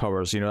I've got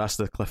powers? That's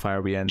the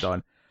cliffhanger we end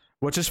on.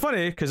 Which is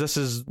funny, because this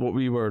is what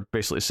we were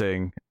basically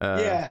saying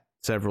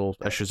several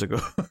issues ago.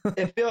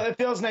 It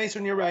feels nice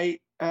when you're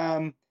right.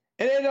 And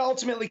it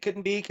ultimately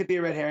could be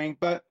a red herring,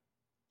 but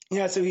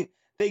yeah, so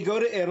they go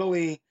to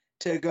Italy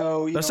to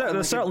go,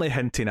 they're certainly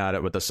hinting at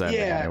it with the setting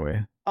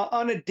anyway.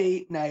 On a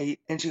date night,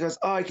 and she goes,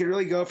 oh, I could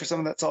really go for some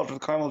of that salted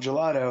caramel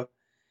gelato.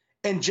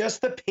 And just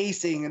the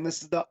pacing, and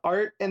this is the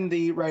art and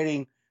the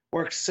writing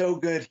works so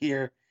good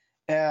here.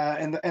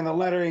 And the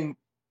lettering,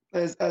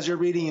 as you're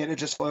reading it, it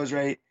just flows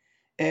right.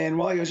 And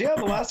Wally goes, yeah,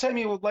 the last time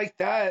you liked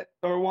that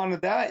or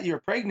wanted that, you were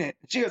pregnant.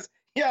 And she goes,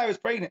 yeah, I was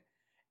pregnant.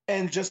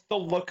 And just the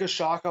look of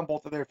shock on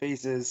both of their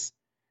faces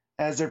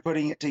as they're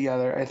putting it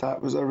together, I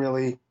thought was a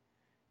really,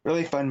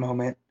 really fun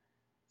moment.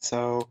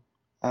 So,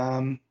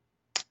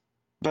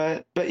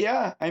 but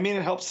yeah, I mean,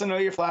 it helps to know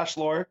your Flash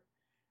lore,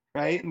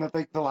 right? And that,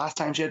 like, the last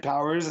time she had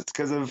powers, it's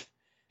because of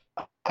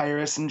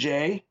Iris and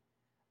Jay.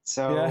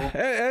 So yeah,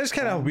 it is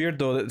kind of weird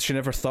though that she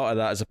never thought of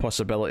that as a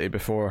possibility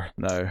before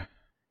now.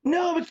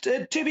 No,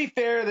 but to be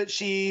fair, that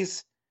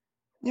she's,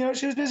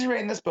 she was busy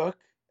writing this book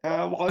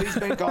while he's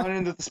been gone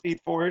into the Speed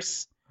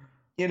Force.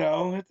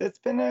 It's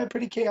been a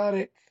pretty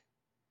chaotic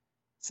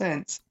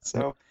since.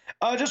 So,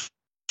 just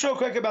real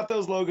quick about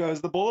those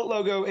logos. The Bullet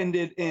logo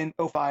ended in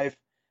 05.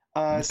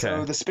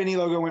 So the Spinny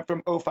logo went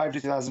from 05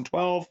 to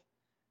 2012.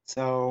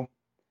 So,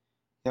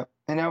 yep.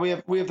 And now we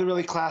have the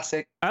really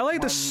classic. I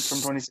like this from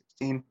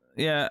 2016.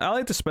 Yeah, I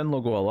like the Spin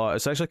logo a lot.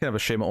 It's actually kind of a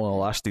shame it only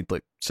lasted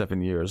like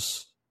 7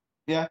 years.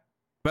 Yeah.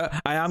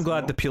 But I am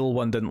glad the Peel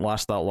one didn't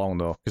last that long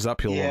though, because that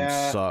Peel one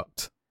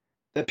sucked.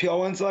 The Peel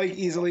one's like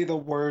easily the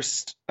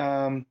worst.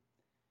 Because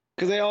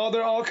they're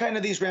all kind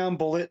of these round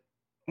bullet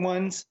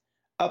ones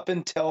up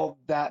until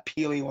that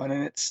Peely one,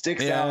 and it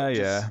sticks out.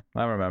 Yeah,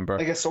 I remember.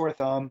 Like a sore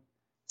thumb.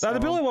 So. The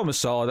Bullet one was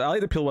solid. I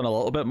like the Peel one a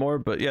little bit more,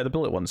 but yeah, the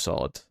Bullet one's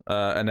solid.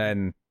 And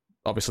then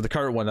obviously the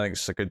current one I think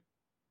is a good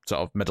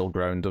sort of middle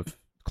ground of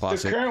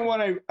classic. The current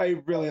one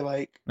I really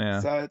like. Yeah.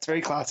 So it's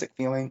very classic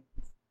feeling.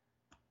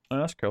 Oh,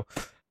 that's cool.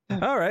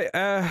 All right.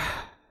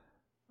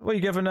 What are you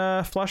giving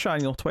Flash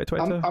Annual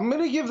 2022? I'm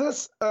gonna give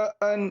this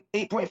an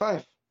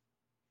 8.5.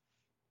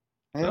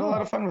 I had a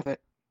lot of fun with it.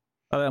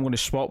 I think I'm going to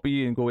swap with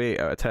you and go 8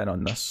 out of 10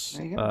 on this.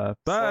 But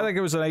I think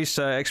it was a nice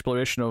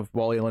exploration of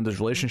Wally and Linda's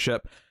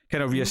relationship,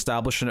 kind of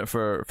re-establishing it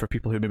for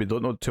people who maybe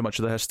don't know too much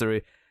of the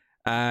history,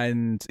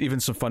 and even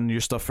some fun new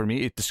stuff for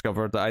me to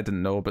discover that I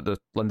didn't know about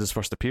Linda's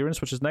first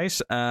appearance, which is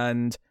nice,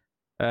 and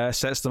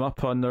sets them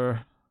up on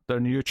their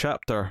new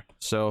chapter.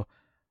 So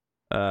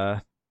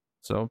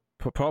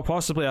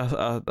possibly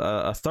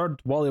a third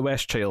Wally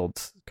West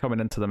child coming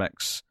into the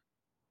mix,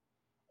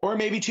 or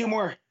maybe 2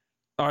 more.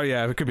 Oh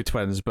yeah, it could be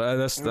twins, but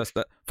that's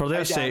for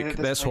their sake.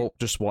 Let's hope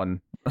just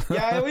one.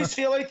 Yeah, I always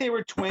feel like they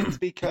were twins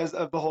because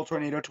of the whole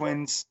Tornado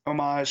Twins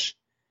homage.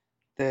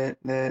 That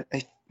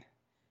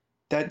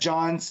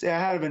John's, it had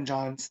to have been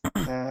John's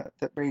that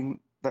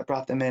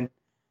brought them in.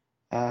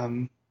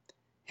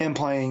 Him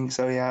playing,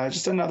 so yeah,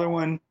 just another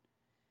one.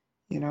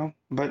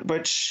 But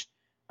which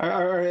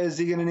or is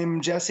he gonna name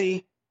him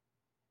Jesse?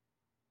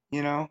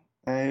 We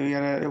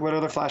gotta. What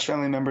other Flash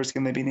family members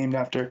can they be named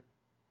after?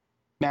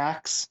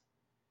 Max.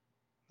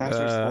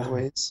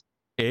 Ways.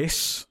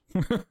 Ace.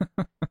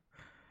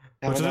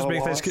 We'll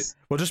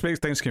just make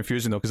things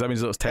confusing though, because that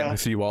means it's technically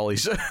 3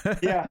 Wallys.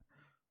 Yeah.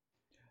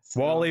 So,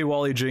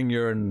 Wally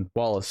Jr. and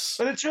Wallace.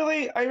 But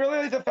I really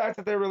like the fact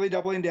that they're really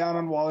doubling down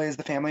on Wally as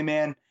the family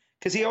man,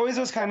 because he always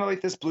was kind of like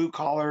this blue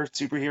collar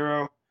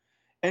superhero,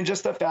 and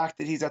just the fact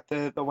that he's got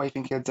the wife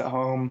and kids at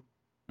home,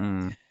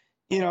 Mm.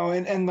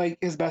 And like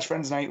his best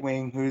friend's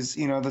Nightwing, who's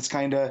that's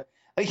kind of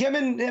like him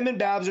and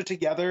Babs are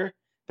together,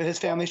 but his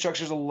family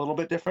structure is a little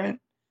bit different.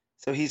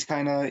 So he's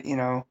kind of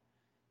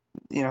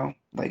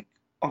like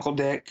Uncle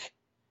Dick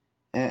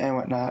and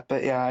whatnot.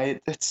 But yeah,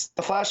 it's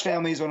the Flash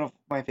family is one of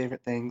my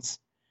favorite things.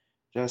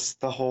 Just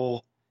the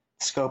whole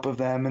scope of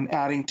them and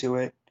adding to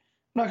it.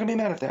 I'm not gonna be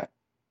mad at that.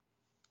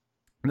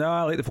 No,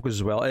 I like the focus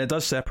as well, and it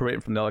does separate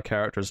him from the other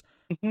characters.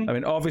 Mhm. I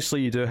mean,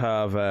 obviously, you do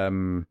have,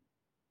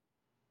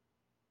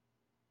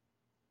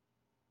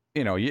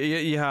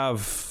 you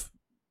have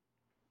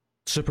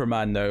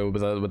Superman now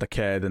with a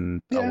kid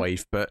and a Yeah.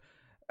 wife, but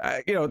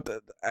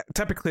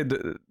typically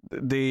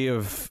they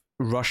have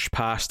rushed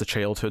past the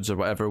childhoods or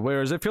whatever.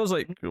 Whereas it feels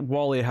like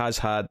Wally has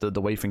had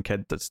the wife and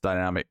kid that's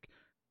dynamic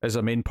as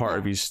a main part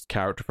of his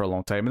character for a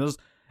long time,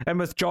 and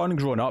with John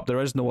growing up, there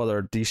is no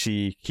other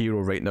DC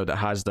hero right now that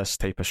has this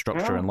type of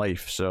structure No. in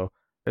life. So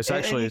it's And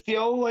actually you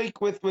feel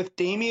like with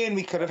Damien,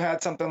 we could have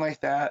had something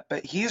like that,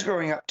 but he's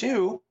growing up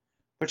too,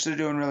 which they're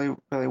doing really,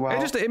 really well.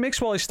 it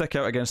makes Wally stick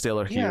out against the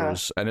other Yeah.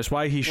 heroes, and it's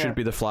why he should Yeah.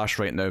 be the Flash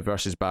right now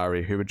versus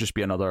Barry, who would just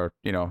be another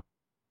guy.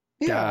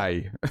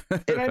 And I'd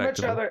much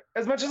effectively. rather,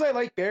 as much as I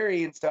like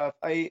Barry and stuff,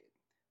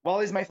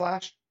 Wally's my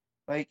Flash.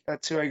 Like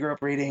that's who I grew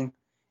up reading,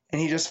 and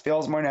he just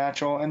feels more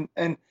natural,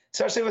 and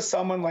especially with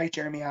someone like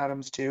Jeremy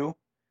Adams too,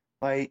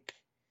 like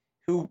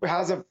who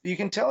has you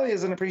can tell he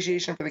has an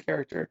appreciation for the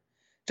character.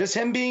 Just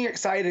him being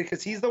excited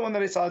because he's the one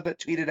that I saw that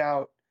tweeted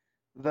out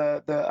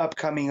the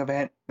upcoming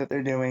event that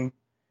they're doing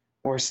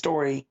or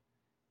story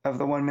of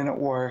the 1 Minute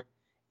War,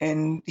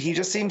 and he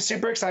just seems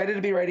super excited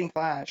to be writing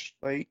Flash,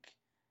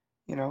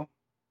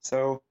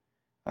 so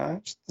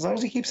as long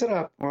as he keeps it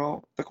up,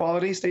 well, the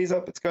quality stays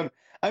up, it's good.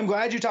 I'm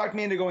glad you talked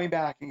me into going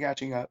back and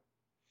catching up.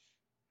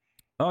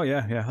 Oh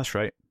yeah, that's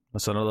right.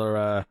 That's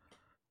another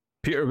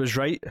Peter was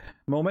right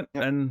moment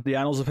Yep. in the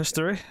annals of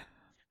history.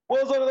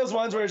 Well, it's one of those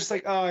ones where it's just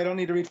like, oh, I don't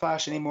need to read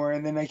Flash anymore,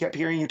 and then I kept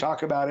hearing you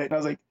talk about it, and I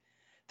was like,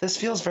 this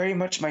feels very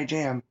much my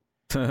jam.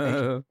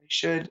 I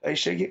should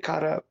get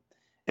caught up.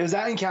 It was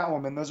that and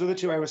Catwoman. Those were the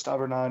two I was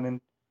stubborn on,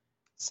 and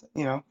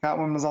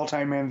Catwoman was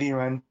all-time MV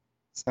run.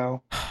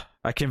 So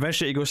I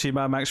convinced you to go see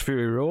Mad Max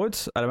Fury Road.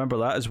 I remember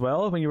that as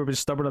well when you were being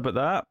stubborn about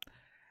that.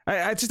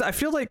 I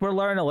feel like we're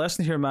learning a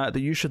lesson here, Matt,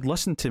 that you should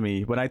listen to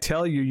me when I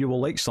tell you you will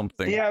like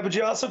something. yeah, but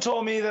you also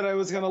told me that I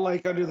was gonna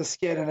like Under the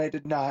Skin, and I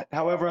did not.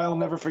 However, I'll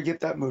never forget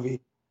that movie.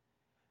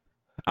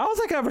 I don't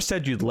think I ever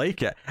said you'd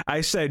like it.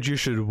 I said you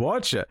should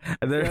watch it,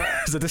 and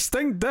there's a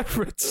distinct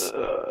difference.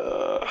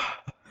 I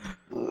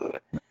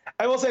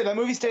will say that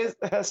movie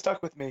has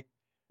stuck with me, Of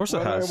course it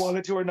whether has. I want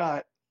it to or not.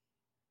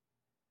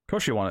 Of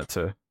course you want it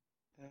to.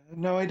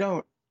 No, I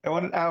don't. I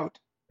want it out.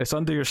 It's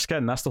under your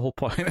skin. That's the whole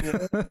point.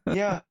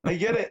 Yeah, I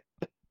get it.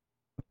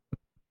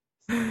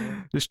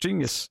 It's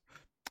genius.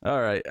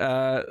 All right,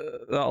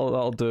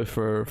 that'll do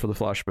for the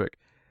Flash book.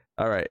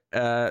 All right,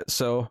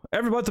 so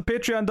everybody to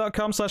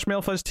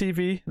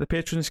patreon.com/MailFuzzTV. The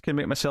patrons can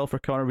make myself or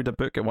Connor read a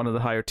book at one of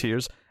the higher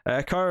tiers.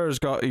 Connor's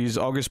got his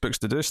August books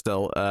to do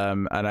still,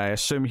 and I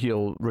assume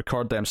he'll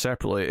record them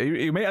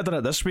separately. He might have done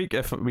it this week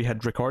if we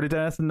had recorded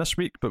anything this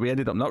week, but we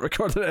ended up not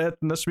recording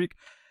anything this week.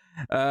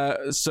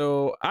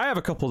 So I have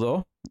a couple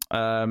though,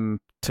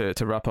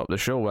 to wrap up the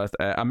show with.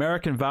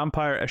 American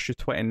Vampire issue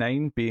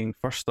 29 being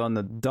first on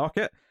the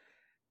docket.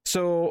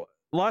 So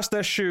last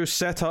issue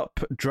set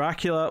up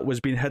Dracula was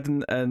being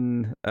hidden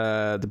in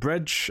the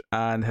bridge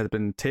and had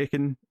been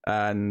taken,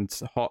 and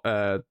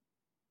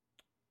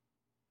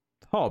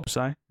Hobbs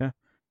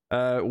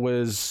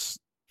was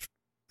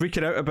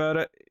freaking out about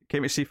it,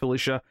 came to see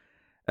Felicia.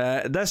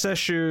 This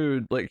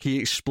issue, like, he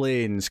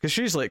explains, because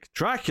she's like,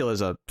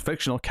 Dracula's a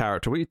fictional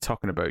character, what are you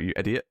talking about, you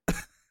idiot?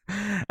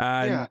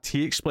 And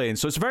he explains,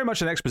 so it's very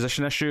much an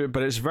exposition issue,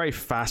 but it's very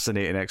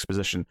fascinating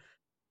exposition,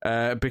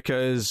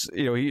 because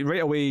he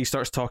right away he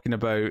starts talking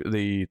about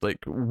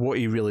what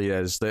he really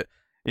is, that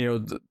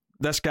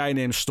this guy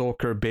named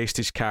Stoker based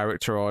his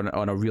character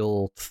on a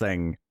real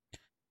thing,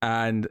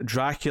 and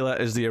Dracula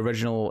is the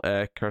original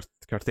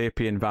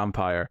Carthaginian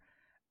vampire,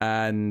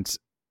 and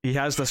he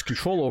has this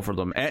control over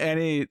them.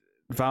 Any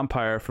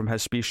vampire from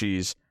his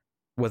species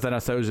within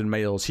 1,000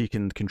 miles he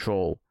can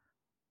control.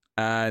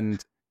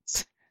 And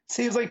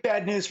seems like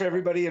bad news for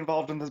everybody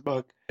involved in this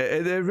book.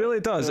 It really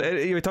does.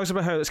 He talks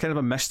about how it's kind of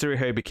a mystery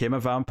how he became a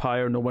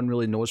vampire. No one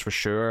really knows for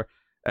sure.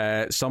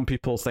 Some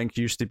people think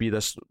he used to be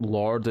this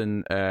lord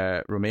in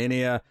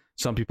Romania.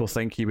 Some people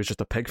think he was just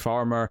a pig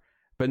farmer,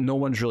 but no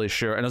one's really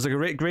sure. And there's like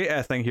a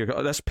great thing here.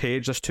 This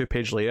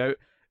 2-page layout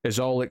is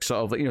all like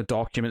sort of like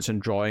documents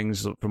and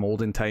drawings from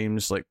olden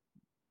times, like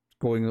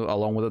going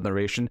along with the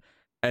narration.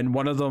 And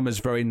one of them is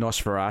very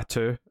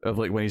Nosferatu, of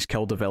like when he's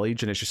killed the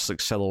village, and it's just like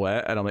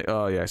silhouette. And I'm like,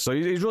 oh yeah. So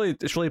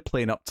it's really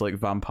playing up to like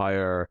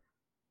vampire,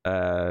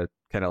 kind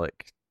of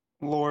like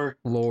lore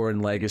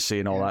and legacy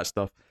and all that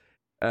stuff.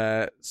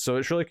 So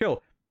it's really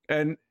cool.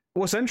 And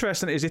what's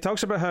interesting is he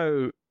talks about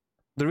how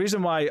the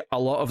reason why a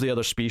lot of the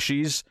other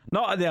species,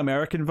 not the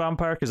American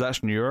vampire, because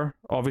that's newer,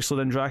 obviously,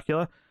 than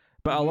Dracula,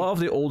 but a lot of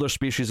the older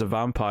species of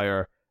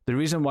vampire, the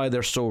reason why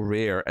they're so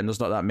rare and there's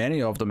not that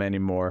many of them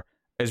anymore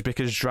is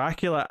because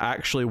Dracula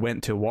actually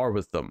went to war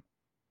with them.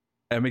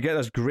 And we get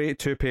this great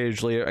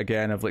 2-page layout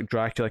again of like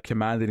Dracula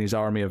commanding his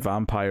army of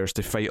vampires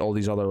to fight all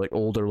these other like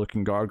older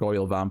looking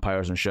gargoyle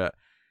vampires and shit.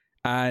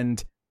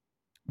 And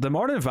the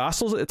Morning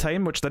Vassals at the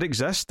time, which did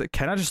exist, it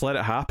kind of just let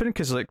it happen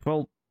because like,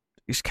 well,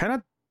 he's kind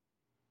of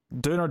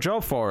doing our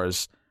job for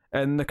us.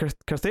 And the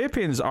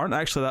Carthapians aren't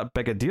actually that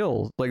big a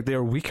deal. Like,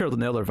 they're weaker than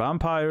the other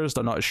vampires,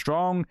 they're not as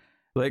strong.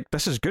 Like,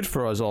 this is good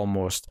for us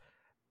almost.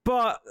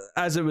 But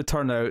as it would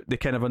turn out, they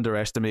kind of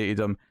underestimated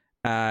him,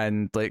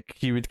 and like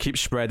he would keep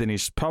spreading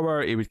his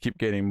power, he would keep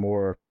getting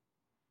more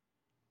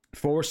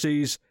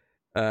forces.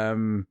 He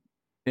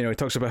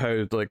talks about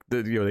how like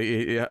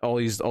all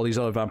these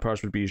other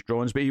vampires would be his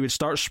drones, but he would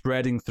start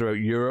spreading throughout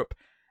Europe.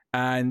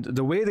 And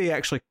the way they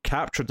actually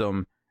captured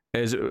him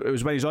is it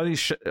was when he's on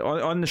his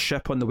on the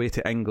ship on the way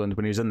to England,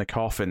 when he was in the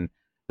coffin.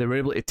 They were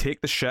able to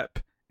take the ship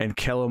and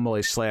kill him while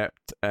he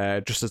slept,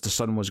 just as the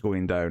sun was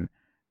going down.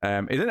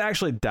 He didn't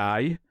actually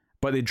die,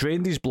 but they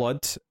drained his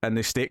blood and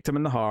they staked him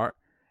in the heart,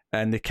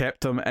 and they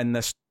kept him in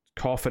this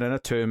coffin in a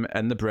tomb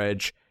in the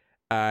bridge.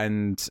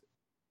 And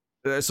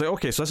it's like,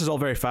 okay, so this is all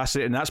very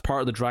fascinating. That's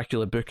part of the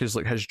Dracula book, is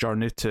like his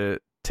journey to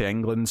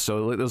England.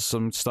 So like, there's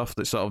some stuff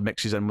that sort of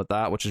mixes in with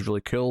that, which is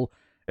really cool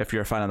if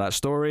you're a fan of that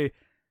story.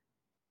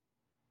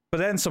 But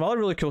then some other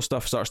really cool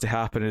stuff starts to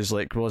happen. Is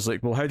like,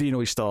 well, how do you know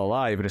he's still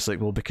alive? And it's like,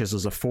 well, because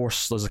there's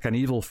like an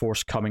evil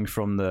force coming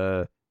from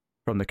the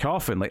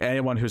coffin. Like,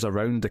 anyone who's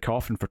around the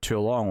coffin for too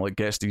long like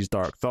gets these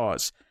dark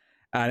thoughts.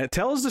 And it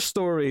tells the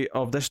story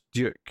of this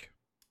duke,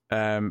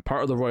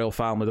 part of the royal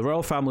family. The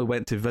royal family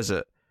went to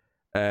visit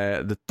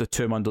the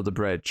tomb under the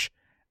bridge,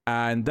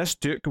 and this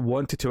duke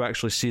wanted to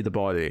actually see the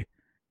body.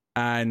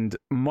 And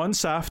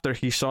months after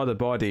he saw the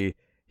body,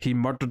 he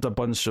murdered a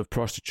bunch of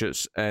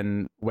prostitutes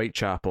in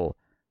Whitechapel.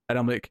 And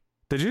I'm like,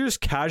 did you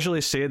just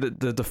casually say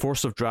that the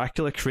force of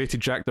Dracula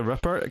created Jack the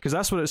Ripper? Because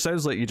that's what it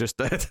sounds like you just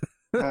did.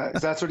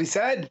 That's what he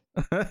said.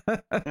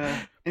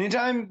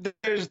 Anytime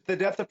there's the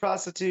death of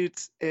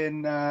prostitutes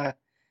in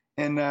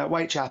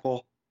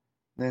Whitechapel,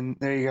 then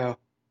there you go.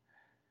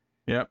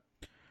 Yep.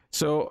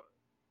 So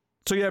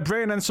yeah,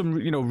 bringing in some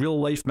real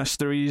life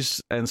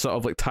mysteries and sort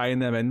of like tying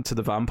them into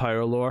the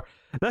vampire lore.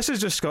 This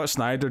is just Scott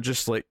Snyder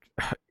just like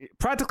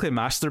practically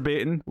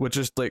masturbating with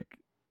just like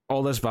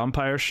all this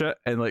vampire shit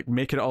and like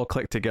making it all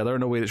click together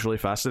in a way that's really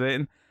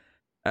fascinating.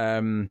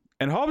 And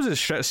Hobbs is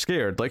shit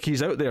scared. Like,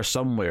 he's out there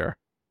somewhere,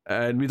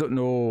 and we don't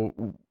know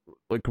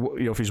like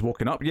if he's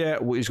woken up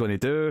yet, what he's going to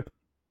do,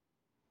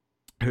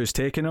 who's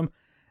taking him.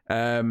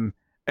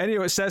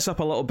 Anyway, it sets up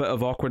a little bit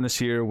of awkwardness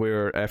here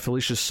where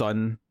Felicia's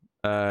son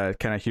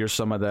kind of hears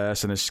some of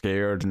this and is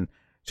scared, and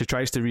she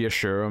tries to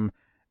reassure him,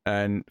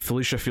 and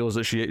Felicia feels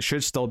that she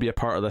should still be a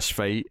part of this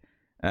fight,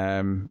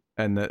 and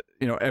that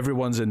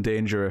everyone's in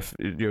danger if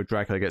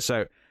Dracula gets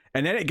out.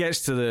 And then it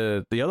gets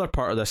to the other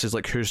part of this, is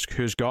like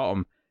who's got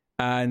him,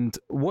 and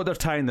what they're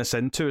tying this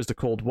into is the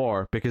Cold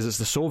War, because it's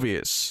the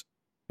Soviets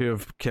who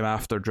have come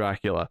after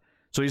Dracula.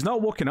 So he's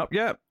not woken up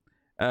yet,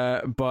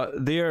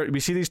 but we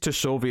see these two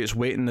Soviets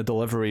waiting the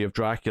delivery of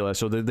Dracula.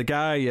 So the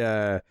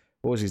guy,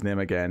 what was his name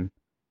again?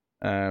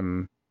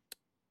 It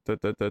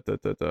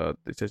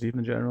says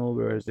even general.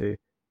 Where is he?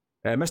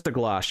 Mr.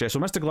 Glass. Yeah, so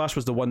Mr. Glass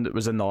was the one that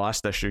was in the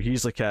last issue.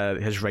 He's like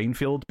his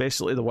Reinfield,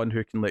 basically, the one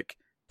who can like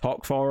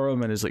talk for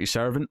him and is like his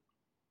servant.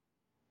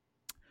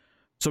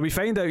 So we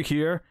find out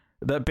here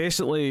that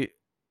basically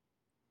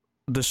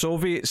the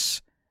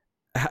Soviets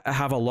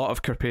have a lot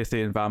of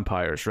Carpathian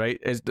vampires, right?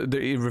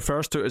 He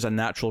refers to it as a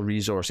natural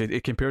resource.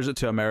 It compares it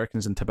to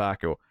Americans and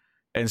tobacco,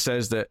 and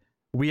says that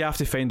we have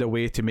to find a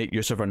way to make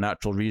use of our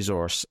natural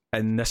resource,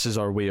 and this is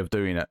our way of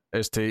doing it,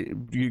 is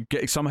to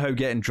somehow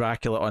getting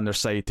Dracula on their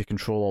side to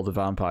control all the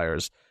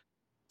vampires.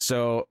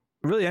 So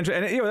really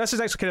interesting. And this is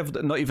actually kind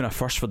of not even a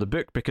first for the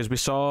book, because we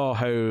saw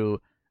how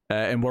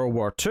in World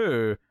War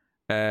II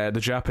the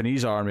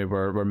Japanese army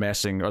were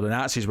messing, or the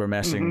Nazis were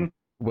messing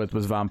with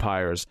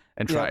vampires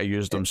and trying to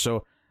use them.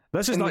 So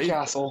this is not the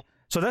castle.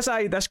 So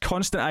this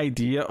constant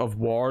idea of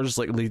wars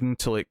like leading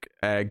to like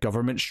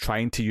governments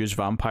trying to use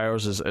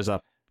vampires as a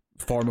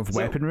form of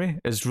weaponry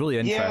is really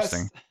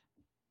interesting. Yes.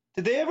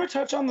 Did they ever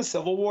touch on the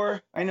Civil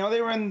War? I know they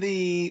were in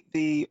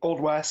the Old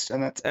West,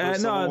 and that's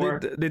Civil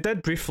War. They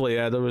did briefly.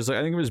 There was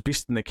I think it was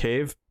Beast in the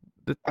Cave.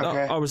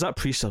 Okay. Or was that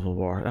pre-Civil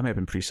War? That might have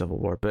been pre-Civil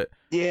War, but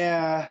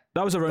yeah,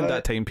 that was around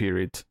that time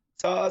period.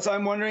 So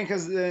I'm wondering,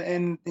 because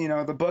in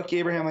the book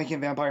Abraham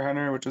Lincoln Vampire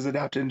Hunter, which was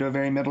adapted into a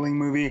very middling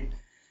movie,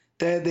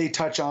 they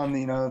touch on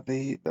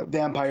the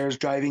vampires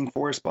driving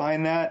force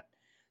behind that.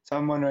 So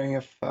I'm wondering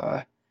if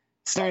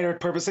Snyder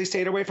purposely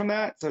stayed away from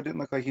that, so it didn't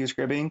look like he was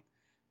cribbing.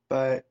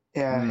 But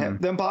yeah,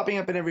 them popping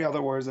up in every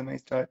other war is a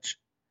nice touch.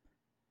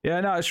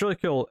 Yeah, no, it's really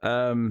cool.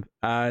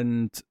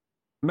 And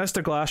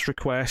Mr. Glass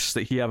requests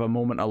that he have a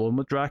moment alone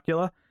with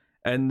Dracula,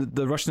 and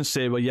the Russians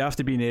say, well, you have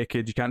to be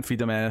naked, you can't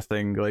feed him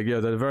anything. Like,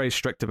 they're very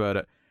strict about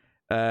it.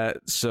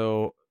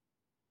 So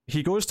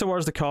he goes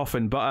towards the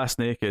coffin, butt ass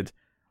naked,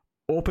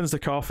 opens the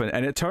coffin,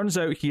 and it turns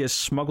out he has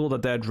smuggled a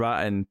dead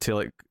rat in to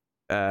like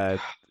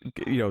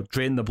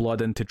drain the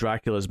blood into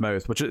Dracula's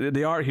mouth. Which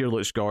the art here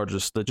looks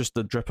gorgeous. Just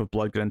the drip of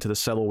blood going into the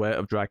silhouette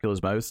of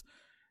Dracula's mouth.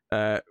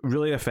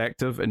 Really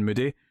effective and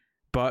moody.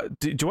 But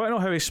do you want to know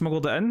how he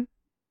smuggled it in?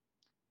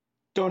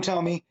 Don't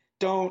tell me.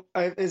 Don't.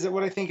 Is it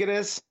what I think it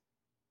is?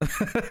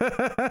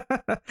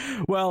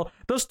 Well,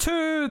 there's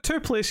two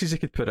places you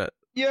could put it.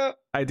 Yeah.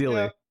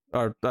 Ideally.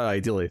 Or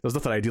ideally. There's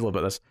nothing ideal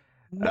about this.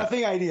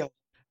 Nothing ideal.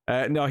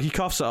 No, he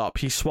coughs it up.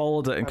 He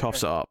swallowed it and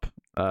coughs it up.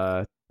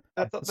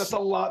 That's a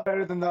lot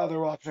better than the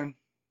other option.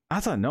 I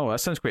don't know. That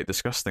sounds quite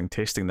disgusting,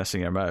 tasting this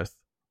in your mouth.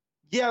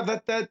 Yeah,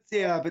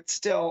 but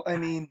still, I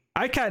mean...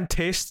 I can't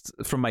taste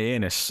from my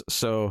anus,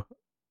 so...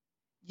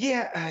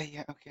 Yeah,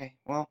 okay,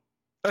 well...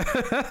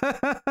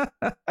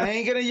 I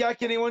ain't gonna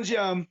yuck anyone's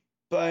yum,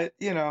 but,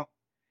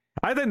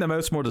 I think the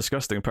mouth's more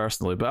disgusting,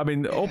 personally, but I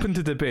mean, open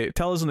to debate.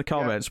 Tell us in the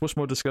comments, what's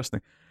more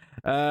disgusting?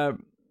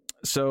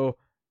 So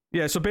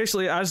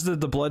basically, as the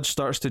blood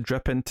starts to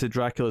drip into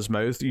Dracula's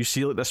mouth, you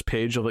see like this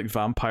page of like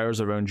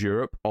vampires around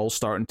Europe all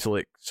starting to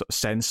like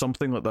sense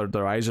something, like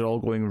their eyes are all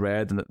going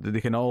red and they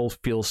can all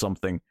feel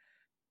something.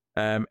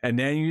 And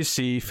then you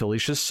see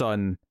Felicia's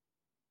son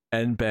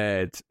in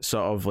bed,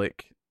 sort of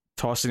like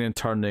tossing and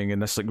turning in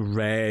this like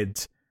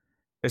red.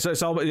 It's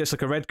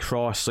like a red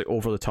cross like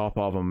over the top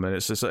of him, and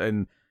it's just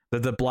and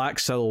the black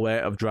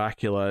silhouette of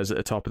Dracula is at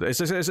the top of it.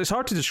 It's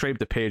hard to describe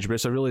the page, but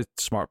it's a really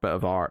smart bit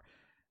of art.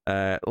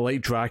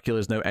 Like Dracula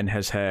is now in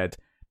his head,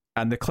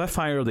 and the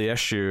cliffhanger of the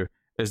issue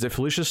is that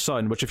Felicia's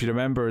son, which if you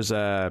remember is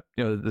the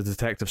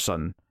detective's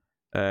son,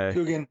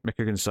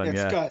 McCugan's son,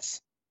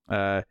 Gus.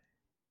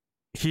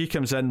 He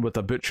comes in with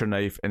a butcher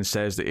knife and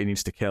says that he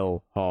needs to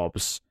kill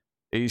Hobbs.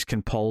 He's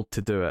compelled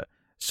to do it.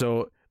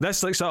 So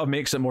this like sort of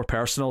makes it more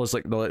personal. It's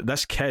like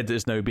this kid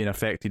is now being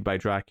affected by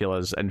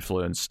Dracula's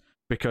influence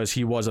because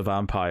he was a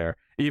vampire,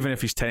 even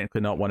if he's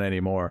technically not one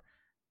anymore.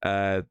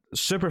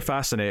 Super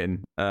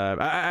fascinating.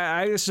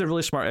 This is a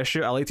really smart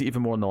issue. I liked it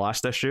even more than the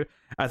last issue.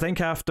 I think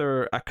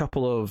after a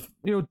couple of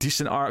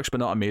decent arcs but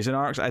not amazing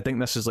arcs, I think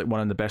this is like one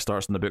of the best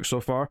arcs in the book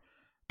so far,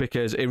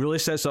 because it really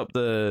sets up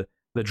the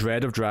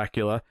dread of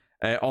Dracula,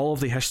 all of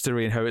the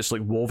history and how it's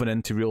like woven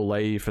into real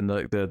life, and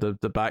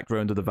the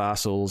background of the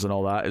vassals and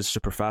all that is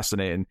super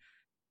fascinating.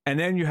 And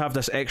then you have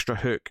this extra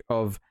hook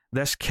of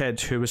this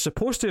kid who was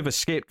supposed to have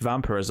escaped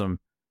vampirism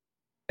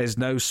is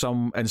now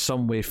in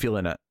some way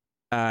feeling it,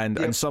 and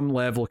on some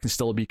level can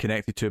still be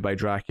connected to by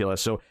Dracula.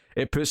 So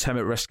it puts him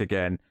at risk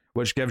again,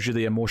 which gives you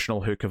the emotional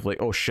hook of like,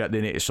 oh shit,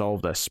 they need to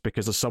solve this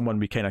because there's someone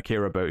we kind of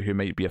care about who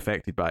might be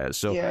affected by it.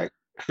 So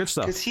good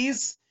stuff. Because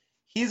he's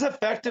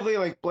effectively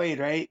like Blade,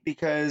 right?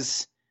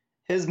 Because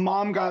his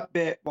mom got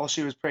bit while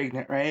she was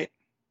pregnant, right?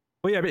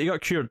 Well, yeah, but he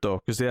got cured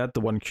though, because they had the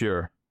one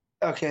cure.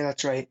 Okay,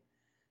 that's right.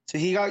 So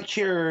he got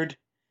cured,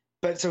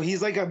 but so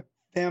he's like a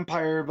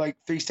vampire, like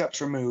 3 steps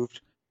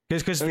removed.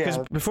 Because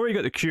before he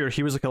got the cure,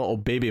 he was like a little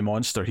baby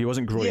monster. He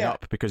wasn't growing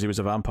up because he was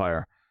a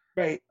vampire.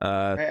 Right.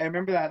 I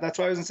remember that. That's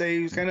why I was gonna say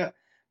he was kind of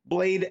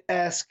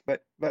Blade-esque,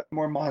 but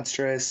more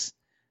monstrous.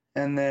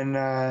 And then,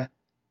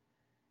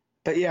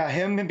 but yeah,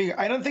 him being.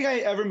 I don't think I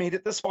ever made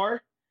it this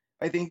far.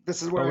 I think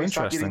this is where I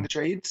stopped getting the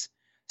trades.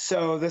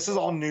 So this is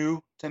all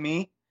new to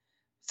me.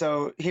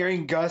 So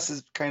hearing Gus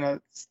is kind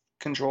of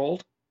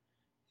controlled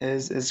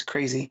is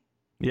crazy.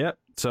 Yep.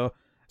 So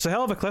it's a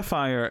hell of a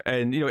cliffhanger,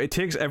 and it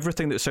takes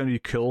everything that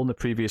sounded cool in the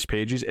previous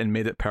pages and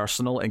made it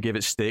personal and gave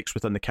it stakes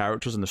within the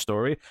characters and the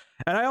story.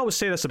 And I always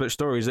say this about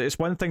stories: that it's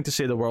one thing to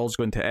say the world's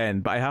going to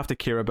end, but I have to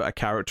care about a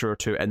character or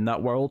two in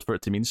that world for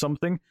it to mean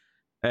something.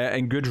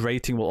 And good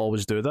writing will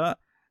always do that.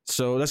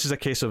 So this is a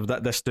case of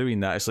this doing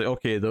that. It's like,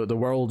 okay, the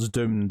world's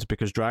doomed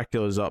because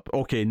Dracula's up.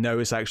 Okay, now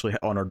it's actually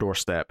on our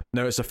doorstep.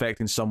 Now it's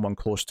affecting someone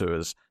close to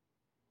us.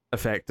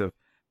 Effective.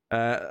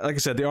 Like I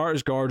said, the art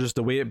is gorgeous.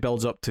 The way it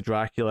builds up to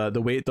Dracula,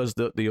 the way it does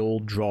the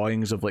old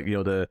drawings of like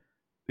the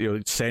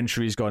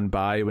centuries gone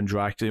by when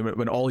Dracula,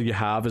 when all you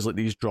have is like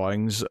these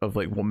drawings of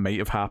like what might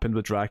have happened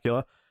with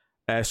Dracula.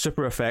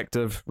 Super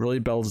effective. Really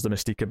builds the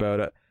mystique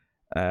about it.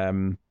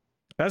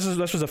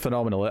 This was a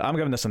phenomenal. I'm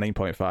giving this a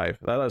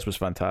 9.5. This was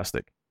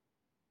fantastic.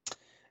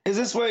 Is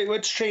this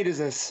which trade is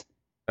this?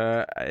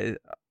 I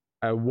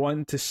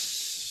want to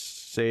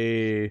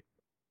say.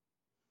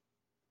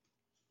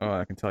 Oh,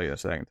 I can tell you in a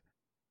second.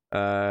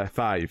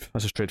 5.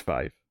 This is trade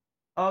 5.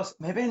 Oh, so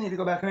maybe I need to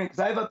go back and because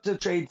I have up to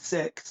trade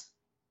 6.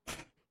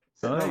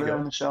 Sitting over there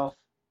on the shelf,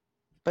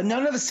 but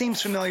none of it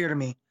seems familiar to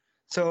me.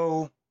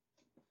 So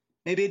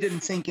maybe it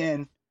didn't sink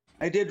in.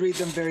 I did read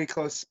them very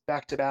close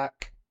back to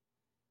back.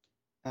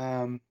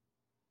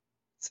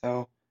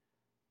 So,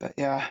 but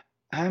yeah,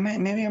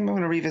 maybe I'm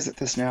going to revisit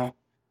this now.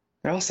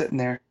 They're all sitting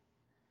there.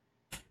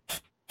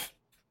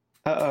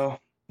 Uh-oh.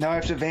 Now I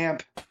have to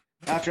vamp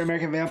after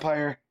American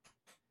Vampire.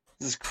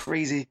 This is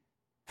crazy.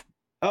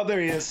 Oh, there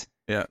he is.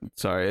 Yeah,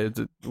 sorry.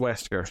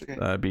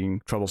 Wesker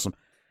being troublesome.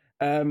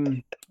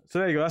 So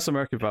there you go. That's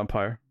American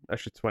Vampire.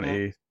 Issue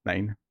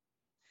 29.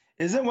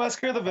 Isn't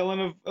Wesker the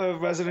villain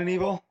of Resident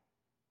Evil?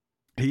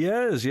 He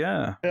is,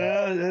 yeah.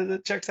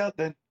 That checks out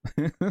then.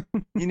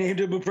 You named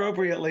him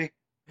appropriately.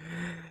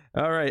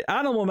 All right,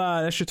 Animal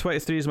Man issue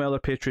 23 is my other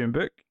Patreon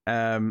book.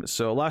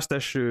 So last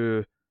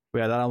issue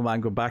we had Animal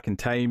Man go back in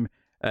time.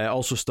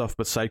 Also stuff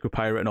with Psycho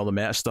Pirate and all the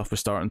meta stuff was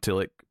starting to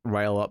like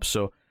rile up.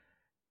 So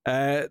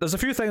there's a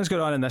few things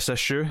going on in this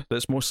issue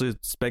that's mostly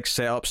big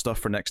setup stuff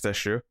for next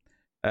issue,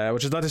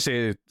 which is not to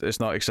say it's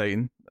not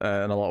exciting in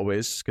a lot of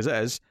ways, because it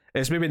is.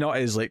 It's maybe not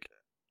as like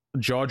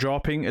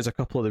jaw-dropping as a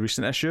couple of the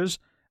recent issues,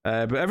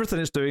 but everything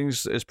it's doing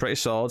is pretty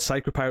solid.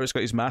 Psycho Pirate's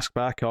got his mask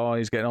back on.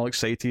 He's getting all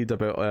excited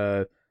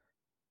about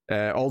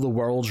all the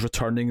worlds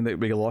returning that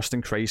we lost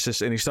in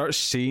Crisis, and he starts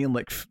seeing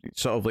like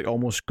sort of like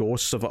almost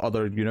ghosts of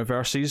other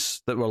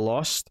universes that were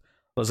lost.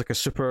 There's like a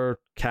super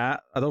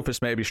cat. I don't know if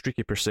it's meant to be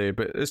streaky per se,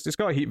 but it's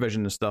got a heat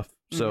vision and stuff,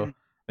 so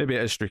maybe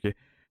it is streaky.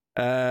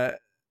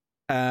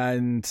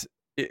 And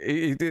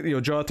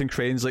Jonathan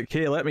Crane's like,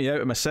 "Hey, let me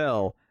out of my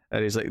cell,"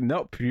 and he's like,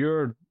 "Nope,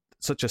 you're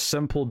such a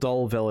simple,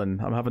 dull villain.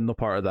 I'm having no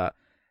part of that."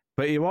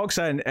 But he walks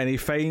in and he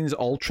finds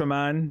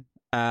Ultraman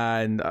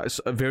and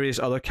various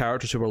other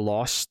characters who were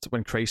lost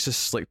when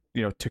Crisis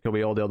took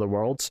away all the other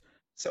worlds.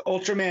 So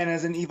Ultraman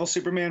as an evil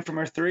Superman from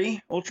Earth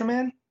 3,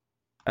 Ultraman?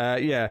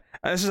 Yeah.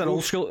 This is an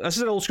old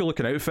school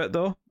looking outfit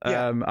though.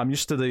 Yeah. I'm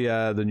used to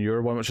the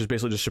newer one, which is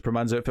basically just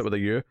Superman's outfit with a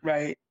U.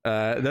 Right.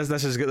 This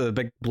has got the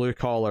big blue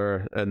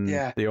collar and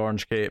the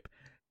orange cape.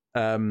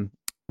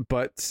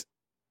 But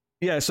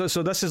yeah,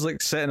 so this is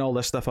like setting all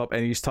this stuff up,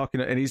 and he's talking,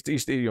 and he's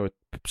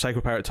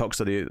Psycho Pirate talks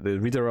to the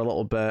reader a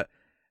little bit.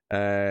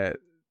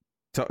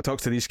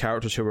 Talks to these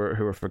characters who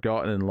were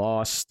forgotten and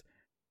lost.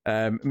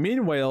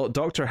 Meanwhile,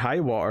 Dr.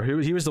 Highwater,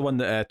 he was the one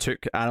that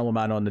took Animal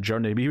Man on the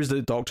journey. He was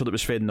the doctor that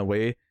was fading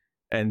away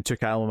and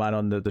took Animal Man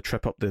on the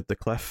trip up the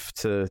cliff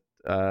to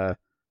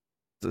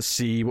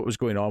see what was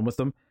going on with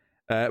them.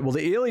 Well,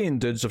 the alien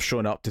dudes have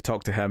shown up to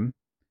talk to him,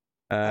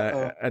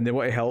 and they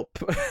want to help.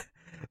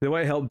 They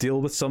want to help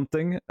deal with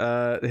something.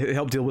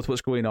 Help deal with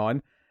what's going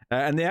on.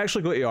 And they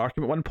actually go to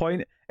Arkham at one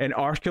point, and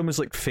Arkham is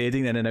like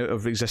fading in and out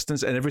of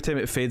existence, and every time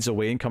it fades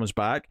away and comes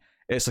back,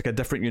 it's like a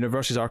different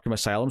universe as Arkham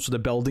Asylum, so the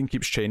building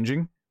keeps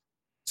changing.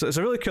 So it's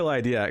a really cool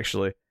idea,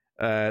 actually.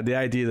 The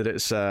idea that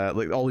it's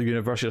like all the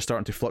universes are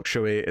starting to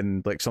fluctuate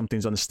and like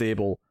something's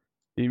unstable.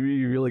 You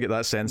really get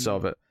that sense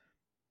of it.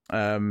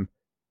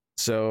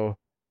 So,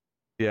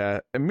 yeah.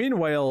 And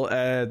meanwhile,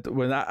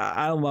 when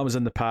Animal Man was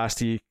in the past,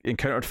 he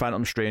encountered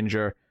Phantom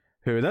Stranger,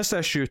 who this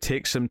issue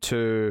takes him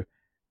to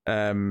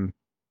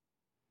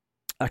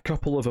a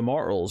couple of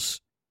immortals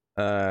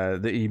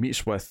that he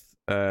meets with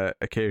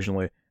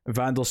occasionally.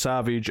 Vandal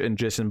Savage and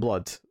Jason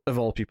Blood, of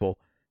all people.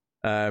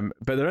 But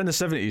they're in the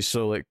 70s,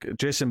 so like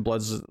Jason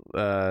Blood's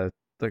they're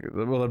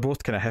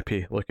both kind of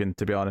hippie looking,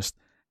 to be honest.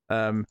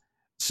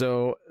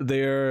 So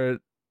they're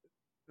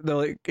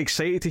like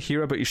excited to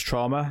hear about his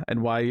trauma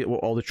and why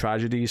all the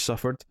tragedy he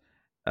suffered.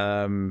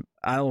 Animal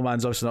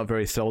Man's obviously not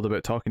very thrilled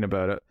about talking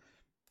about it,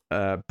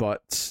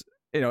 but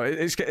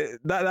it's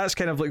that's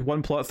kind of like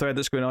one plot thread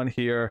that's going on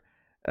here.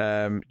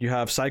 You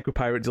have Psycho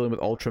Pirate dealing with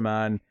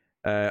Ultraman.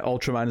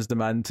 Ultraman's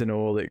demand to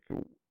know like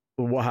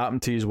what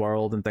happened to his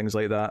world and things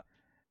like that.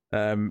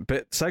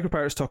 But Psycho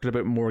Pirate's talking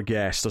about more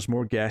guests. There's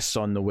more guests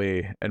on the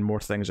way, and more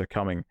things are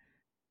coming.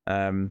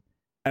 And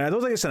I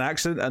don't think it's an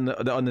accident.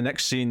 And on the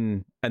next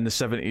scene in the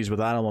 70s with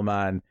Animal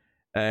Man,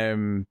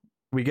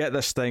 we get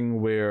this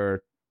thing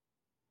where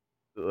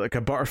like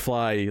a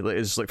butterfly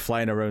is like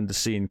flying around the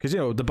scene, because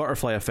the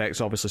butterfly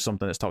effect's obviously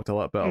something that's talked a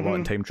lot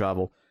in time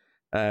travel.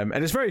 And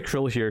it's very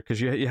cruel here because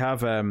you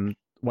have one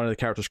of the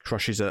characters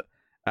crushes it,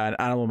 and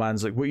Animal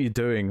Man's like, "What are you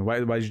doing? Why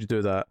did you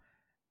do that?"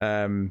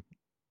 And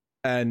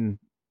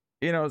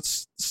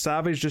it's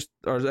Savage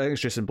or I think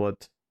it's Jason Blood.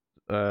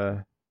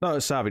 No,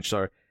 it's Savage.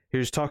 Sorry, he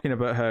was talking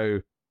about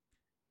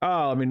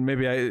how,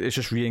 maybe it's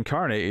just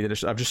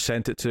reincarnated. I've just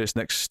sent it to its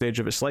next stage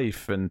of its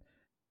life, and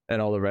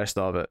all the rest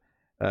of it.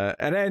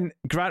 And then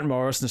Grant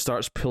Morrison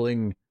starts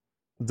pulling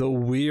the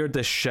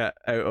weirdest shit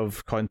out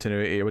of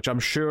continuity, which I'm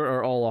sure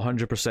are all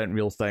 100%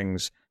 real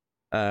things.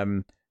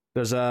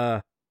 There's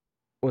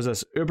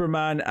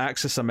Uberman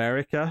Axis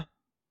America.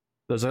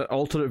 There's an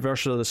alternate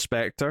version of the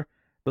Spectre.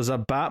 There's a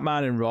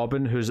Batman and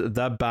Robin who's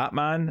the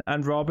Batman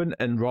and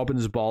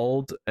Robin's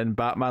bald, and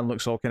Batman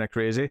looks all kind of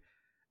crazy.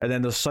 And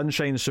then there's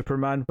Sunshine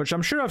Superman, which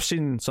I'm sure I've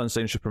seen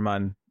Sunshine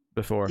Superman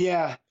before.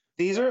 Yeah,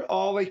 these are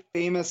all like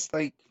famous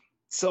like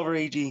Silver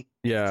Agey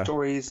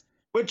stories.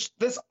 Which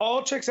this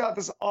all checks out.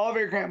 This is all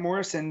very Grant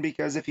Morrison,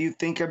 because if you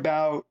think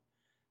about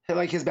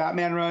like his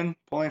Batman run,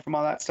 pulling from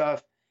all that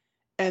stuff,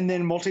 and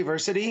then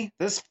Multiversity,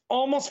 this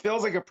almost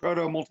feels like a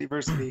proto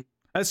Multiversity.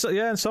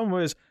 In some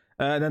ways.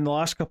 And then the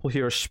last couple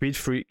here are Speed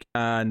Freak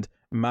and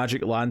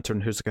Magic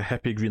Lantern, who's like a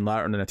hippie Green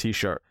Lantern in a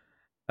t-shirt.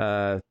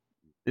 This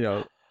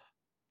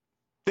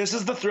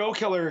is the Thrill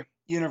Killer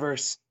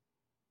universe.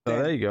 Oh,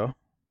 there you go.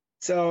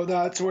 So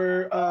that's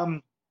where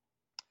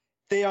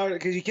they are,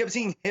 because you kept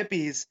seeing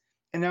hippies.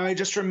 And now I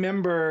just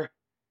remember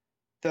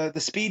the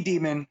Speed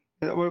Demon.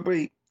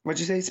 Wait, what'd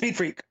you say? Speed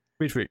Freak.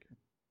 Speed Freak.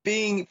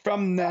 Being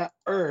from that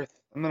Earth.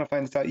 I'm going to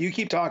find this out. You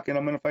keep talking.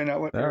 I'm going to find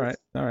out what. All right.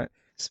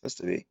 it's supposed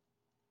to be.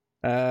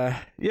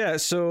 Yeah,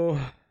 so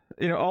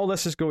all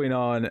this is going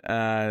on,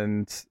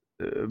 and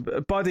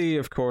Buddy,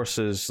 of course,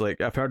 is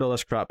like, I've heard all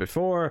this crap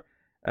before.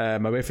 My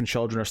wife and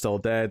children are still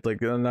dead.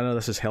 Like, none of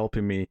this is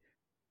helping me.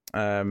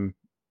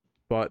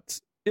 But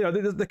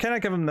they kind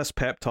of give him this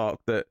pep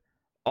talk that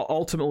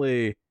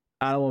ultimately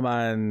Animal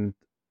Man,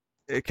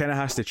 it kind of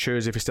has to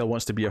choose if he still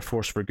wants to be a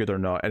force for good or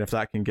not, and if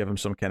that can give him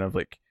some kind of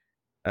like,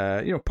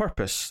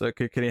 purpose. Like,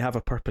 can he have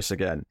a purpose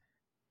again?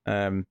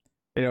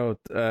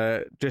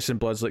 Jason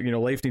Blood's like,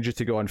 life needs you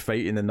to go on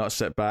fighting and not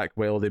sit back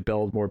while they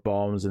build more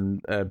bombs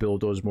and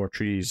bulldoze more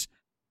trees.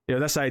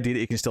 This idea that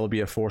he can still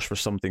be a force for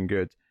something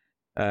good.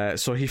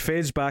 So he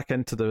fades back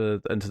into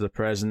the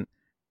present.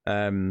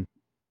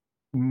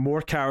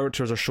 More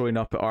characters are showing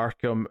up at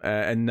Arkham,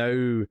 and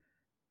now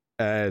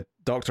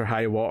Dr.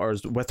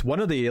 Highwaters with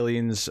one of the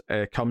aliens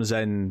comes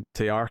in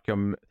to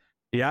Arkham.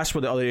 He asks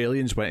where the other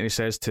aliens went, and he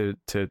says to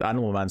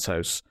Animal Man's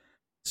house.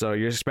 So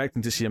you're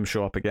expecting to see him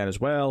show up again as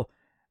well.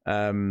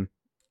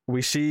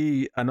 We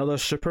see another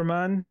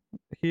Superman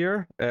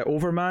here.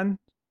 Overman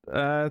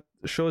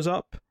shows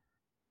up.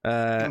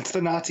 It's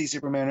the Nazi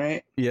Superman,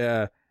 right?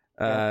 Yeah.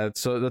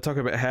 So they're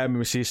talking about him, and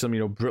we see some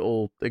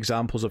brutal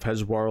examples of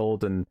his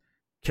world and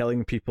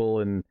killing people,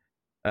 and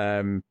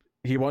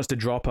he wants to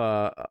drop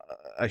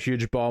a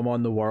huge bomb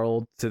on the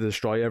world to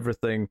destroy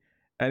everything,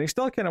 and he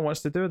still kind of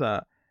wants to do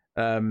that.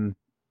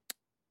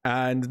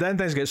 And then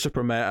things get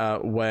super meta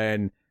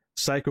when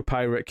Psycho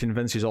Pirate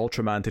convinces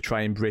Ultraman to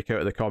try and break out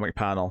of the comic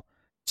panel.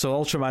 So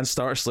Ultraman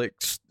starts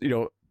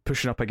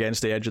pushing up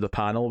against the edge of the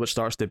panel, which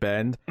starts to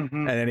bend,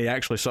 and then he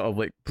actually sort of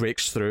like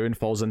breaks through and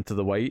falls into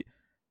the white,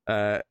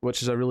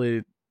 which is a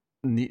really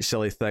neat,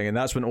 silly thing. And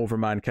that's when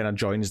Overman kind of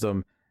joins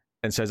them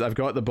and says, I've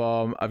got the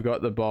bomb,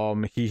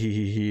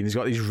 he, and he's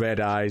got these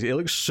red eyes. It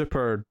looks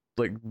super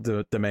like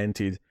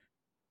demented.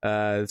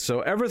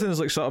 So everything's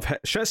like sort of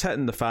shit's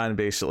hitting the fan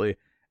basically,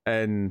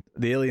 and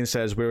the alien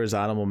says, where is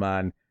Animal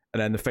Man?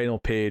 And then the final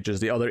page is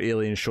the other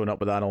alien showing up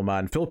with Animal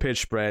Man. Full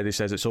page spread. He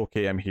says, it's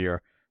okay, I'm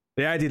here.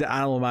 The idea that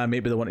Animal Man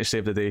may be the one to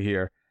save the day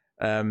here.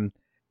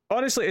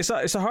 Honestly, it's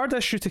a hard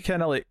issue to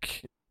kind of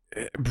like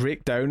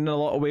break down in a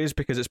lot of ways,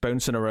 because it's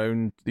bouncing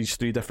around these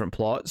three different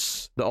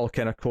plots that all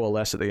kind of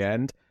coalesce at the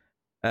end.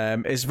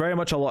 It's very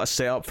much a lot of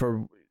setup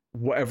for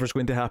whatever's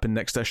going to happen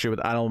next issue,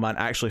 with Animal Man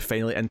actually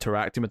finally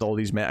interacting with all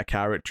these meta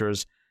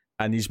characters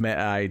and these meta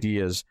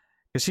ideas,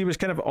 because he was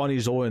kind of on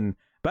his own.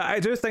 But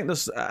I do think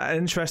there's an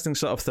interesting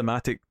sort of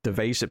thematic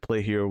device at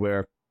play here,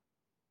 where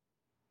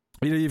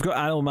you've got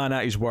Animal Man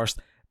at his worst,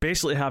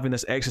 basically having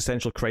this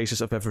existential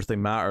crisis of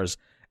everything matters,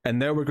 and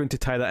now we're going to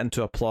tie that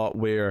into a plot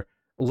where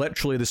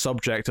literally the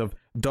subject of,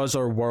 does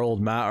our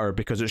world matter,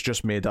 because it's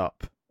just made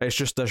up, it's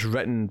just this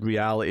written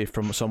reality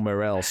from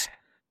somewhere else.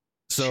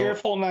 So,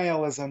 cheerful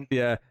nihilism.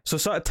 Yeah, so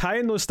sort of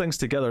tying those things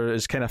together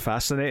is kind of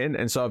fascinating,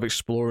 and sort of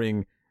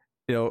exploring,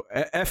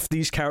 if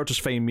these characters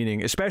find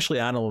meaning, especially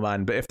Animal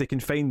Man, but if they can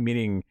find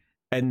meaning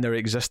in their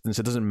existence,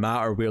 it doesn't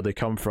matter where they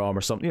come from,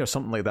 or something,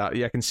 something like that.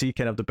 Yeah, I can see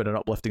kind of the bit of an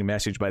uplifting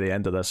message by the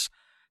end of this.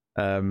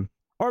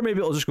 Or maybe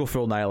it'll just go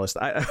full nihilist.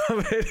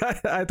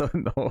 I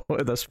don't know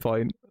at this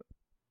point.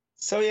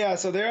 So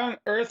they're on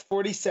Earth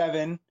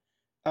 47,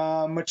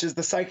 which is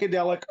the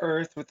psychedelic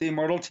Earth with the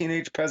immortal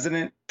teenage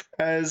president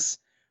as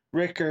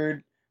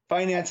Rickard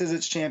finances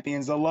its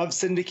champions, the love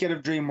syndicate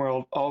of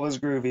Dreamworld, all is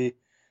groovy.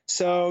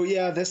 So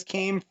yeah, this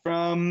came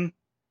from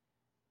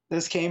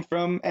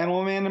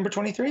Animal Man number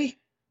 23.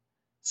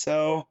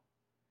 So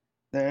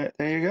there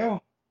you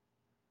go.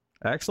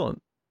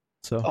 Excellent.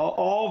 So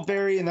all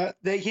very, and that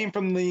they came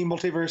from the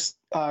Multiverse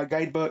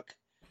guidebook.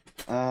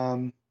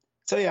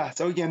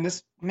 So again,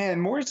 this man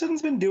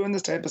Morrison's been doing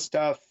this type of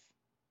stuff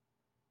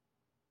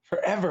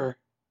forever.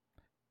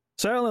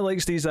 Certainly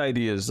likes these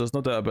ideas. There's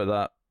no doubt about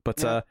that.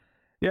 But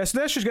yeah, so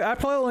this is good. I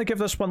probably only give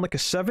this one like a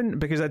 7,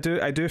 because I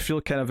do feel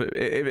kind of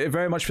it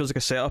very much feels like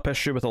a setup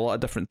issue with a lot of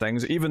different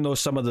things. Even though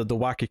some of the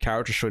wacky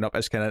characters showing up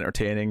is kind of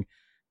entertaining,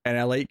 and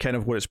I like kind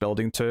of what it's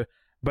building to.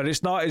 But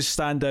it's not as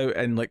standout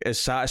and like as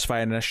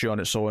satisfying an issue on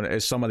its own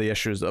as some of the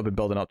issues that have been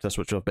building up to this,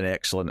 which have been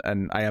excellent.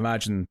 And I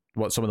imagine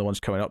what some of the ones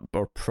coming up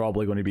are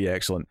probably going to be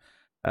excellent.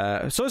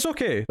 So it's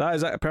okay. That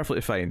is perfectly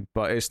fine.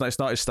 But it's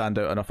not as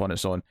standout enough on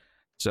its own.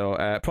 So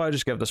probably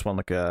just give this one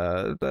like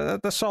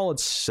a solid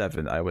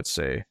 7, I would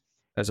say,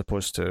 as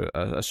opposed to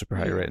a super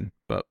high rating.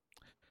 But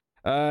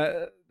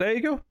there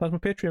you go. That's my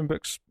Patreon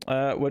books,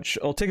 which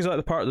will take us out of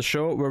the part of the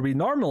show where we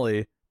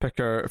normally pick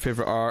our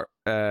favorite art,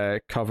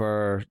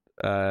 cover,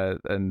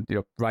 and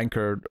rank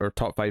our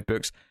top 5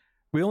 books.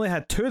 We only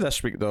had 2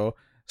 this week though,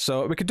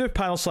 so we could do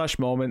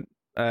panel/moment.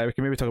 We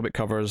can maybe talk about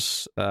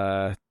covers,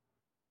 but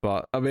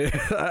I mean,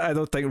 I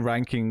don't think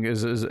ranking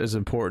is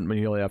important when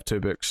you only have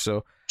 2 books.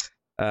 So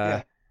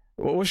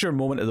what was your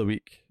moment of the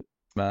week,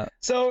 Matt?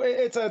 So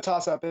it's a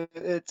toss-up.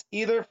 It's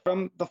either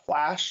from The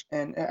Flash,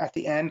 and at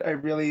the end I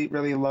really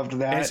loved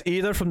that. It's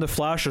either from The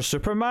Flash or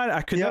Superman.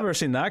 I could never have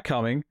seen that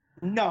coming.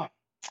 No,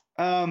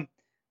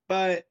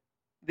 but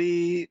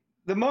the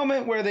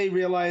moment where they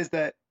realize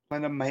that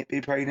Linda might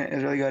be pregnant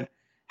is really good.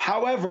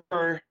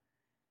 However,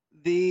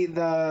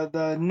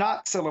 the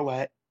not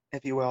silhouette,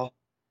 if you will,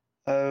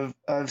 of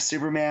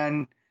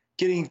Superman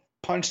getting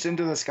punched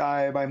into the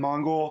sky by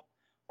Mongol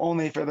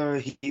only for the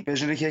heat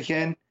vision to kick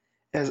in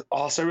is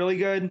also really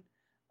good.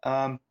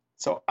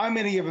 So I'm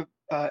going to give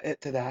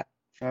it to that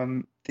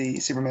from the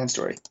Superman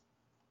story.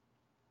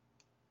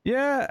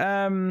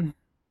 Yeah,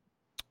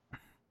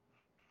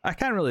 I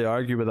can't really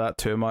argue with that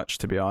too much,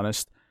 to be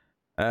honest.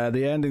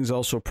 The ending's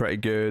also pretty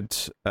good.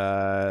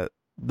 The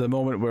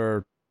moment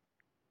where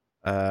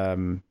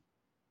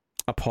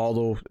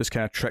Apollo is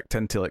kind of tricked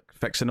into like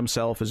fixing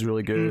himself is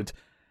really good.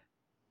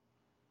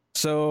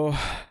 So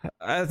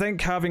I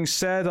think, having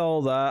said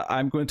all that,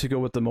 I'm going to go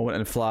with the moment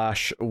in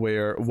Flash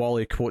where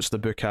Wally quotes the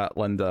book at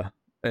Linda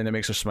and it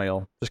makes her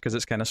smile, just because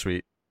it's kind of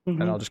sweet.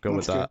 And I'll just go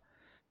with that.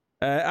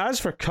 As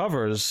for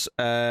covers,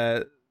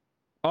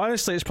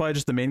 honestly, it's probably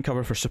just the main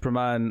cover for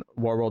Superman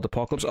Warworld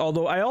Apocalypse,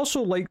 although I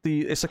also like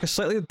it's like a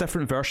slightly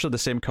different version of the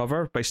same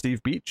cover by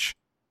Steve Beach.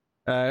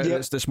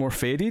 It's more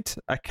faded.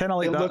 I kind of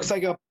like that. It looks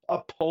like a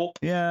pulp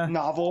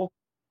novel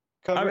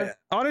cover. I mean,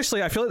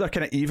 honestly, I feel like they're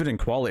kind of even in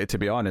quality, to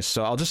be honest,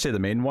 so I'll just say the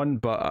main one.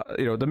 But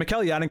the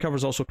Mikel Janin cover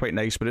is also quite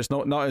nice, but it's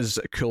not as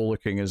cool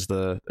looking as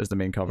the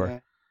main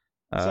cover.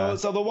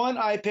 So the one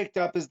I picked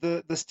up is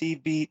the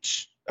Steve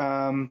Beach.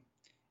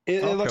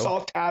 It looks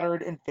all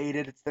tattered and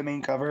faded. It's the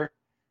main cover.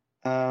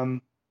 I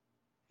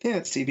think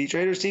that's Steve Beach,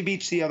 right? Or Steve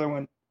Beach the other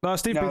one? No,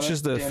 Steve Beach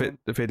is the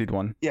faded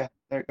one. Yeah,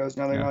 there it goes.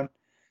 Another one.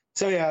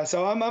 So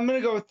I'm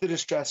gonna go with the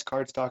distressed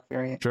cardstock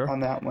variant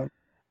on that one.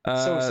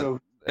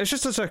 It's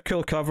just such a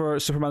cool cover.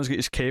 Superman's got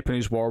his cape and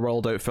his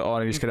Warworld outfit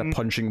on, and he's kind of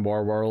punching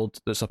Warworld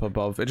that's up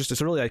above. It's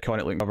a really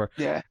iconic looking cover.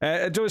 Yeah.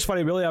 It's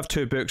funny. We only have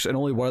 2 books, and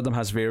only one of them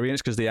has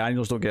variants because the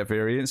annuals don't get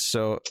variants.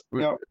 So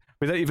we don't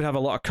even have a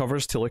lot of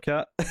covers to look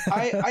at.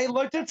 I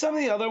looked at some of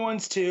the other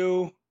ones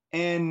too,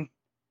 and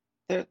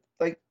they're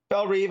like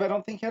Belle Reeve. I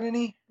don't think had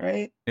any,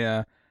 right?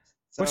 Yeah.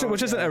 So,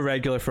 which isn't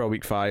irregular for a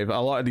week 5. A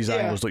lot of these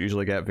annuals don't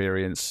usually get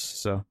variants,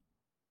 so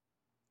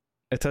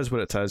it is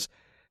what it is.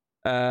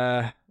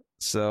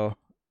 So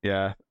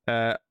yeah.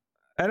 And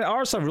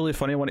art's a really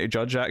funny one to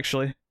judge,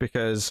 actually,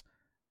 because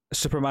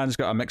Superman's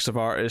got a mix of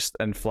artists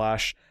and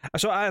Flash.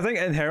 So I think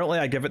inherently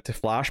I give it to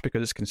Flash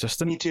because it's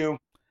consistent. Me too.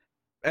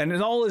 And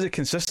not only is it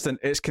consistent,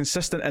 it's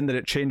consistent in that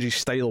it changes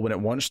style when it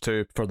wants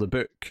to for the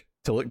book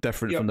to look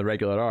different from the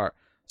regular art.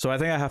 So I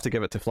think I have to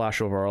give it to Flash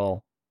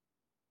overall.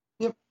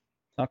 Yep.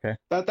 Okay.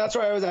 That's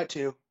where I was at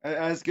too.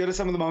 As good as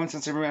some of the moments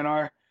in Superman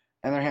are,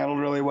 and they're handled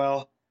really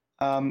well,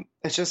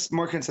 it's just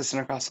more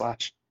consistent across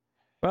Flash.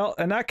 Well,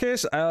 in that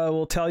case, I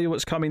will tell you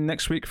what's coming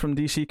next week from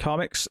DC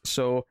Comics.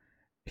 So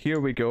here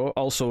we go.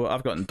 Also,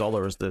 I've gotten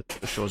dollar as the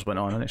shows went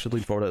on, and it should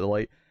lean forward at the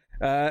light.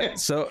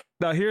 So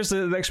now here's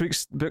the next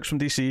week's books from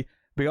DC.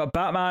 We got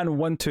Batman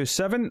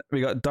 127.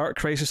 We got Dark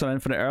Crisis on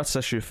Infinite Earths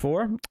issue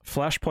 4.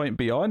 Flashpoint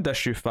Beyond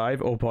issue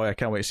 5. Oh boy, I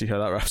can't wait to see how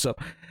that wraps up.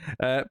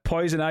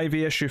 Poison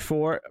Ivy issue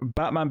 4.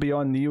 Batman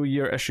Beyond Neo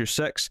Year issue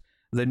 6.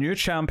 The New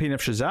Champion of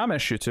Shazam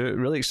issue 2.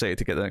 Really excited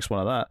to get the next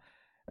one of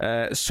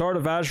that. Sword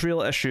of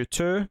Azrael issue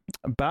 2.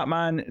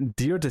 Batman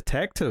Dear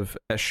Detective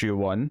issue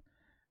 1.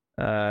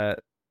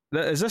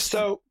 Is this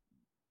so?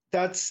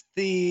 That's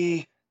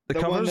the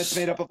covers? One that's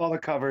made up of all the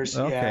covers.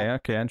 Okay,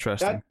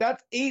 interesting.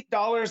 That's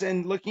 $8,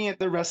 and looking at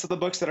the rest of the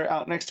books that are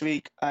out next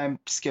week, I'm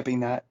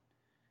skipping that.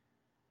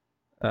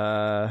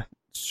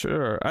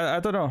 Sure. I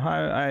don't know.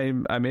 I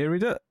may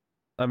read it.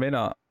 I may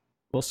not.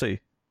 We'll see.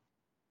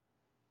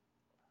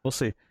 We'll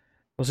see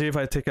if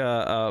I take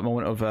a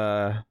moment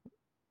of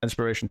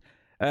inspiration.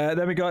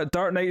 Then we got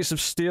Dark Knights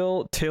of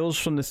Steel, Tales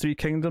from the Three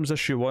Kingdoms,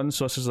 issue 1.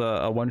 So this is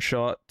a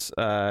one-shot.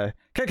 Kind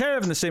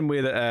of in the same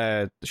way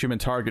that Human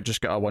Target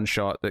just got a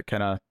one-shot that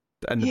kind of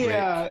ended the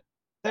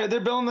break.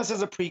 They're billing this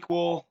as a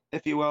prequel,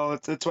 if you will.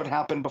 It's what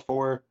happened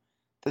before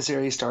the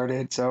series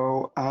started.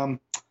 So I'm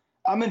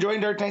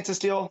enjoying Dark Knights of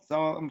Steel, so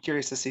I'm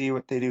curious to see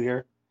what they do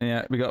here.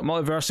 Yeah, we got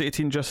Multiversity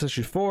 18 Justice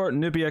issue 4,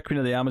 Nubia, Queen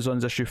of the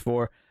Amazons issue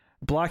 4,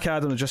 Black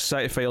Adam, The Justice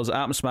Society Files,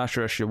 Atom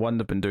Smasher issue 1,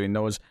 they've been doing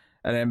those,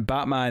 and then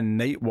Batman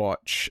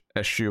Nightwatch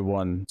issue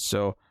 1.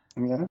 So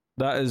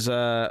that is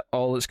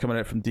all that's coming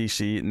out from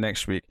DC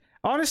next week.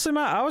 Honestly,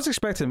 Matt, I was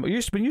expecting, when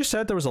you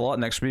said there was a lot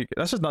next week,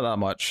 this is not that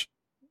much.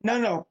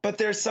 No, but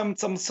there's some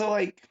so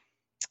like,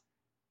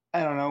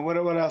 I don't know, what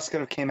else could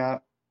have came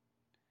out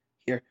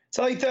here?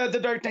 So like the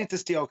Dark Knights of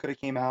Steel could have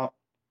came out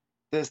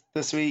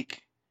this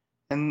week,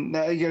 and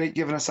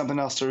given us something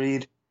else to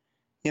read,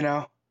 you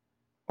know?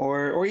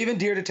 Or even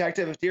Dear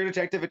Detective. If Dear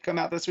Detective had come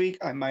out this week,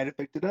 I might have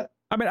picked it up.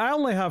 I mean, I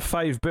only have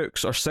 5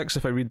 books, or 6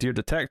 if I read Dear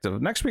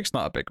Detective. Next week's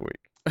not a big week.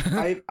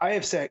 I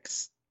have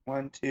 6.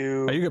 1,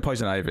 2... Oh, you got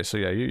Poison Ivy, so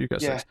yeah, you got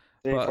 6.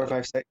 3, 4,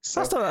 5, 6.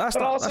 So. It's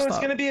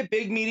going to be a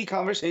big, meaty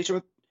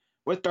conversation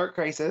with Dark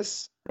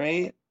Crisis,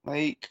 right?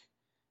 Like,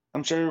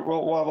 I'm sure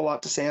we'll have a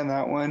lot to say on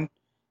that one.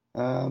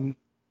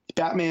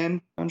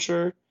 Batman, I'm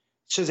sure.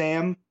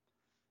 Shazam.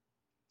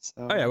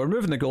 So. Oh yeah, we're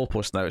moving the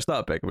goalpost now. It's not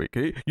a big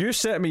week. You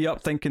set me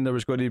up thinking there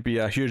was going to be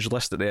a huge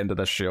list at the end of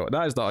this show.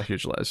 That is not a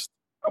huge list.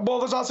 Well,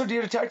 there's also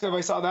Dear Detective.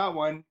 I saw that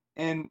one,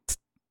 and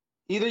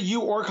either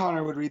you or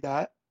Connor would read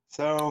that.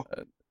 So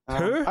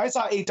Who? I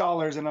saw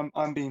 $8 and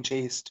I'm being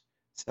chased.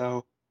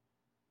 So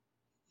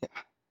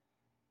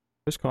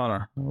Who's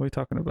Connor? What are we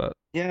talking about?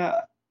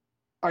 yeah.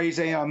 Are you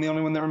saying I'm the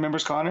only one that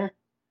remembers Connor?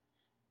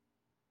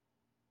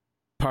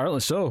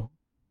 Apparently so.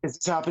 Is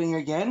this happening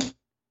again?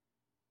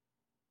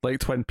 Like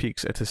Twin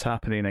Peaks, it is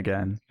happening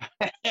again.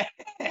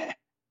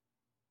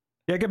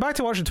 Yeah, get back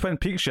to watching Twin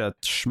Peaks, you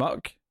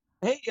schmuck.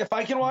 Hey, if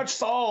I can watch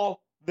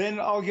Saul, then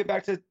I'll get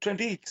back to Twin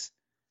Peaks.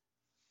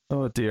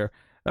 Oh dear.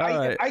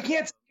 I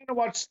can't sit down and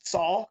watch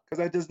Saul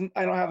because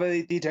I don't have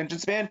the attention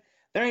span.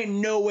 There ain't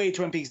no way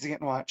Twin Peaks is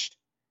getting watched.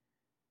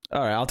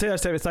 Alright, I'll tell you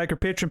this time to thank our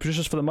Patreon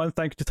producers for the month.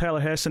 Thank you to Tyler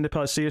Hess, Cindy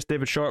Palacios,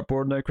 David Short,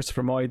 Boardnow,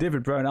 Christopher Moy,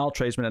 David Brown, Al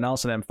Tradesman, and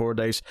Alison M.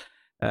 Fordyce.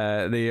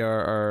 They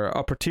are our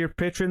upper tier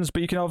patrons,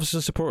 but you can obviously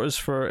support us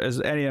for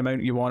as any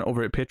amount you want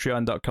over at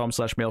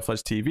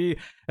patreon.com/mailfuzztv.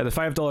 At the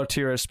 $5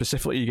 tier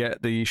specifically, you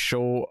get the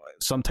show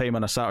sometime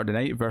on a Saturday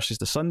night versus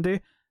the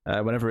Sunday.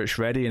 Whenever it's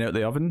ready and out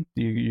the oven,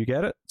 you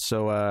get it.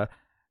 So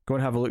go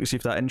and have a look and see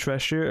if that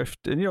interests you. If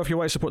you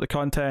want to support the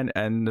content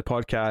and the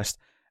podcast,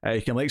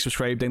 you can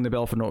subscribe, ding the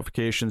bell for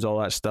notifications, all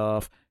that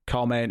stuff.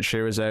 Comment,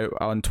 share us out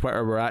on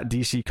Twitter. We're at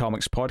DC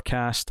Comics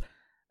Podcast,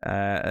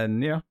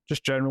 and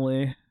just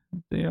generally,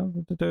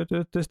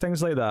 do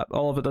things like that.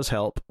 All of it does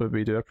help, but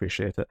we do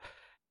appreciate it.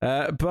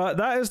 But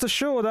that is the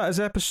show. That is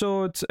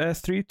episode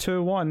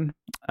 321,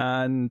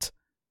 and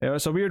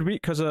it's a weird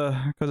week because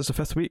it's the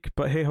 5th week.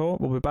 But hey ho,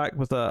 we'll be back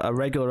with a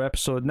regular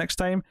episode next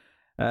time.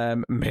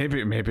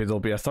 Maybe there'll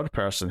be a third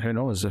person. Who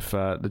knows if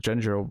the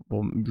ginger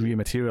will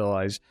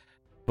rematerialize.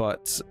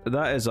 But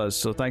that is us.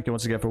 So thank you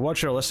once again for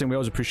watching or listening. We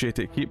always appreciate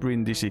it. Keep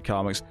reading DC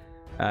Comics,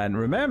 and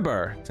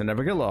remember to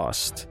never get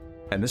lost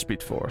in the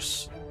Speed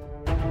Force.